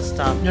personal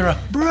stuff. You're a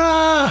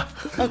bruh.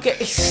 Okay.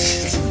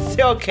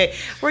 Okay.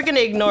 We're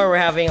gonna ignore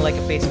we're having like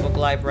a Facebook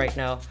Live right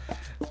now.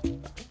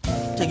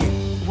 Sige.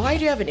 Why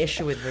do you have an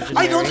issue with Virgin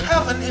I Mary? don't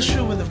have an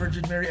issue with the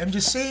Virgin Mary. I'm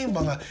just saying,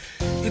 mga,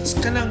 it's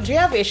kanang. Do you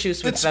have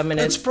issues with It's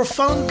feminists?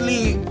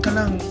 profoundly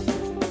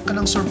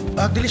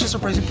dili siya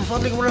surprising.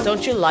 Profoundly, murag,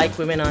 Don't you like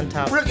women on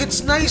top? murag,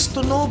 it's nice to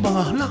know,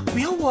 mga, hala,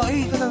 miyawa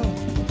eh, kanang.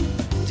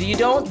 Do you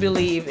don't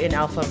believe in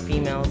alpha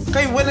females?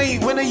 Kay when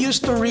I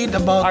used to read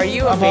about. Are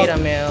you a about, beta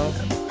male?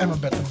 I'm a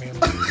beta male.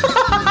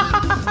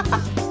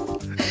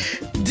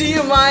 Do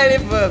you mind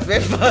if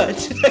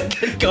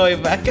going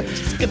back? I'm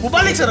just gonna...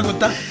 Mubalik sa nagot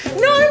ta.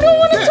 No, I don't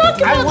want to talk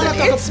I about wanna it.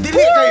 talk It's dili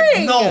kay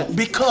boring. no,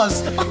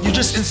 because you're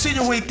just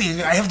insinuating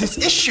I have this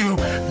issue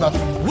about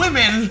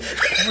women,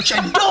 which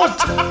I don't.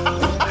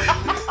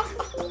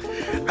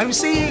 I'm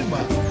saying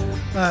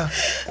ba,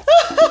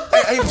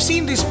 I've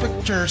seen these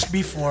pictures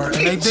before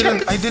and I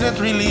didn't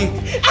really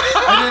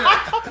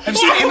I've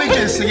seen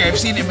images, yeah, I've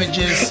seen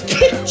images,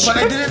 but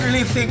I didn't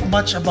really think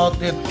much about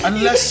it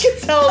unless You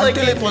can tell, like,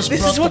 until it was this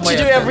brought is what to my you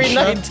do every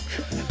attention.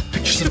 night.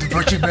 Pictures of the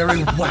Virgin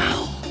Mary,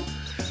 wow,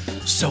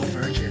 so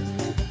virgin,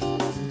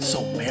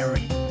 so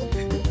Mary.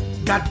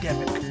 God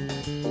damn it.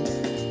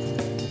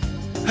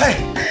 Hey!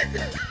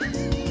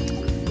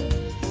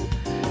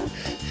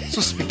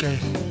 Suspik eh.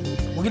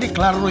 Huwag hindi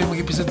klaro yung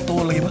mag-episode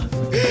 2 lagi ba?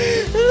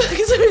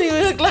 Kasi hindi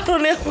mo naklaro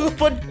na yung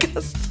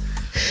podcast.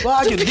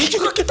 Bakit yun? Di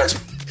ko kita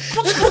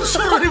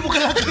sponsor mo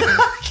ka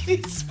lagi.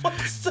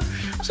 Sponsor.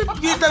 Kasi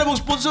kita na mong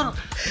sponsor.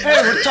 Hey,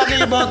 we're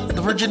talking about the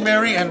Virgin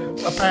Mary and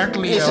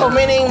apparently... So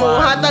meaning mo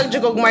hatag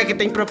jud og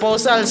marketing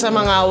proposal sa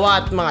mga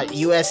mga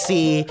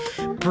USC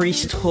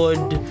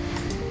priesthood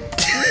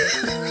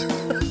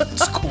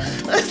school.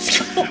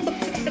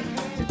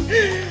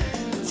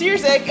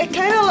 Seriously, I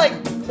kind of like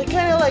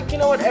you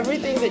know what,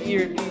 everything that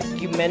you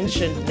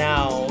mentioned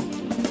now,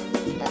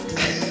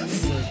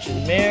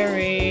 Virgin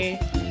Mary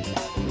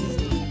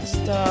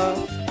stuff.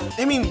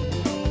 I mean,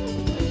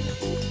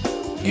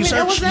 you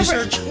search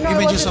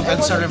images of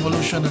EDSA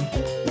Revolution, and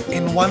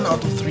in 1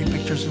 out of 3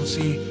 pictures you'll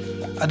see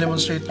a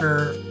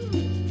demonstrator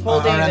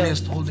holding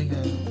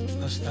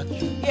a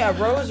statue. Yeah,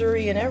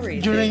 rosary and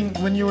everything.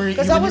 When you were,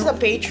 because that was the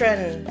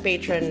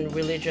patron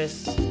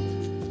religious.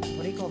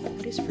 What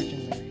is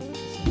Virgin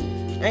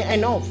Mary? I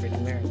know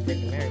Virgin Mary, but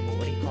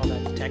what do you call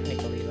that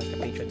technically? Like a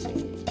patron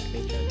saint?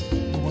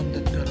 The one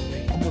that got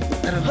away.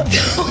 I don't know.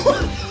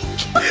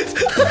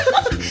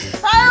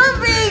 I'm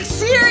being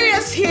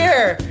serious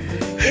here.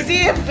 Is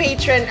he a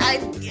patron?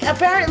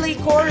 Apparently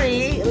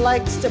Corey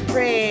likes to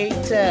pray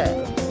to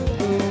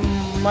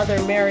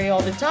Mother Mary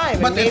all the time,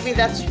 and maybe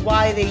that's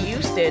why they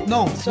used it.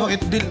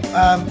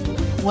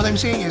 What I'm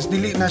saying is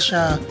dili na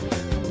siya.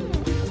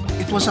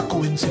 It was a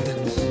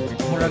coincidence.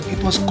 Murag it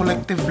was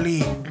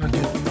collectively.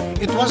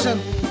 It wasn't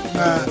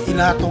na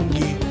ilatong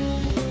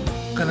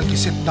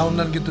sit down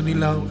lang gito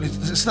nila.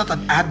 It's not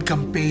an ad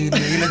campaign.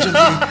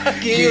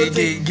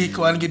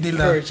 Kuan gid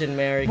nila. Virgin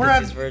Mary,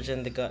 because she's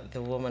virgin,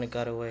 the woman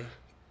got away.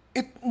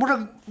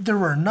 There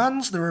were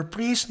nuns, there were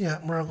priests, yeah.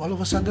 All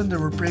of a sudden they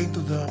were praying to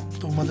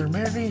Mother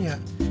Mary,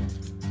 yeah.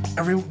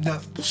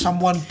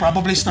 Someone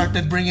probably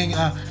started bringing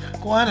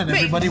kuan, and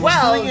everybody was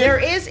doing it.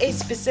 There is a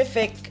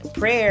specific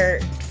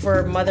prayer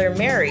for Mother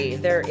Mary.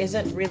 There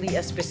isn't really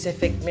a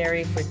specific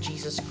Mary for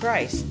Jesus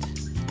Christ,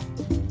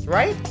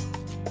 right?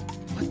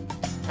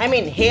 I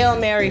mean, Hail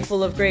Mary,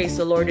 full of grace,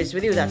 the Lord is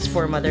with you. That's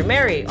for Mother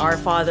Mary. Our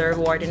Father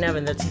who art in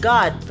heaven, that's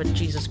God. But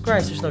Jesus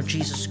Christ, there's no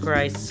Jesus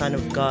Christ, Son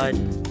of God.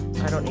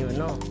 I don't even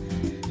know.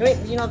 I mean,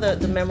 you know the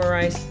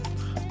memorized.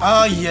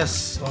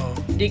 Yes.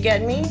 Do you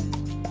get me?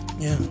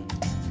 Yeah.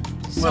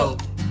 Well,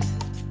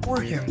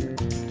 for him.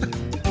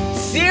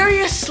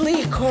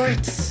 Seriously,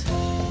 Courts?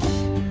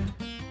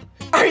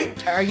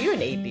 Are you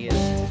an atheist?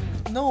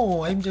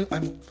 No, I'm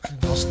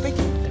agnostic.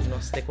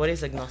 Agnostic. What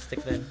is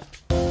agnostic then?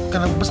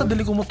 Kanang basta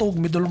dili ko motog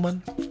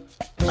middleman.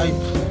 I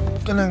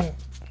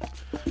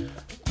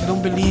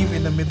don't believe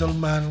in a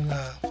middleman.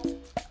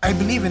 I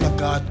believe in a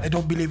God. I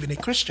don't believe in a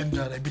Christian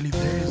God. I believe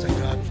there is a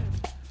God.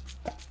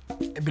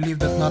 I believe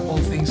that not all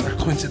things are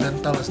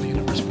coincidental, as the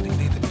universe would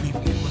dictate. I believe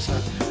it was a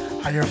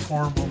higher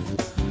form of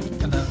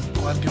kanang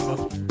kuan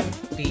gyud.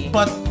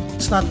 But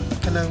it's not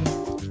kanang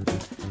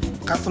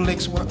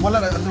Catholics.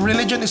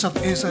 Religion is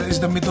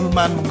the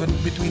middleman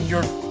between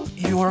your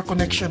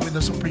connection with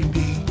the Supreme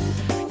Being.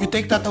 You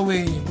take that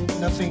away,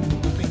 nothing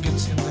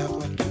gets in that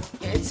one.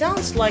 It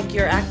sounds like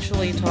you're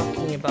actually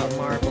talking about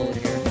Marvel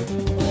here.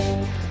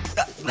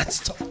 Let's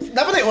talk.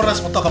 Dapat ay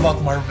oras mo talk about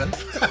Marvel.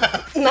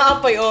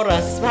 Naapay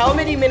oras. How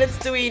many minutes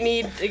do we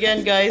need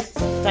again, guys?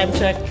 Time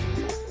check.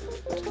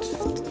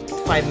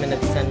 5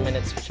 minutes, 10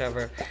 minutes,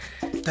 whichever.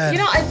 10.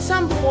 You know, at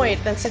some point,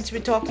 then since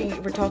we're talking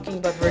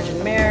about Virgin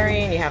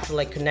Mary, and you have to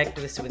like connect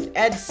this with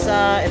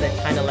EDSA, and that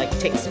kind of like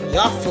takes me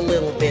off a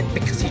little bit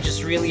because you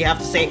just really have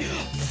to say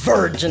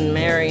Virgin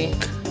Mary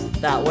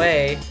that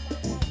way.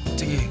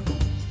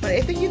 But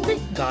I think you think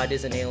God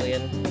is an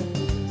alien,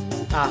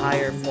 a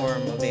higher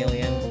form of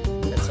alien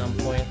at some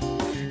point.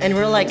 And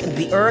we're like,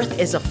 the Earth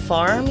is a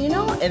farm, you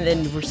know, and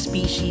then we're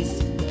species,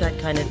 that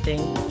kind of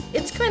thing.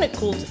 It's kind of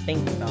cool to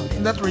think about it.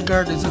 In that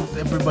regard, isn't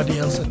everybody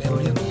else an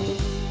alien?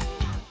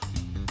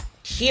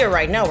 Here,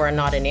 right now, we're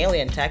not an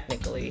alien,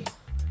 technically.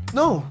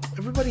 No,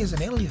 everybody is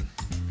an alien.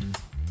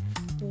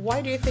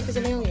 Why do you think it's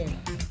an alien?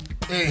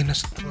 In a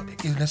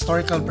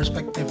historical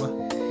perspective.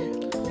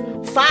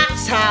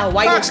 Facts, ha?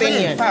 White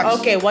opinion. Facts.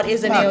 Okay, what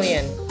is an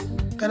alien?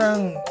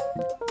 Kanang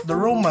the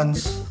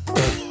Romans.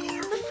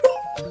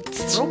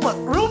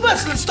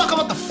 Romans! Let's talk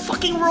about the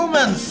fucking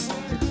Romans!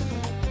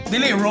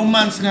 Dili,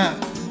 romance nga.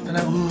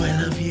 Kanang, ooh,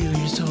 I love you,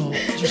 you're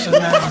so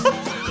nice.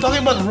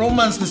 Talking about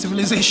romance, the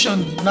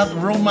civilization, not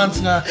romance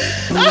nga.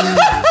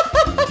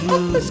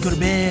 Ooh, let's go to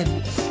bed.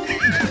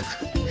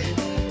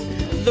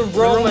 The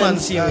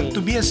Romans, you mean?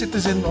 To be a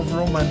citizen of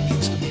Roman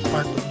means to be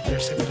part of their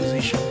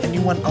civilization.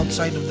 Anyone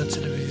outside of that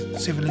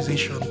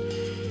civilization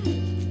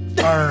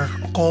are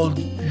called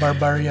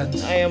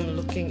barbarians. I am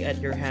looking at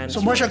your hands.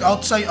 So more siya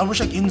outside, more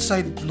siya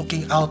inside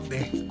looking out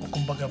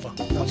kumbaga ba.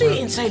 What do you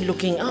inside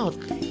looking out?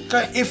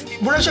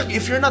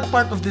 If you're not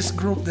part of this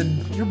group,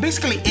 then you're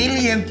basically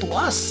alien to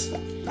us.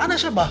 Ana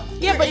siya ba?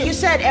 Yeah, but you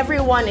said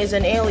everyone is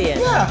an alien.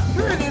 Yeah,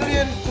 you're an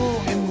alien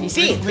too. You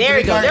see, there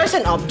you go. There's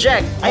an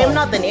object. I am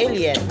not an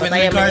alien, but With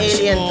I am an regards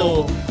alien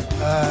to,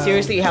 too.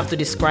 Seriously, you have to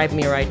describe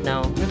me right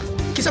now.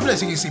 Kisa pala,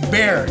 sige, si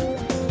Bear.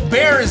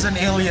 Bear is an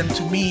alien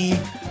to me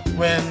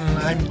when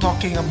I'm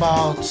talking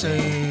about,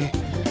 say,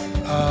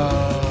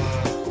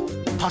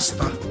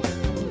 pasta.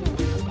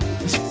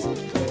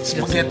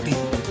 Spaghetti.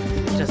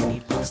 He doesn't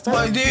eat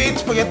pasta. Do you eat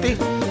spaghetti?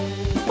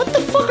 What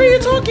the fuck are you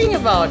talking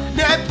about?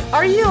 That,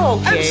 Are you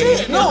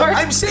okay?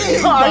 I'm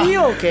saying. Are you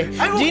okay?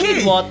 I'm Do you okay.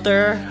 need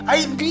water?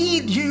 I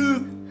need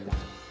you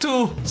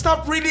to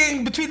stop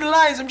reading between the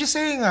lines. I'm just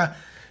saying,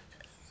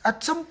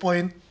 at some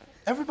point,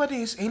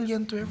 everybody is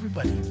alien to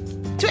everybody.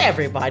 To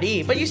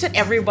everybody. But you said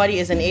everybody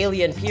is an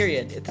alien,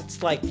 period.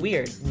 It's like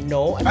weird.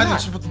 No, I'm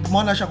not.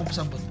 Mo na siya kung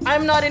pasabot.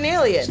 I'm not an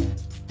alien.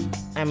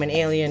 I'm an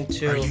alien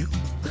too. Are you?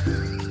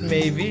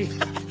 Maybe.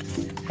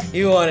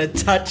 You want to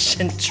touch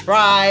and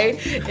try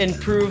and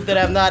prove that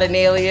I'm not an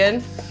alien?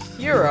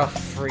 You're a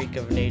freak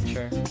of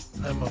nature.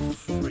 I'm a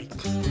freak.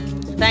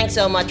 Thanks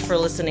so much for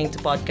listening to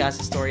Podcast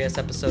Historias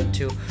Episode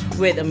 2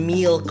 with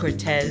Emil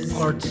Cortez.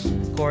 Cortez.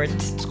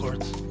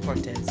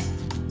 Cortez.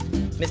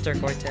 Mr.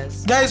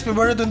 Cortez. Guys,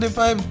 February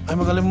 25, ay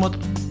magalimot.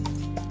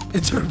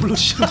 It's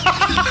revolution.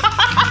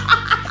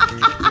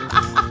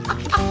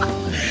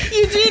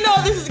 You do know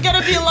this is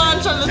gonna be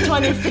launched on the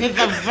 25th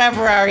of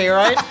February,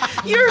 right?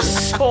 You're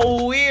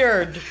so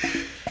weird.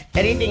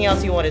 Anything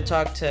else you want to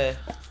talk to?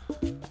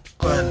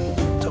 Kuan,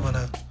 tama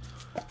na.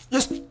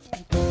 Just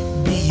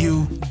be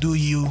you, do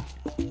you.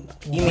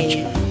 You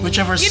mean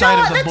Whichever you side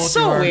know of what? the boat That's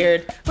you so are.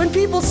 weird. When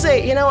people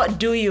say, you know what,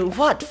 do you?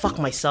 What? Fuck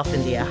myself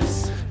in the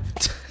ass.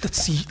 Let's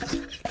see.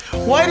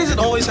 Why does it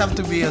always have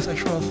to be a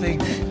sexual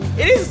thing?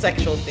 It is a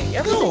sexual thing.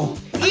 No.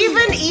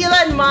 Even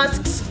Elon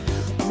Musk's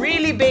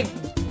really big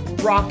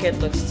rocket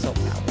looks so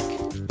phallic.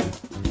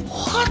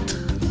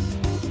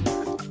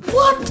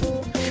 What?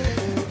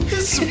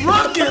 His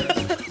rocket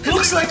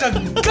looks like a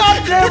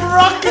goddamn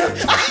rocket.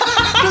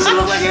 Doesn't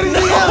look like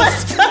anything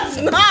else. It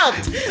does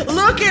not.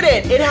 Look at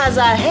it. It has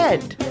a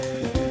head.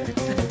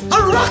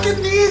 A rocket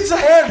needs a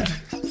head.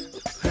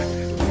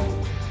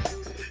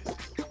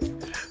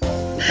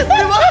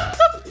 Diba?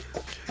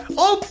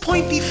 All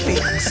pointy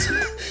things.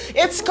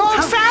 It's called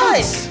Have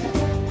phallic. guts.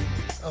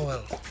 Oh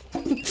well.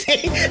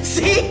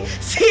 See,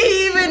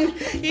 even.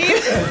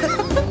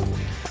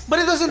 But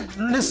it doesn't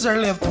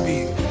necessarily have to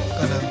be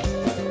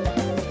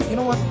you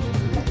know what?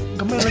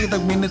 Gamay lang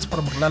itag minutes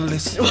para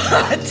maglalis.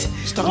 What?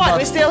 talk What? about-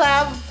 We still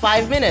have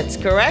 5 minutes,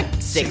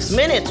 correct? 6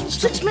 minutes.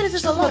 6 minutes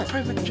is a lot.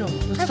 Private joke.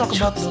 Let's talk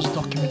about those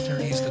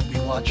documentaries that we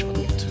watch on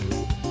YouTube.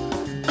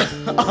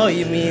 Oh,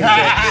 you mean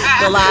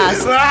the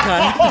last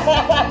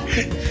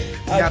kind.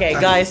 Okay,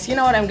 Yata. guys, you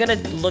know what? I'm gonna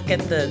look at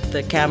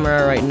the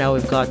camera right now.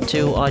 We've got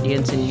 2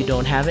 audience and you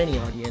don't have any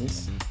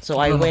audience. So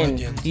I Walang win.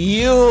 audience.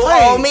 You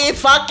Ay! owe me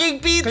fucking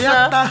Kaya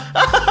pizza. ta.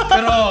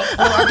 Pero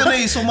ato na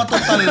isuma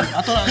total.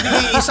 Ato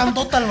na isang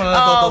total wala na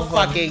Oh, total.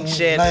 fucking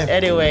shit. Live.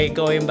 Anyway,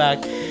 going back.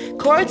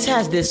 Quartz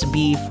has this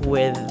beef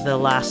with the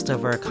last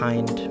of her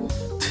kind.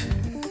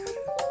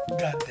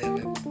 God damn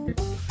it.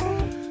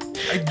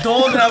 I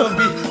don't have a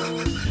beat.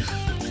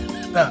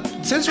 Now,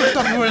 since we're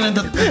in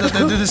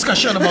the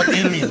discussion about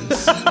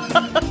aliens,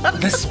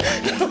 this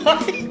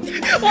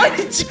Why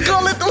did you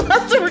call it the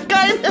last of her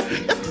kind?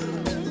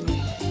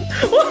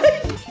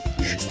 Why?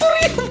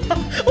 Story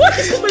Why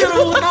is it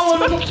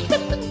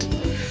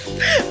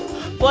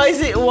Why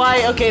is it?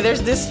 Why? Okay,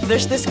 there's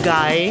this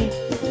guy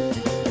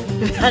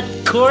that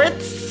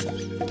Quartz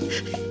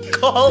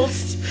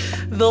calls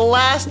the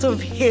last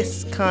of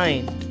his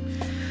kind.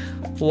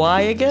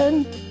 Why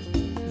again?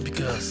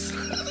 because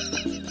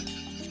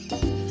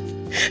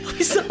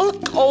We sound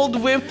like old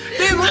women.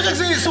 Hey, mura siya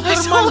si I Superman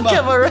sound like I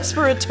have ba? a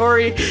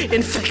respiratory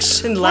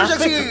infection Mura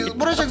siya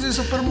laughing. si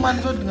Superman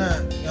good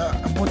nga.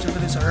 Abot siya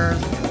dali sa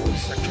Earth.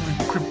 He's actually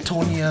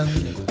Kryptonian.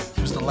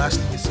 He was the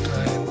last of his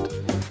kind.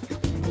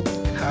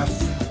 Half,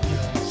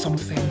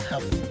 something,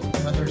 half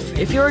another thing.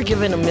 If you were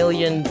given $1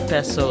 million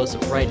pesos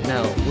right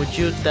now, would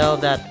you tell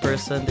that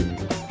person that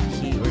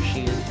he or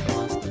she is the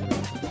last of her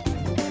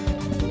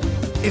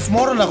kind? If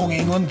more na akong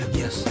ingon, then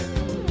yes.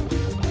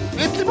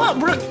 Diba,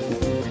 bro?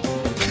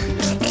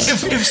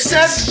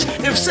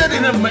 If said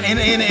in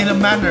a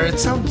manner, it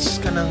sounds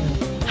kanang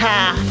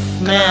Half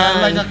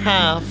man, like a-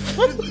 half.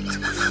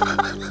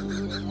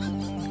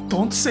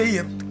 don't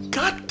say it.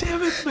 God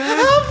damn it, man.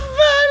 Half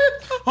man.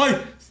 Hoy,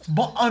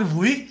 baan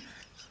we?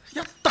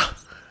 Yatta.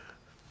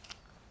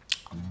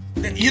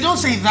 You don't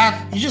say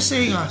that. You just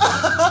say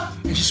I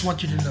just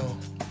want you to know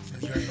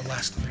that you're the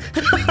last of your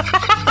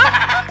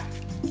kind.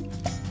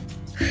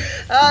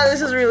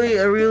 This is really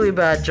a really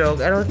bad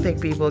joke. I don't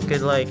think people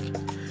could like.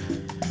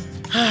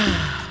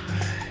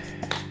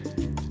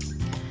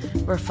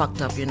 We're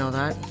fucked up, you know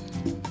that?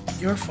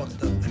 You're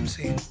fucked up, I'm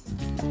saying.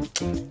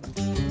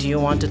 Do you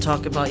want to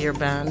talk about your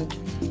band,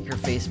 your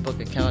Facebook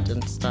account and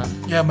stuff?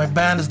 Yeah, my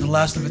band is the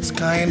last of its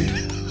kind.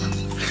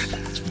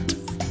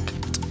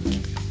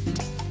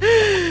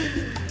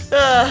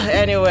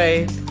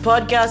 Anyway,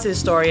 Podcast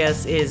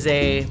Historias is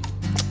a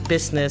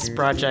business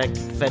project,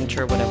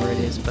 venture, whatever it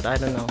is. But I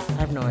don't know.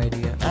 I have no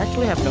idea. I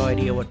actually have no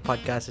idea what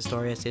Podcast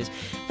Historias is.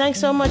 Thanks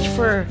so much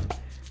for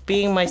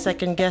being my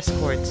second guest,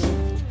 Quartz.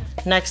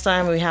 Next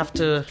time we have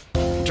to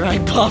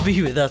drag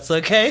Bobby with us,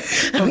 okay?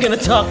 I'm gonna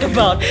talk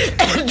about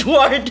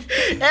Edward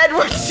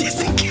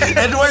Sissinghans.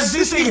 Edward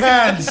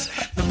Sissinghans,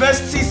 the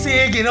best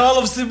sisig in all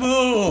of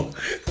Cebu.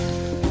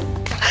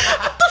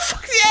 What the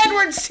fuck is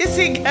Edward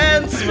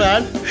Sissinghans,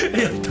 man?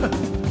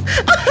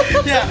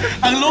 Yeah,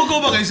 ang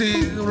logo ba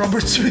kasi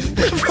Robert Smith?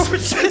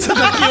 Robert Smith. Sa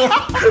The Cure.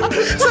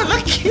 Sa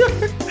The Cure.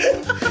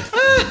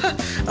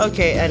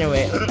 Okay,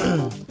 anyway.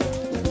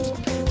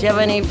 Do you have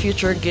any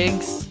future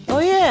gigs? Oh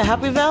yeah,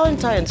 Happy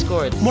Valentine's,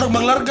 Cord. Murag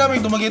maglarga may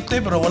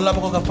dumagite pero wala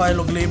pa ko ka-file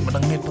og leave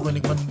manangit po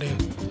kanig Monday.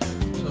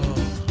 So,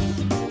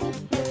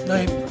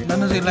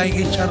 nana si like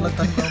HR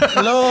nagtanong.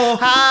 Hello.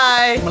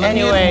 Hi. Malangit,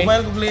 Anyway.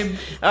 mobile ko leave.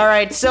 All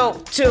right,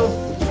 so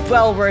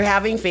we're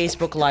having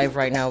Facebook Live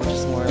right now, which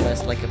is more or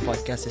less like a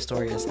Podcast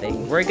Historias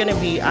thing. We're gonna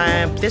be,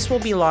 this will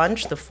be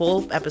launched, the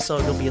full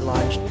episode will be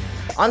launched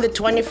on the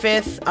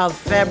 25th of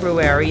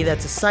February.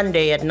 That's a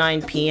Sunday at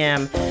 9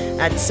 p.m.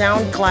 at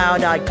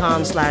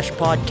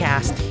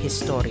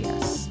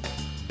soundcloud.com/podcasthistorias.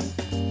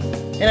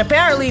 And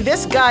apparently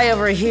this guy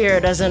over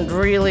here doesn't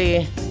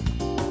really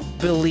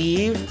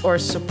believe or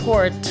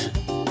support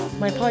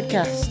my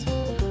podcast.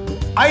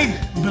 I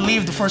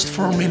believe the first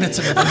 4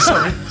 minutes of it. I'm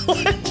sorry.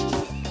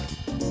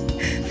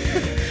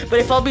 But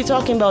if I'll be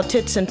talking about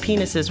tits and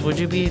penises, would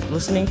you be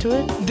listening to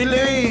it?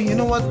 Delay. You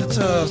know what? It's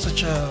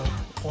such a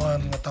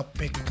one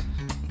topic.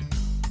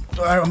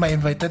 Am I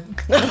invited?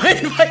 Am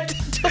I invited?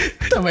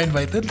 Am I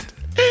invited?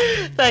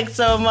 Thanks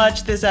so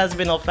much. This has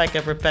been Olfeca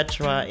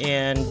Perpetua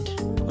and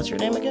what's your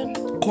name again?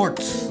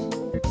 Courts.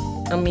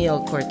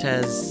 Emil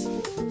Cortez,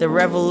 the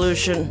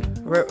revolutionary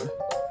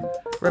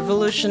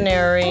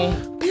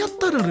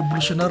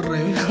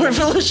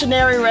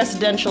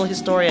residential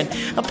historian.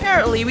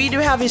 Apparently, we do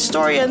have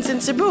historians in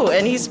Cebu,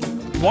 and he's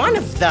one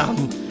of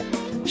them.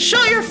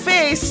 Show your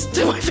face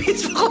to my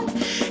Facebook.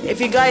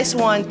 If you guys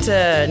want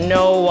to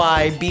know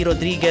why B.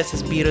 Rodriguez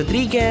is B.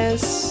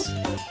 Rodriguez.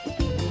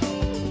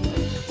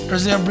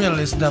 Thursday Abril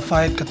is the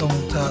fight katong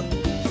sa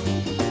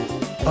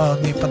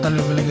ni Pantalio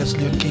Villegas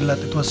Leon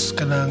Kilat. It was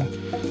kanang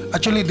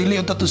actually dili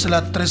unta to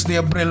sila 3 de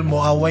Abril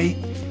mo away.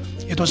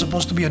 It was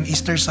supposed to be on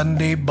Easter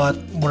Sunday, but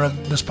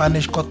the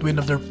Spanish caught wind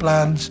of their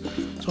plans,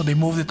 so they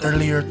moved it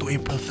earlier to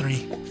April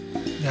 3.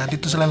 Yeah,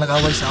 dito sila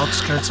nag-away sa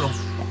outskirts of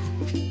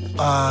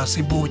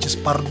Cebu, which is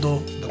Pardo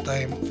at the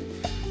time.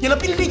 Yung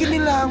napildigin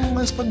nila ang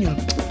mga Espanyol.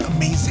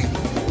 Amazing.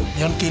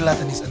 Leon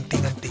Kilat and his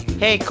anting-anting.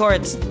 Hey,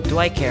 Cords,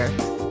 do I care?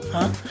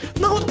 Huh?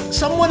 No,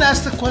 someone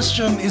asked the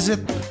question, is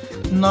it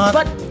not...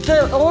 But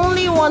the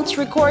only ones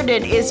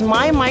recorded is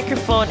my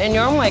microphone and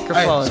your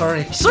microphone. Ay,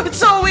 sorry. So it's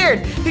so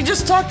weird. You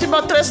just talked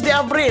about 3 de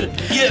Abril.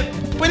 Yeah,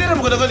 pwede na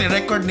mo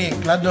i-record ni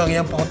Clado ang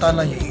iyang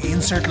pangutana,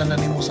 i-insert lang na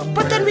nimo somewhere.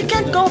 But then we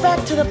can't go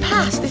back to the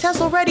past. It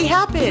has already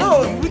happened.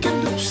 No, we can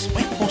do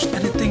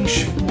post-editing,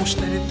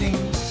 post-editing.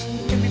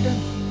 Can be done.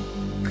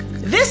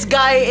 This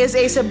guy is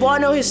a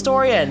Cebuano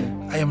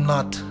historian. I am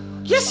not.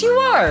 Yes, you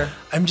are.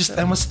 I'm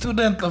a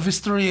student of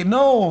history.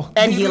 No.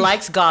 And he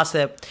likes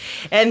gossip.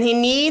 And he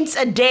needs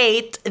a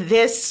date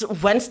this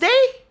Wednesday?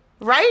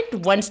 Right?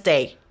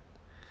 Wednesday.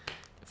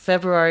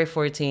 February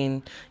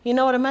 14. You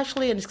know what? I'm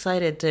actually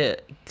excited to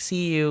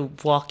see you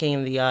walking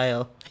in the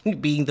aisle,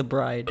 being the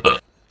bride.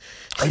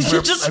 I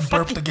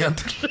burped again.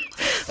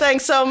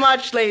 Thanks so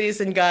much, ladies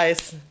and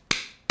guys.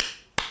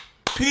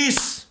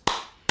 Peace.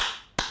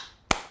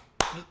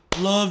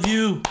 Love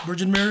you,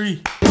 Virgin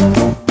Mary.